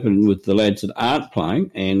open with the lads that aren't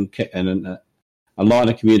playing, and a line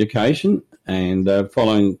of communication and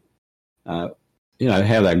following, how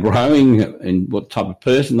they're growing and what type of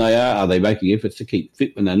person they are. Are they making efforts to keep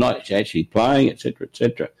fit when they're not actually playing, etc.,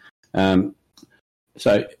 etc.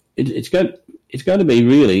 So it's going to be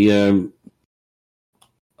really.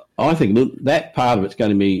 I think that part of it's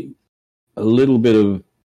going to be a little bit of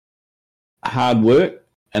hard work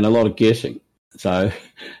and a lot of guessing. So,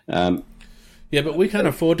 yeah, but we can't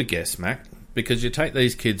afford to guess, Mac, because you take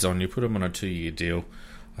these kids on, you put them on a 2-year deal,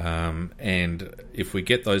 and if we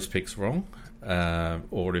get those picks wrong,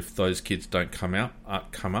 or if those kids don't come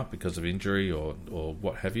up because of injury or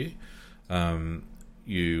what have you,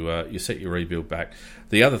 you set your rebuild back.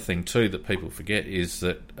 The other thing too that people forget is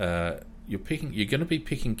that you're going to be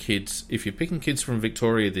picking kids. If you're picking kids from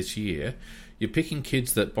Victoria this year, you're picking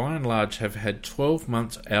kids that by and large have had 12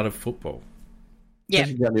 months out of football. Yeah,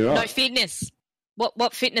 That's exactly right. No fitness.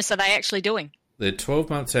 What fitness are they actually doing? They're 12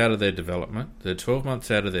 months out of their development. They're 12 months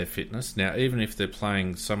out of their fitness. Now, even if they're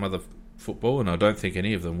playing some other football, and I don't think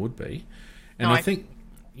any of them would be, and No. I think,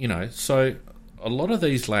 so a lot of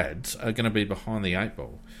these lads are going to be behind the 8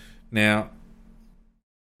 ball. Now,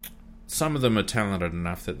 some of them are talented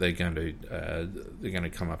enough that they're going to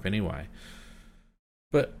come up anyway.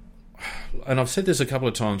 But, and I've said this a couple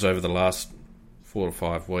of times over the last 4 or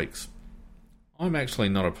 5 weeks, I'm actually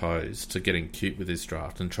not opposed to getting cute with this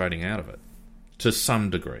draft and trading out of it to some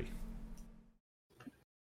degree.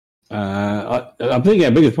 I think our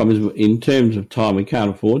biggest problem is in terms of time we can't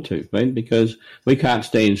afford to, Ben, because we can't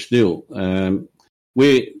stand still.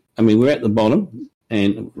 We're at the bottom,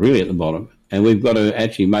 and really at the bottom, and we've got to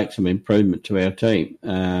actually make some improvement to our team.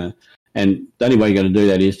 And the only way you're going to do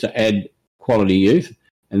that is to add quality youth,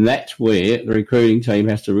 and that's where the recruiting team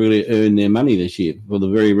has to really earn their money this year for the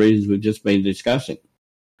very reasons we've just been discussing.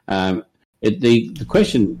 The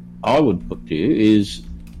question I would put to you is,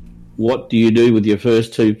 what do you do with your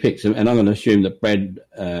first 2 picks? And I'm going to assume that Brad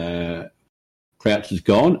Crouch is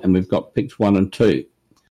gone, and we've got picks 1 and 2.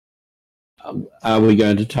 Are we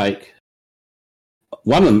going to take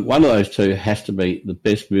one of those 2? Has to be the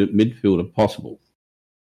best midfielder possible,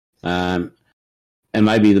 and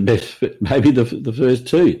maybe the best. Maybe the first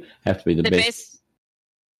 2 have to be the best.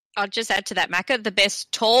 I'll just add to that, Macca. The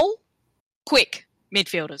best tall, quick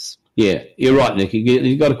midfielders. Yeah, you're right, Nick.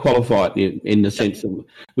 You've got to qualify it in the sense that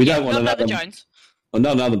we don't want another Jones. Or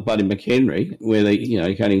not another Buddy McHenry, where you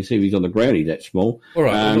can't even see if he's on the ground. He's that small. All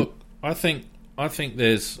right. Look, I think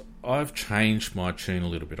I've changed my tune a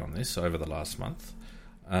little bit on this over the last month,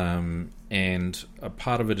 and a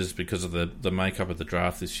part of it is because of the makeup of the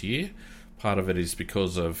draft this year. Part of it is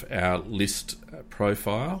because of our list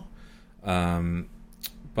profile, and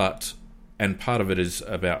part of it is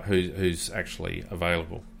about who's actually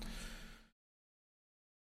available.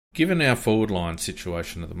 Given our forward line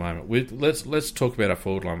situation at the moment, let's talk about our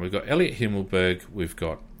forward line. We've got Elliot Himmelberg, we've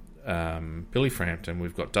got Billy Frampton,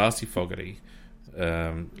 we've got Darcy Fogarty.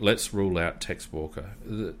 Let's rule out Tex Walker.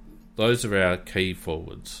 Those are our key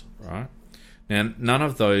forwards, right? Now, none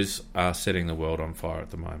of those are setting the world on fire at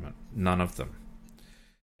the moment. None of them.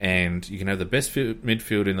 And you can have the best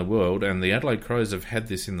midfield in the world, and the Adelaide Crows have had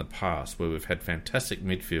this in the past, where we've had fantastic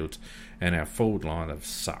midfields, and our forward line have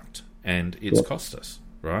sucked, and it's cost us.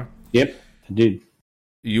 Right? Yep, I did.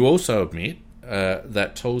 You also admit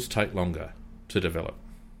that tools take longer to develop.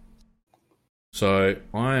 So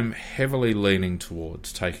I'm heavily leaning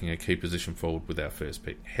towards taking a key position forward with our first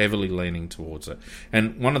pick. Heavily leaning towards it.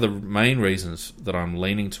 And one of the main reasons that I'm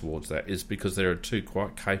leaning towards that is because there are 2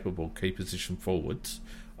 quite capable key position forwards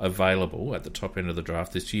available at the top end of the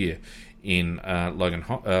draft this year in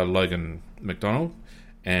Logan McDonald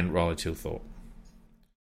and Riley Tilthorpe.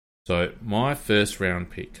 So my first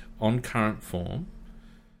round pick on current form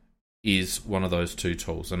is one of those 2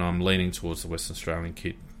 tools, and I'm leaning towards the Western Australian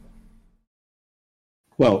kid.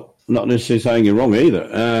 Well, not necessarily saying you're wrong either.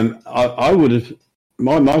 I would have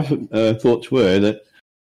my thoughts were that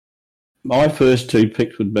my first 2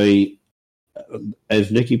 picks would be,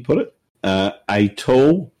 as Nicky put it, the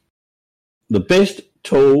best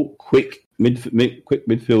tall, quick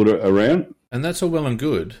midfielder around, and that's all well and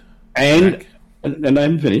good. And I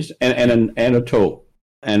haven't finished, and a tall,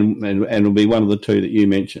 and it'll be one of the 2 that you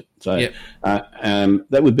mentioned. So yep.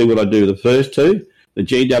 That would be what I do. The first 2, the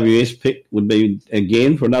GWS pick would be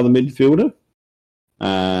again for another midfielder,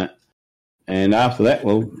 and after that,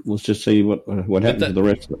 we'll just see what happens to the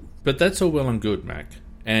rest of it. But that's all well and good, Mac,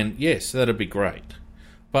 and yes, that'd be great.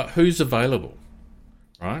 But who's available,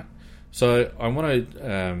 right? So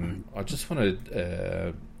I just want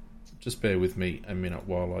to. Just bear with me a minute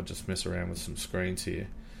while I just mess around with some screens here.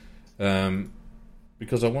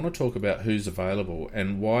 Because I want to talk about who's available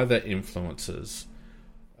and why that influences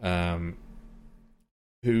who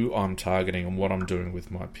I'm targeting and what I'm doing with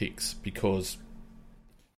my picks. Because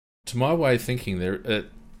to my way of thinking,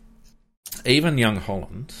 even Young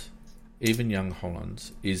Hollands is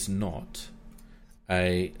not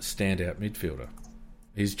a standout midfielder.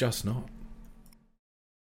 He's just not.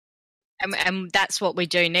 And that's what we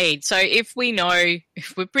do need. So if we're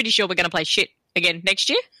pretty sure we're going to play shit again next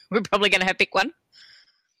year, we're probably going to have pick 1.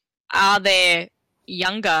 Are there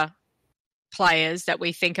younger players that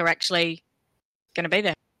we think are actually going to be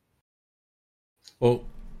there? Well,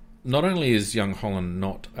 not only is Young Holland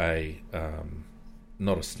not a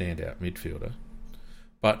standout midfielder,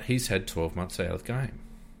 but he's had 12 months out of the game.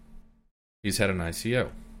 He's had an ACL.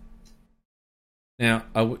 Now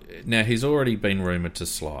he's already been rumoured to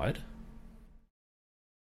slide.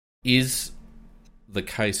 Is the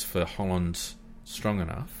case for Holland strong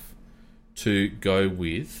enough to go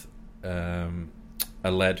with a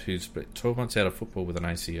lad who's 12 months out of football with an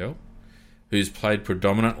ACL, who's played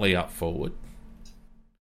predominantly up forward?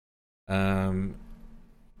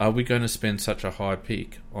 Are we going to spend such a high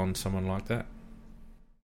pick on someone like that?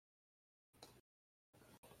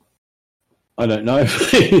 I don't know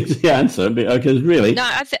if it's the answer, because really... No,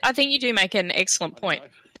 I think you do make an excellent point.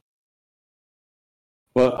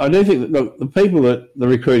 Well, I do think that, look, the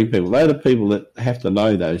recruiting people, they're the people that have to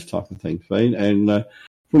know those type of things, Fiend, and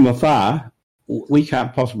from afar, we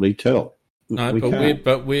can't possibly tell. No,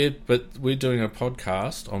 but we're doing a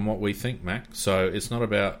podcast on what we think, Mac. So it's not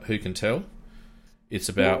about who can tell; it's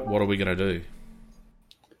about what are we going to do.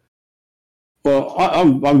 Well,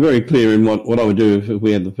 I'm very clear in what I would do if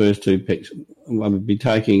we had the first two picks. I would be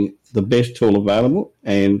taking the best tool available,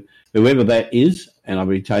 and whoever that is, and I'd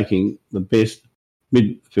be taking the best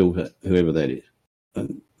midfielder, whoever that is.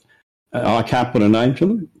 And I can't put a name to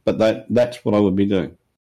them, but that's what I would be doing.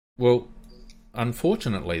 Well,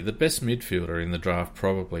 unfortunately, the best midfielder in the draft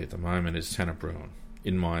probably at the moment is Tanner Bruhn,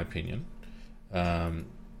 in my opinion. Tanner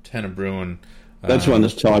Bruhn... That's one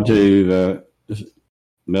that's tied to...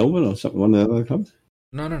 Melbourne or something, one of the other clubs?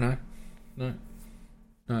 No.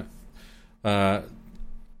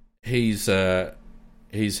 He's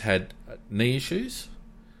had knee issues,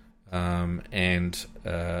 and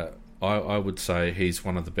I would say he's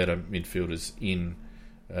one of the better midfielders in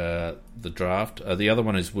the draft. The other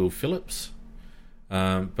one is Will Phillips,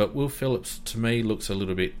 but Will Phillips to me looks a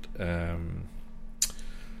little bit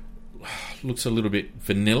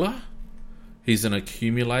vanilla. He's an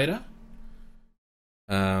accumulator.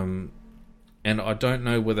 And I don't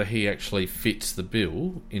know whether he actually fits the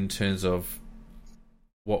bill in terms of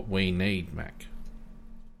what we need, Mac.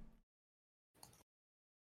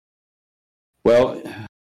 Well,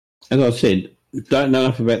 as I said, don't know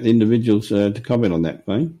enough about the individuals to comment on that,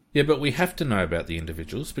 mate. Yeah, but we have to know about the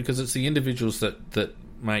individuals because it's the individuals that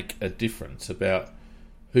make a difference about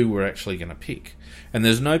who we're actually going to pick. And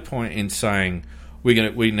there's no point in saying we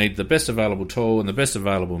need the best available tall and the best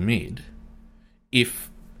available mid if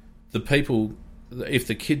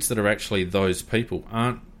the kids that are actually those people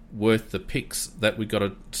aren't worth the picks that we've got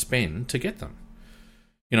to spend to get them.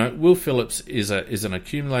 You know, Will Phillips is an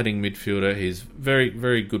accumulating midfielder. He's very,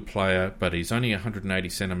 very good player, but he's only 180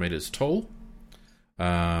 centimetres tall.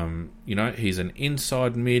 He's an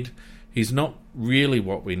inside mid. He's not really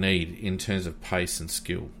what we need in terms of pace and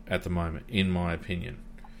skill at the moment, in my opinion.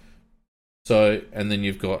 So, and then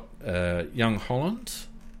you've got young Holland.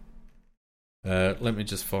 Let me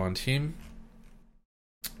just find him.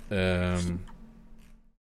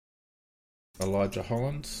 Elijah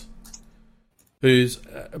Hollands, who's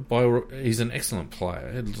he's an excellent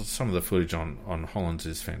player. Some of the footage on Hollands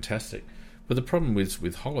is fantastic. But the problem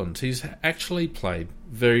with Hollands, he's actually played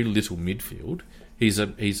very little midfield. He's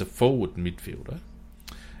a forward midfielder,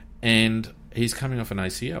 and he's coming off an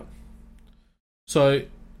ACL. So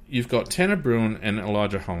you've got Tanner Bruhn and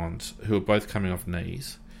Elijah Hollands, who are both coming off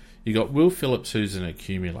knees. You got Will Phillips, who's an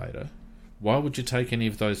accumulator. Why would you take any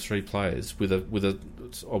of those three players with a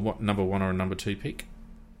number one or a number two pick?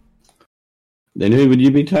 Then who would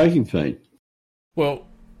you be taking, Fane? Well,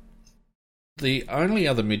 the only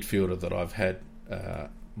other midfielder that I've had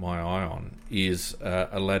my eye on is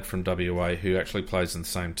a lad from WA who actually plays in the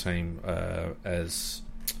same team as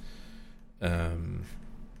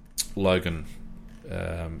Logan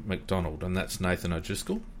McDonald, and that's Nathan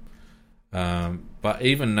O'Driscoll. But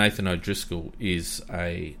even Nathan O'Driscoll is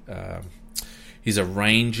he's a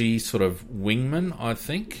rangy sort of wingman, I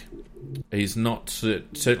think. He's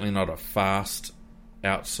certainly not a fast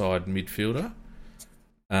outside midfielder.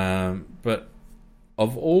 But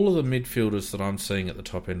of all of the midfielders that I'm seeing at the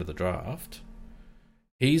top end of the draft,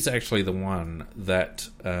 he's actually the one that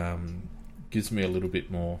gives me a little bit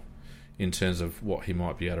more in terms of what he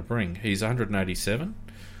might be able to bring. He's 187.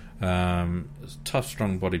 Tough,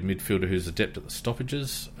 strong-bodied midfielder who's adept at the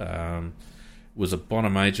stoppages. Was a Bonner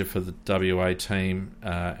Major for the WA team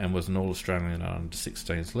and was an All-Australian at under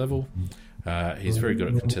 16s level. He's very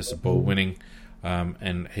good at contested ball winning,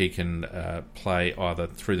 and he can play either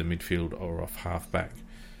through the midfield or off half-back.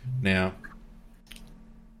 Now,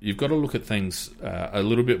 you've got to look at things a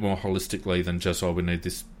little bit more holistically than just, we need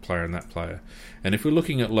this player and that player. And if we're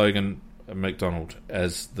looking at Logan McDonald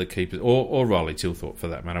as the keeper, or Riley Tilthorpe for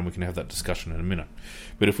that matter, and we can have that discussion in a minute.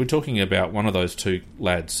 But if we're talking about one of those two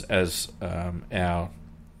lads as our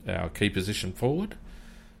key position forward,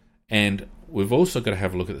 And we've also got to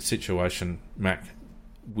have a look at the situation, Mac,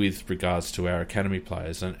 with regards to our academy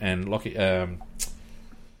players. And Lockie... there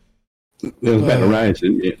was about the range,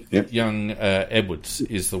 yeah. Young Edwards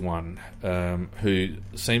is the one who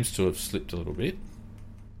seems to have slipped a little bit.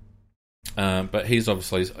 But he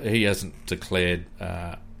hasn't declared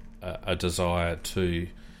a desire to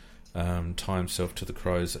tie himself to the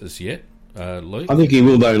Crows as yet, Luke. I think he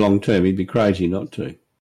will, though, long term. He'd be crazy not to.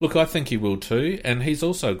 Look, I think he will too, and he's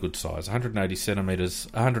also a good size,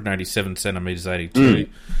 187 centimetres, 82,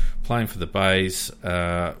 playing for the Bays.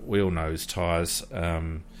 We all know his ties.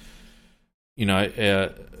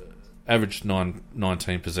 Averaged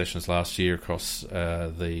 19 possessions last year across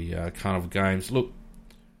the Carnival Games. Look,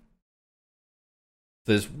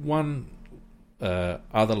 there's one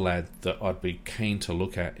other lad that I'd be keen to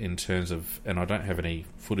look at in terms of, and I don't have any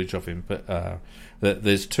footage of him, but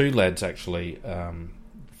there's two lads actually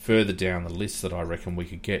further down the list that I reckon we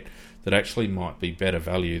could get that actually might be better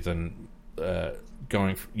value than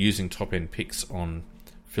using top end picks on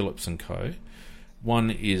Phillips and Co. One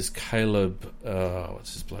is Caleb.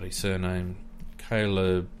 What's his bloody surname?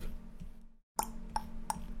 Caleb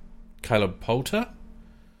Poulter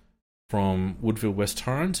from Woodville West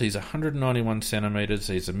Torrens. He's 191 centimetres.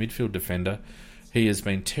 He's a midfield defender. He has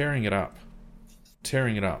been tearing it up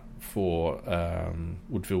for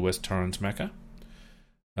Woodville West Torrens Macca.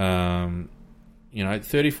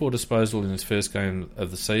 34 disposal in his first game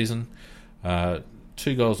of the season, 2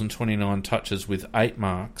 goals and 29 touches with 8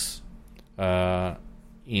 marks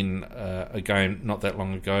in a game not that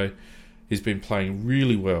long ago. He's been playing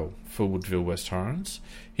really well for Woodville West Torrens.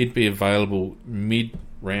 He'd be available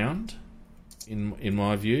mid-round, in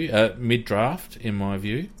my view, mid-draft, in my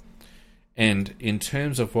view. And in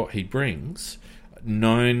terms of what he brings,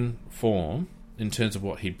 known form, in terms of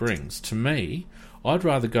what he brings, to me, I'd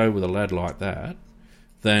rather go with a lad like that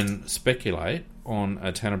than speculate on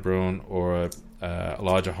a Tanner Bruin or a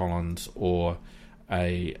Elijah Hollands or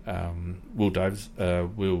a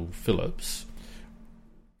Will Phillips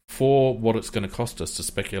for what it's going to cost us to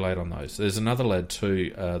speculate on those. There's another lad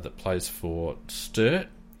too that plays for Sturt.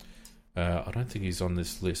 I don't think he's on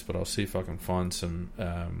this list, but I'll see if I can find some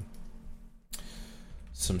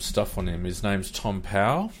stuff on him. His name's Tom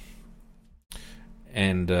Powell,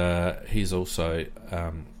 and he's also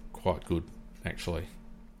quite good, actually.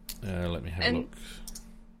 Let me have a look.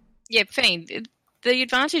 Yeah, Fiend, the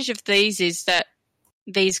advantage of these is that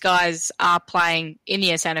these guys are playing in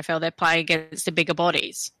the SANFL. They're playing against the bigger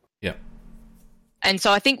bodies. Yeah. And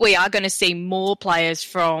so I think we are going to see more players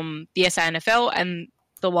from the SANFL and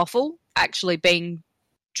the Waffle actually being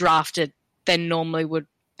drafted than normally would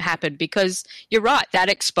happen, because you're right, that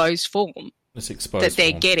exposed form that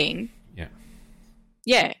they're getting,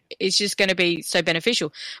 yeah, it's just going to be so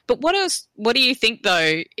beneficial. But what do you think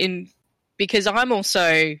though, because I'm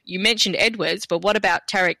also, you mentioned Edwards, but what about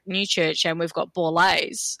Tarek Newchurch, and we've got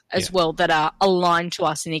Borlase as well that are aligned to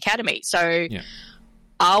us in the academy. So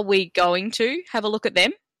are we going to have a look at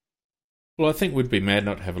them? Well, I think we'd be mad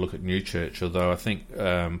not to have a look at Newchurch, although I think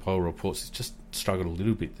poll reports has just struggled a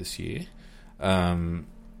little bit this year.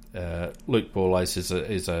 Luke Borlase is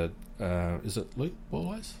it Luke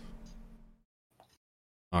Borlase?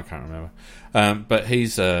 I can't remember. But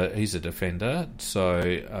he's a defender,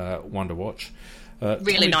 so one to watch.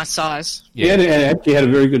 Really nice size. Yeah, he actually had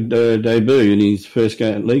a very good debut in his first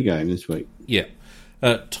league game this week. Yeah.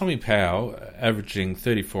 Tommy Powell, averaging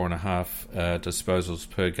 34.5 disposals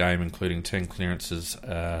per game, including 10 clearances,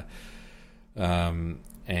 and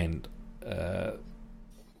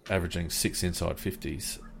averaging 6 inside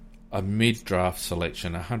 50s. A mid-draft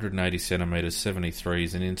selection, 180 centimetres,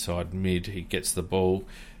 73s, and inside mid. He gets the ball.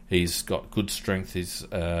 He's got good strength. He's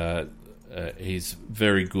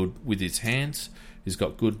very good with his hands. He's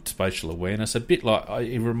got good spatial awareness. A bit like,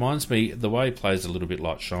 it reminds me, the way he plays a little bit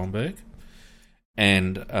like Schoenberg.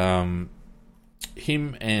 And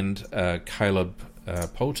him and Caleb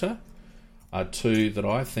Poulter are two that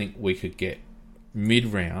I think we could get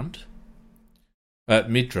mid-draft,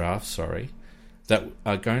 that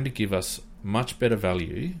are going to give us much better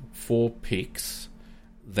value for picks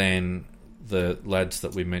than the lads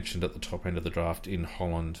that we mentioned at the top end of the draft in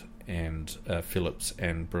Holland and Phillips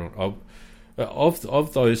and Bruin.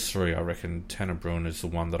 Of those three, I reckon Tanner Bruin is the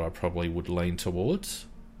one that I probably would lean towards.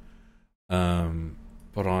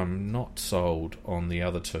 But I'm not sold on the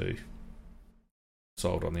other two.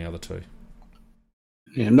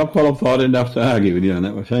 Yeah, I'm not qualified enough to argue with you on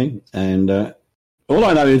that, my friend. And all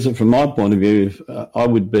I know is that from my point of view, I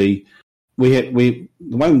would be, the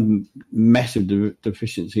one massive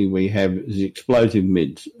deficiency we have is explosive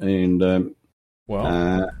mids. And go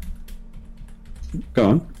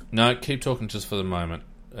on. No, keep talking just for the moment.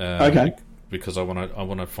 Okay. Because I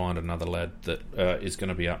want to find another lad that is going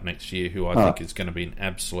to be up next year, who I think is going to be an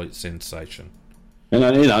absolute sensation. And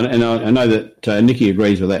I know that Nikki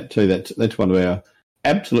agrees with that too. That's one of our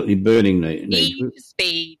absolutely burning needs. Need for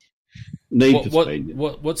speed. Need for speed.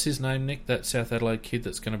 What's his name, Nick? That South Adelaide kid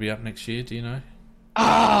that's going to be up next year. Do you know?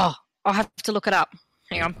 Oh, I'll have to look it up.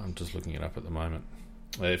 Hang on. I'm just looking it up at the moment.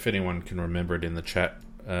 If anyone can remember it in the chat,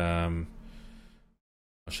 I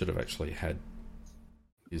should have actually had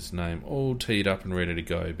his name all teed up and ready to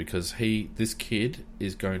go, because this kid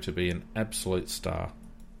is going to be an absolute star.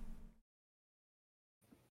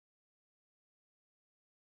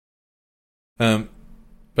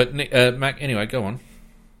 But Nick, Mac, anyway, go on.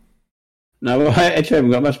 No, I actually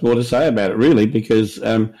haven't got much more to say about it, really, because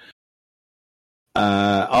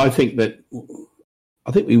I think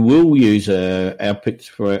we will use our picks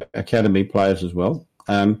for academy players as well.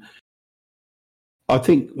 I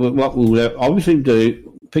think what we'll obviously do,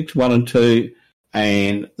 picks 1 and 2,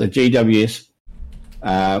 and the GWS.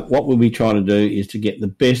 What we'll be trying to do is to get the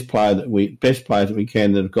best players that we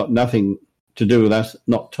can, that have got nothing to do with us,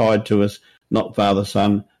 not tied to us, not father,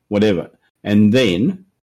 son, whatever. And then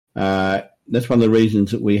that's one of the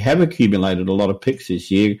reasons that we have accumulated a lot of picks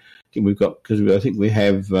this year. We've got, I think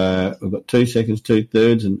we've got 2 seconds, 2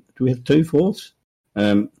 thirds, and do we have 2 fourths?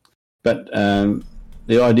 But the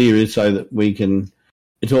idea is so that we can.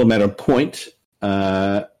 It's all a matter of points.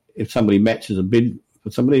 If somebody matches a bid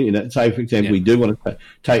for somebody, say for example, we do want to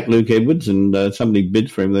take Luke Edwards, and somebody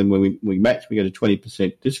bids for him, then when we match, we get a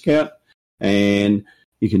 20% discount, and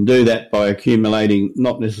you can do that by accumulating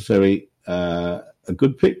not necessarily a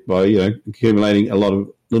good pick, by accumulating a lot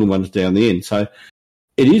of little ones down the end. So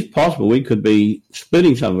it is possible we could be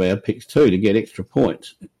splitting some of our picks too to get extra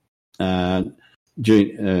points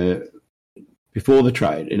before the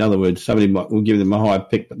trade. In other words, we'll give them a higher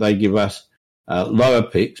pick, but they give us lower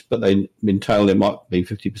picks, but they've been told there might be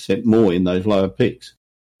 50% more in those lower picks.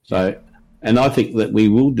 So, and I think that we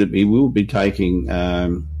will be taking.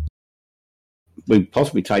 We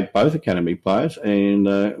possibly take both academy players and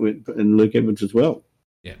Luke Edwards as well.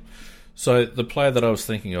 Yeah. So the player that I was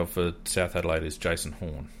thinking of for South Adelaide is Jason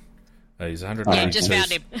Horn. He's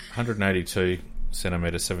 182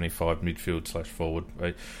 centimetre, 75 midfield / forward.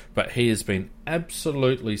 But he has been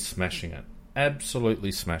absolutely smashing it.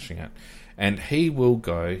 And he will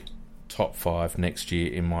go top 5 next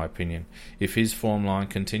year, in my opinion. If his form line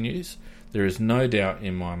continues, there is no doubt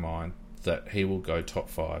in my mind that he will go top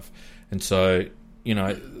 5. And so,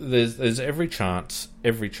 there's every chance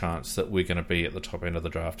that we're going to be at the top end of the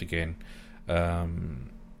draft again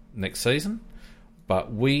next season.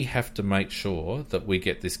 But we have to make sure that we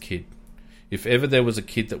get this kid. If ever there was a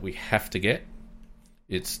kid that we have to get,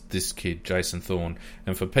 it's this kid, Jason Thorne.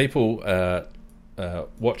 And for people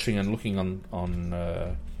watching and looking on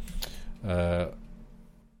YouTube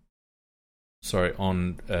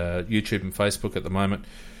and Facebook at the moment,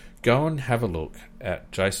 go and have a look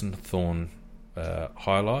at Jason Thorne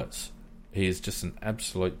highlights. He is just an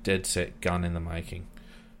absolute dead set gun in the making.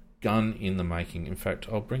 In fact,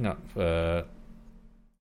 I'll bring up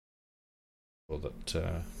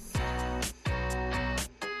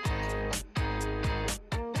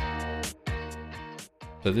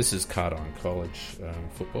So this is Cardine College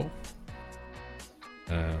football.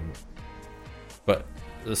 But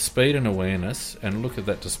the speed and awareness, and look at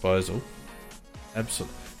that disposal.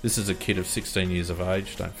 Absolutely. This is a kid of 16 years of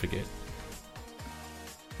age, don't forget.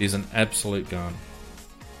 He's an absolute gun.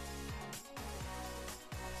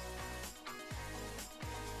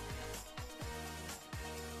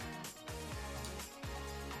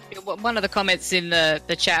 One of the comments in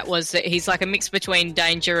the chat was that he's like a mix between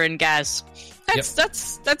Danger and Gaz.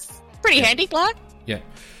 That's pretty handy, Clark. Yeah.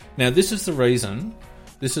 Now this is the reason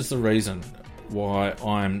why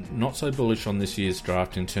I'm not so bullish on this year's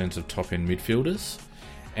draft in terms of top end midfielders,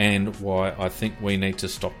 and why I think we need to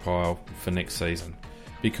stockpile for next season,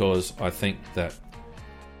 because I think that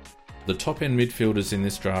the top end midfielders in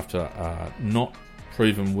this draft are not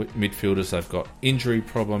proven midfielders. They've got injury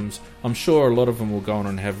problems. I'm sure a lot of them will go on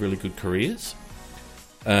and have really good careers,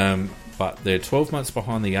 but they're 12 months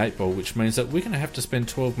behind the 8 ball, which means that we're going to have to spend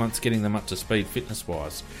 12 months getting them up to speed fitness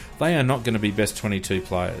wise. They are not going to be best 22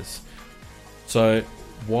 players. So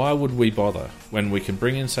why would we bother when we can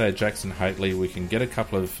bring in, say, a Jackson Hately? We can get a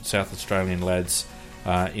couple of South Australian lads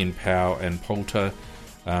in Powell and Poulter.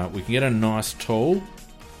 We can get a nice tall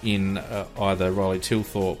in either Riley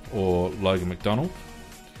Tilthorpe or Logan McDonald,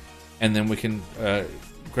 and then we can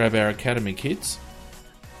grab our academy kids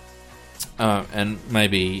and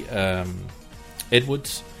maybe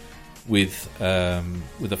Edwards with a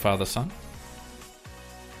father-son.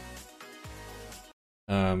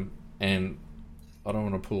 And I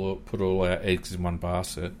don't want to put all our eggs in one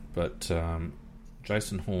basket, but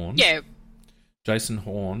Jason Horn. Yeah. Jason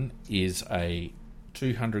Horn is a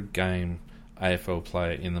 200-game AFL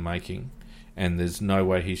player in the making, and there's no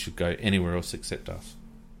way he should go anywhere else except us.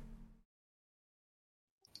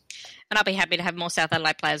 And I'll be happy to have more South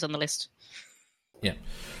Adelaide players on the list. Yeah.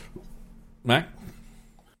 Mac?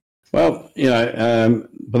 Well,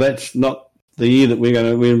 but that's not the year that we're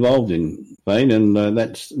going to be involved in, Vane, and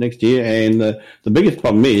that's next year. And the biggest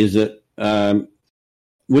problem is that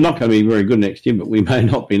we're not going to be very good next year, but we may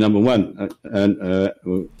not be number one.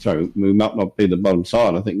 We might not be the bottom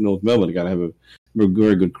side. I think North Melbourne are going to have a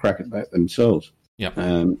very good crack at that themselves. Yep.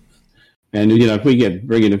 And if we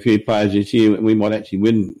bring in a few players this year, we might actually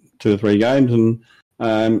win 2 or 3 games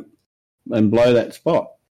and blow that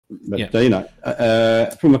spot. But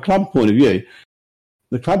from a club point of view,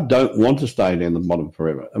 the club don't want to stay down the bottom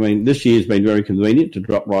forever. I mean, this year's been very convenient to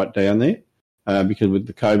drop right down there because with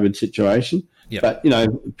the COVID situation. Yep.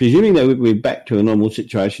 But, presuming that we're back to a normal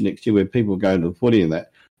situation next year where people go to the footy and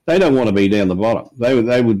that, they don't want to be down the bottom.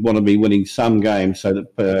 They would want to be winning some games so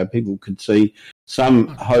that people could see some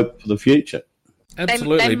hope for the future.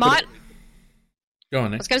 Absolutely. They might. Go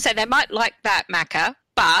on, I was going to say they might like that, Macca,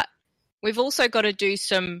 but we've also got to do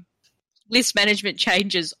some list management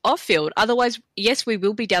changes off field. Otherwise, yes, we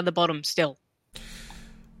will be down the bottom still.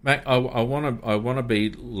 Mac, I want to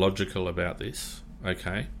be logical about this,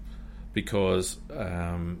 okay? Because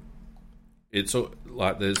it's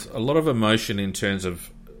like there's a lot of emotion in terms of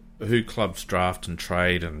who clubs draft and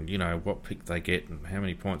trade, and what pick they get and how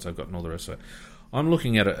many points they've got and all the rest of it. I'm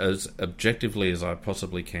looking at it as objectively as I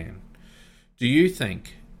possibly can. Do you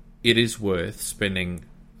think it is worth spending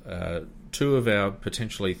 2 of our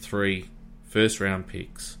potentially 3 first-round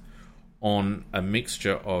picks on a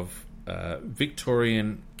mixture of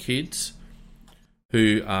Victorian kids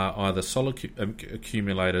who are either solid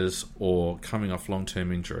accumulators or coming off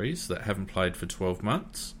long-term injuries that haven't played for 12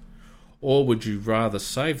 months? Or would you rather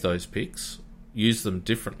save those picks, use them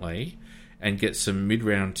differently, and get some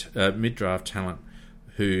mid-draft talent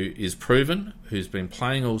who is proven, who's been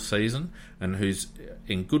playing all season, and who's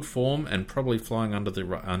in good form and probably flying under the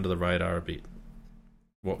radar a bit?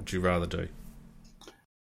 What would you rather do?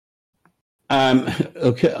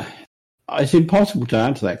 Okay. It's impossible to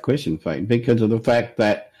answer that question, Fane, because of the fact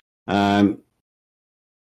that there's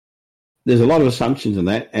a lot of assumptions in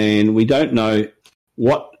that, and we don't know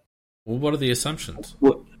what... Well, what are the assumptions?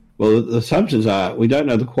 Well, the assumptions are we don't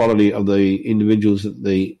know the quality of the individuals that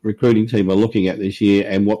the recruiting team are looking at this year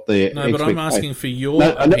and what their... No, but I'm asking for your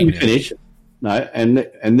opinion. Let me finish. No,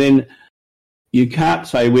 and then you can't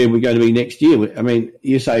say where we're going to be next year. I mean,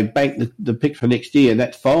 you say bank the pick for next year,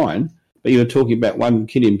 that's fine, but you're talking about one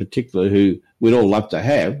kid in particular who we'd all love to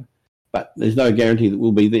have, but there's no guarantee that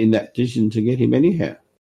we'll be in that position to get him anyhow.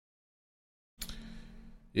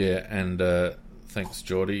 Yeah, and thanks,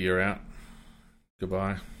 Geordie. You're out.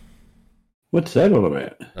 Goodbye. What's that all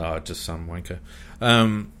about? Oh, just some wanker.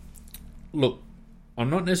 Look, I'm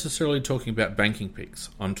not necessarily talking about banking picks.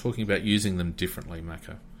 I'm talking about using them differently,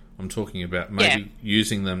 Macca. I'm talking about maybe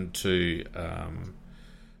using them to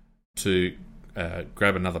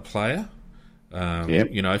grab another player.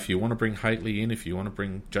 If you want to bring Haitley in, if you want to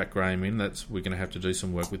bring Jack Graham in, we're going to have to do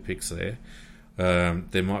some work with picks there.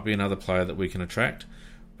 There might be another player that we can attract.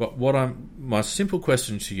 But my simple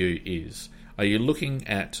question to you is: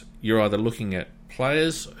 you're either looking at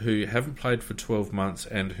players who haven't played for 12 months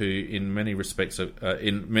and who, in many respects,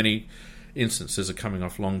 in many instances, are coming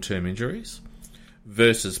off long-term injuries,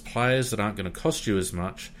 versus players that aren't going to cost you as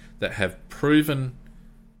much, that have proven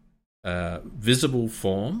visible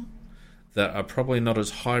form, that are probably not as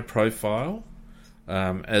high profile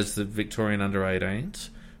as the Victorian under-18s,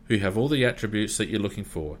 who have all the attributes that you're looking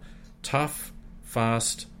for: tough,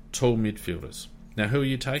 fast, tall midfielders. Now, who are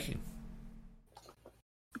you taking?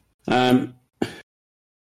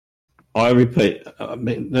 I repeat,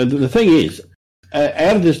 the thing is,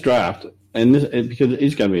 out of this draft, because it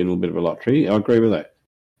is going to be a little bit of a lottery, I agree with that.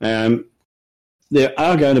 There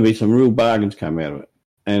are going to be some real bargains come out of it,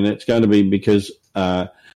 and it's going to be because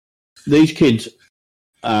these kids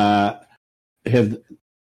have,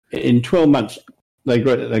 in 12 months, they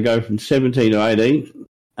go from 17 to 18,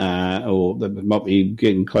 or they might be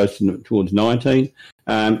getting close towards 19,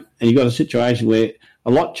 and you've got a situation where a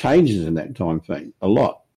lot changes in that time frame, a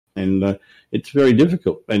lot, and it's very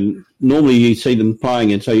difficult. And normally you see them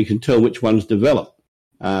playing, and so you can tell which ones develop.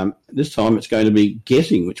 This time it's going to be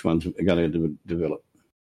guessing which ones are going to develop.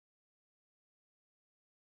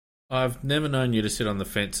 I've never known you to sit on the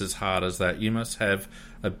fence as hard as that. You must have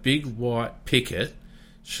a big white picket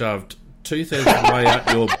shoved 2/3 of the way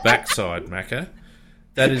up your backside, Macca.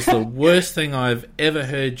 That is the worst thing I've ever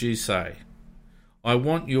heard you say. I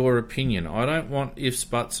want your opinion. I don't want ifs,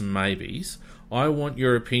 buts, and maybes. I want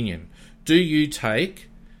your opinion. Do you take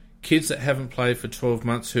kids that haven't played for 12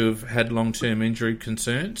 months who have had long-term injury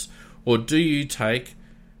concerns, or do you take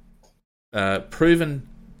proven,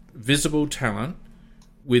 visible talent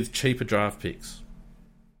with cheaper draft picks?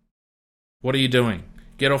 What are you doing?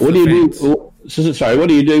 Get off the fence. What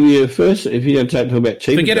do you do with your first if you don't talk about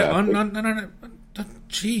cheaper Forget draft it. No.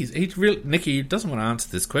 Jeez, Nicky doesn't want to answer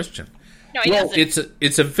this question. No, he doesn't.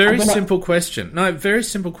 It's a very simple question. No, very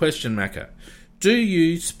simple question, Macca. Do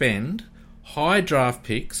you spend high draft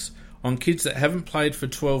picks on kids that haven't played for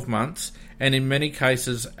 12 months and in many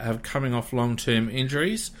cases have coming off long-term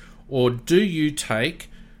injuries, or do you take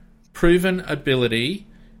proven ability,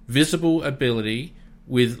 visible ability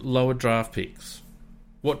with lower draft picks?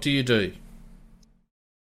 What do you do?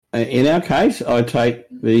 In our case, I take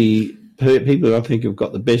the people who I think have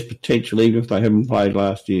got the best potential, even if they haven't played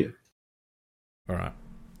last year. All right.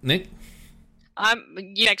 Nick?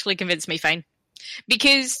 You actually convinced me, Fane.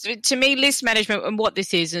 Because to me, list management and what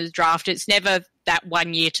this is a draft, it's never that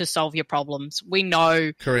 1 year to solve your problems. We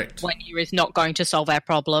know Correct. 1 year is not going to solve our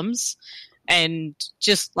problems. And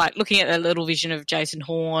just like looking at the little vision of Jason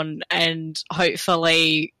Horn, and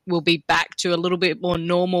hopefully we'll be back to a little bit more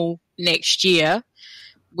normal next year.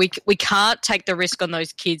 We can't take the risk on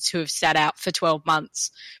those kids who have sat out for 12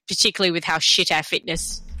 months, particularly with how shit our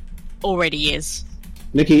fitness already is.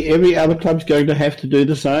 Nicky, every other club's going to have to do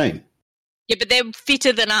the same. Yeah, but they're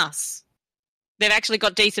fitter than us. They've actually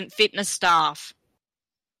got decent fitness staff.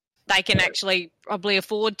 They can actually probably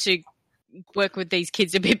afford to work with these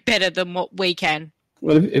kids a bit better than what we can.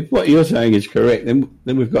 Well, if what you're saying is correct, then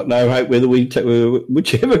we've got no hope whether we take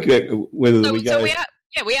whichever whether we go.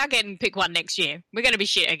 So we are getting pick one next year. We're going to be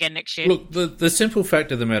shit again next year. Look, the simple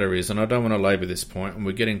fact of the matter is, and I don't want to labour this point, and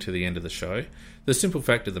we're getting to the end of the show, the simple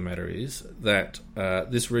fact of the matter is that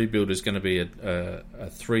this rebuild is going to be a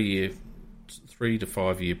 3 to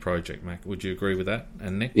 5 year project, Mac. Would you agree with that?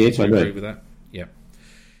 And Nick, yes, would I you do. agree with that? Yeah.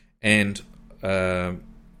 And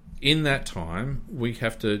in that time, we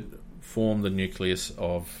have to form the nucleus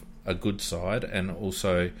of a good side and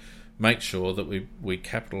also make sure that we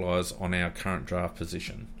capitalise on our current draft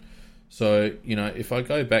position. So, if I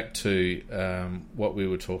go back to what we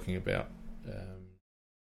were talking about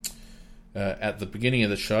at the beginning of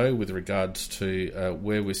the show with regards to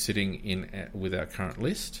where we're sitting with our current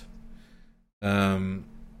list, and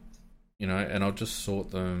I'll just sort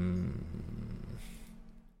them.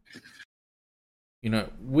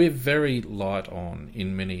 We're very light on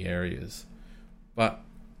in many areas, but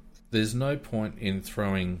there's no point in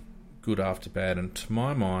throwing good after bad, and to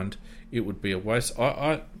my mind, it would be a waste.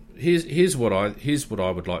 Here's what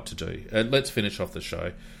I would like to do. Let's finish off the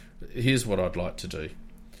show. Here's what I'd like to do.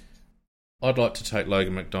 I'd like to take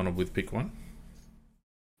Logan McDonald with pick 1.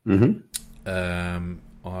 Mm-hmm.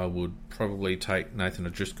 I would probably take Nathan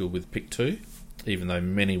O'Driscoll with pick 2, even though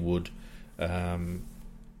many would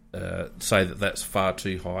say that that's far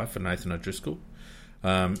too high for Nathan O'Driscoll.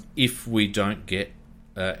 If we don't get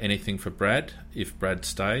anything for Brad, if Brad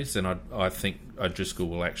stays, then I think O'Driscoll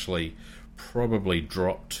will actually probably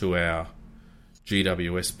drop to our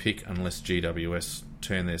GWS pick unless GWS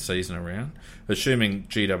turn their season around. Assuming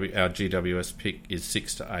our GWS pick is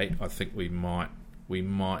 6 to 8, I think we might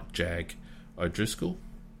jag O'Driscoll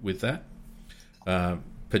with that.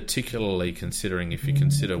 Particularly considering if you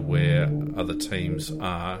consider where other teams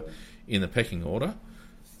are in the pecking order.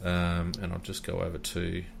 And I'll just go over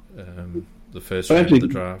to the first round of the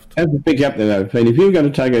draft. I have to pick up there, though, Pete. If you're going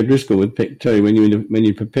to take O'Driscoll with pick 2, when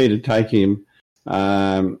you prepare to take him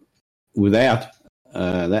without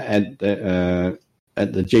that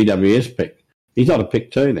at the GWS pick, he's not a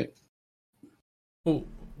pick 2 then. Well,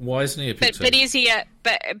 why isn't he a pick 2? But is he?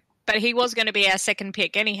 But he was going to be our second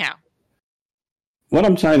pick anyhow. What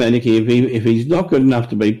I'm saying, though, Nicky, if he's not good enough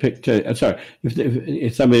to be pick 2,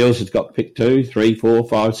 if somebody else has got pick 2, 3, 4,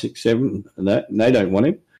 5, 6, 7, and they don't want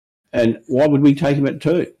him, and why would we take him at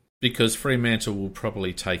 2? Because Fremantle will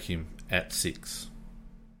probably take him at 6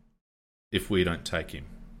 if we don't take him.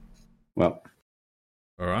 Well,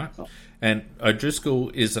 all right. And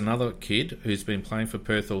O'Driscoll is another kid who's been playing for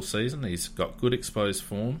Perth all season. He's got good exposed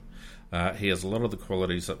form. He has a lot of the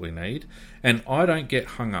qualities that we need. And I don't get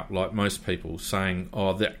hung up like most people saying,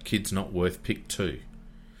 oh, that kid's not worth pick 2.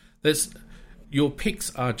 Your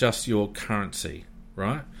picks are just your currency,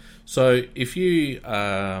 right? So if you,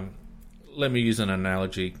 let me use an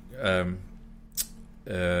analogy,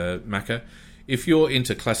 Macca. If you're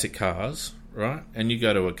into classic cars, right, and you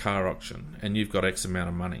go to a car auction and you've got X amount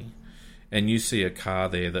of money, and you see a car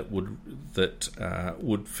there that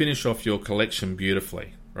would finish off your collection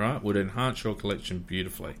beautifully, right? Would enhance your collection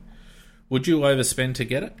beautifully. Would you overspend to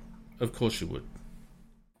get it? Of course you would.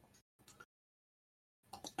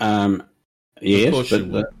 Yes, of course you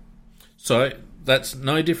would. So that's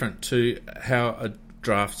no different to how a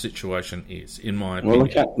draft situation is, in my opinion.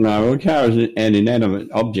 Well, a car is an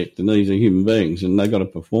inanimate object, and these are human beings, and they've got to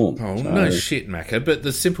perform. Oh, so. No shit, Macca. But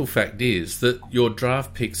the simple fact is that your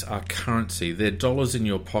draft picks are currency. They're dollars in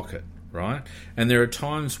your pocket, right? And there are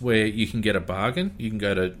times where you can get a bargain. You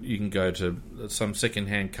can go to some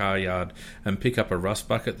second-hand car yard and pick up a rust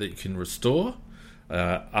bucket that you can restore,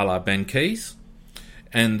 a la Ben Keys.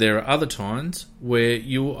 And there are other times where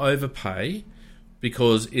you will overpay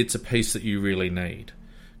because it's a piece that you really need.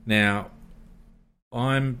 Now,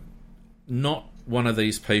 I'm not one of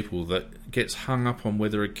these people that gets hung up on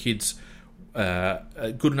whether a kid's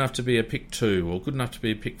good enough to be a pick 2 or good enough to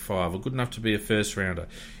be a pick 5 or good enough to be a first rounder.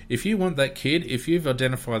 If you want that kid, if you've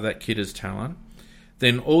identified that kid as talent,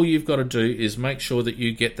 then all you've got to do is make sure that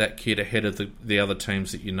you get that kid ahead of the other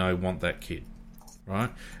teams that you know want that kid.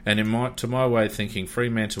 Right, and to my way of thinking,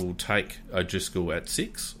 Fremantle will take O'Driscoll at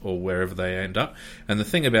 6 or wherever they end up. And the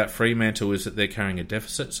thing about Fremantle is that they're carrying a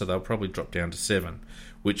deficit, so they'll probably drop down to 7,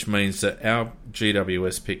 which means that our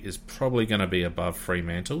GWS pick is probably going to be above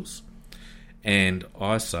Fremantle's. And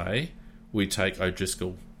I say we take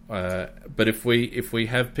O'Driscoll. But if we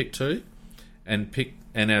have pick 2 and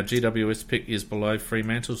our GWS pick is below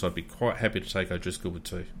Fremantle's, I'd be quite happy to take O'Driscoll with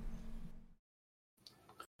 2.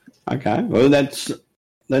 Okay, well, that's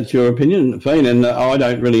your opinion, Fiend, and I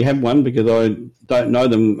don't really have one because I don't know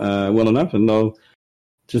them well enough, and I'll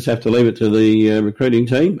just have to leave it to the recruiting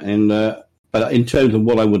team. And but in terms of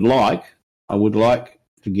what I would like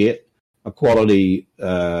to get a quality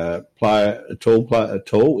player, a tall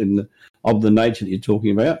of the nature that you're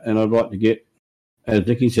talking about, and I'd like to get, as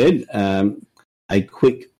Nicky said, a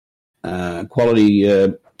quick, quality,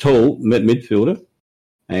 tall midfielder,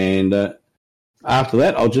 and after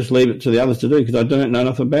that, I'll just leave it to the others to do because I don't know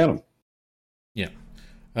nothing about them. Yeah.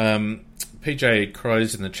 PJ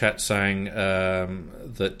Crow's in the chat saying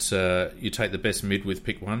that you take the best mid with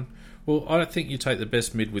pick 1. Well, I don't think you take the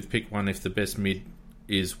best mid with pick 1 if the best mid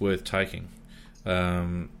is worth taking.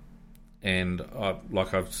 And I'm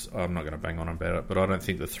not going to bang on about it, but I don't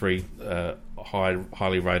think the 3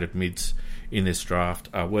 highly rated mids in this draft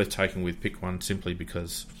are worth taking with pick 1 simply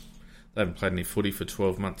because they haven't played any footy for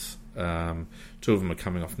 12 months. 2 of them are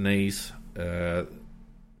coming off knees.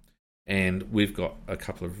 And we've got a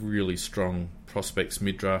couple of really strong prospects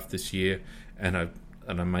mid-draft this year and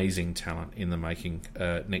an amazing talent in the making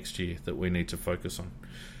next year that we need to focus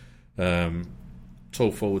on.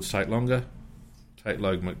 Tall forwards take longer. Take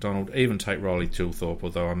Logan McDonald. Even take Riley Tilthorpe,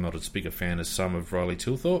 although I'm not as big a fan as some of Riley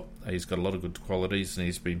Tilthorpe. He's got a lot of good qualities and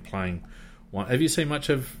he's been playing. Have you seen much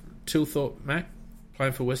of Tilthorpe, Mac?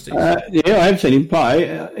 Playing for West East? Yeah, I have seen him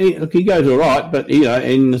play. He goes all right, but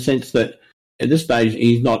in the sense that at this stage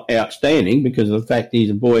he's not outstanding because of the fact he's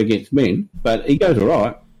a boy against men. But he goes all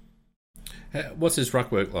right. What's his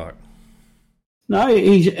ruck work like? No,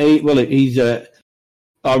 he's.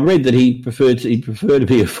 I read that he preferred to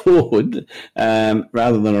be a forward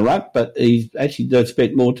rather than a ruck, but he's actually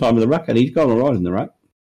spent more time in the ruck, and he's gone all right in the ruck.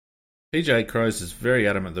 PJ Crows is very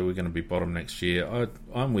adamant that we're going to be bottom next year.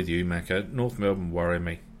 I'm with you, Macca. North Melbourne worry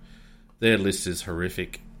me. Their list is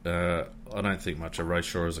horrific. I don't think much of Ray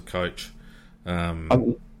Shaw as a coach.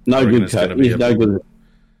 No good coach. He's no good.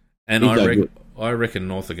 And I reckon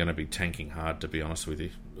North are going to be tanking hard, to be honest with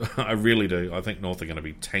you. I really do. I think North are going to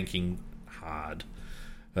be tanking hard.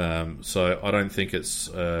 So I don't think it's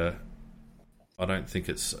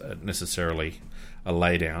necessarily a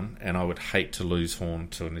laydown, and I would hate to lose Horn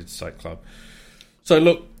to an interstate club. So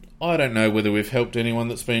look, I don't know whether we've helped anyone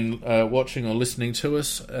that's been watching or listening to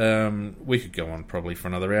us. We could go on probably for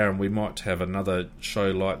another hour, and we might have another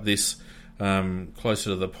show like this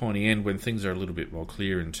closer to the pointy end when things are a little bit more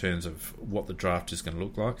clear in terms of what the draft is going to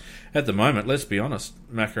look like. At the moment, let's be honest,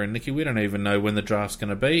 Macca and Nicky, we don't even know when the draft's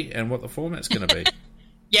going to be and what the format's going to be.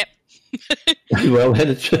 Yep. Well,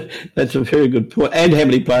 that's a very good point. And how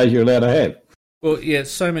many players you're allowed to have. Well, yeah,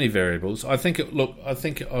 so many variables. I think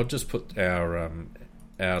I'll just put our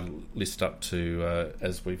list up to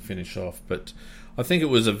as we finish off. But I think it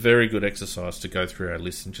was a very good exercise to go through our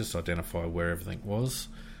list and just identify where everything was.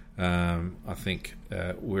 I think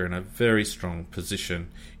we're in a very strong position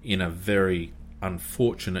in a very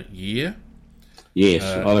unfortunate year. Yes,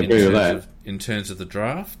 I'll agree with that. In terms of the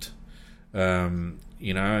draft. And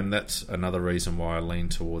that's another reason why I lean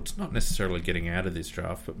towards not necessarily getting out of this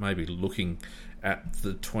draft, but maybe looking at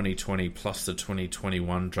the 2020 plus the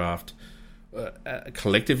 2021 draft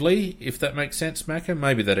collectively, if that makes sense, Macca.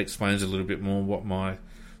 Maybe that explains a little bit more what my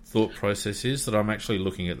thought process is, that I'm actually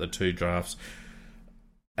looking at the two drafts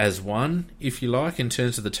as one, if you like, in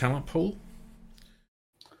terms of the talent pool.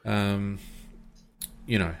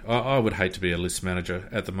 You know, I would hate to be a list manager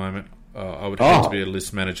at the moment. I would hate to be a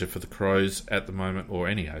list manager for the Crows at the moment, or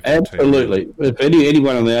any AFL absolutely. team. If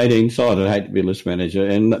anyone on the 18 side, I'd hate to be a list manager,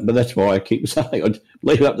 but that's why I keep saying I'd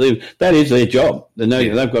leave it up to them. That is their job.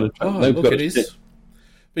 They've got to. It is.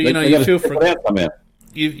 But you know, you feel for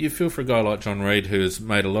you feel for a guy like John Reid, who has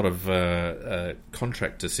made a lot of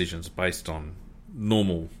contract decisions based on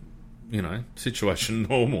normal, you know, situation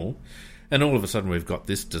normal, and all of a sudden we've got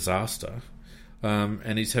this disaster.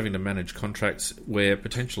 And he's having to manage contracts where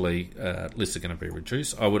potentially lists are going to be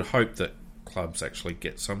reduced. I would hope that clubs actually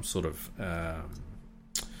get some sort of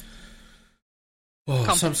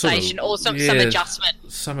compensation or some adjustment.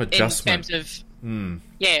 Some adjustment in terms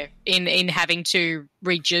of in having to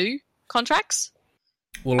redo contracts.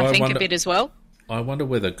 Well, I think a bit as well. I wonder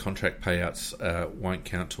whether contract payouts won't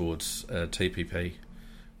count towards TPP,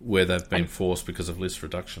 where they've been forced because of list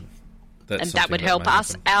reduction. That would help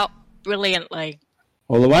us out brilliantly.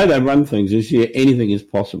 Well, the way they run things is anything is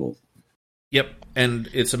possible. Yep, and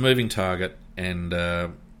it's a moving target. And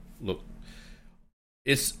look,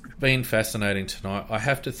 it's been fascinating tonight. I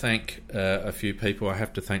have to thank a few people. I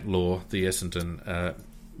have to thank Law, the Essendon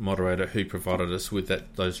moderator, who provided us with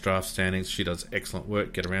those draft standings. She does excellent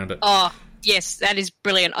work. Get around it. Oh, yes, that is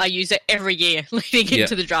brilliant. I use it every year leading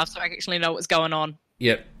into the draft, so I actually know what's going on.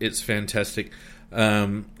 Yep, it's fantastic.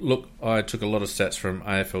 Look, I took a lot of stats from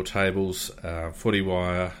AFL Tables, Footy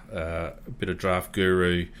Wire, a bit of Draft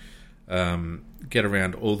Guru. Get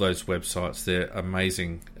around all those websites. They're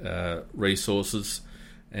amazing resources,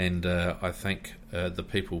 and I thank the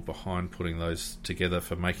people behind putting those together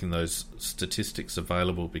for making those statistics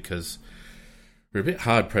available, because we're a bit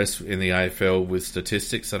hard pressed in the AFL with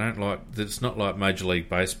statistics. It's not like Major League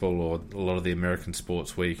Baseball or a lot of the American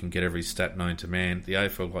sports where you can get every stat known to man. The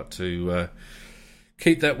AFL like to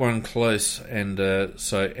keep that one close, and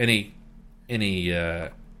so any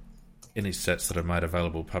stats that are made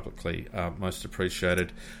available publicly are most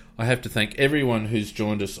appreciated. I have to thank everyone who's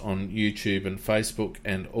joined us on YouTube and Facebook,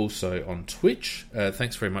 and also on Twitch.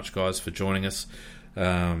 Thanks very much, guys, for joining us,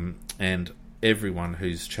 and everyone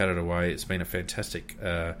who's chatted away. It's been a fantastic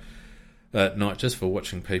night just for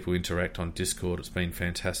watching people interact on Discord. It's been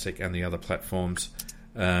fantastic, and the other platforms.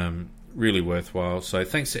 Really worthwhile. So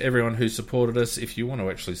thanks to everyone who supported us. If you want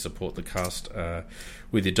to actually support the cast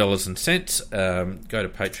with your dollars and cents, go to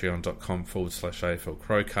patreon.com/AFL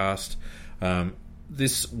Crowcast.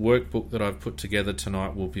 This workbook that I've put together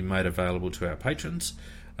tonight will be made available to our patrons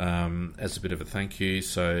as a bit of a thank you.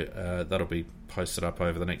 So that'll be posted up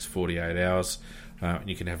over the next 48 hours. And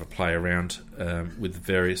you can have a play around with the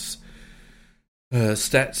various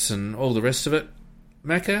stats and all the rest of it.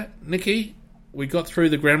 Macca, Nikki, we got through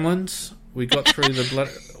the gremlins. We got through the blood.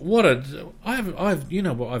 I've you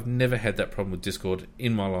know what? I've never had that problem with Discord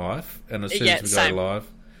in my life. And as soon as we go live,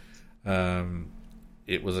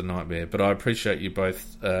 it was a nightmare. But I appreciate you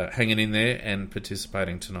both hanging in there and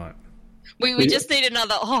participating tonight. We just need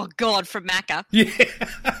another, oh God, from Macca. Yeah.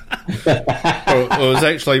 Well, it was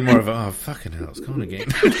actually more of a, oh, fucking hell, it's gone again.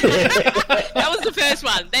 That was the first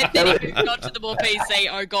one. Then it moved on to the more PC,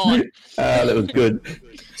 oh God. That was good.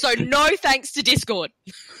 So no thanks to Discord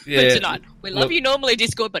for tonight. We love you normally,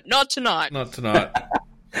 Discord, but not tonight. Not tonight.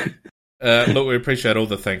 Look, we appreciate all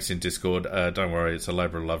the thanks in Discord. Don't worry, it's a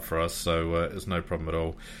labour of love for us, so it's no problem at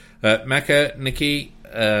all. Macca, Nikki,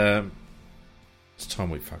 it's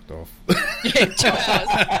time we fucked off. Yeah, 2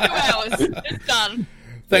 hours. It's done.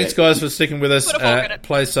 Thanks, guys, for sticking with us.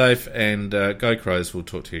 Play safe, and go Crows. We'll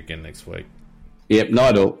talk to you again next week. Yep,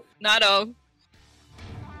 night all. Night all.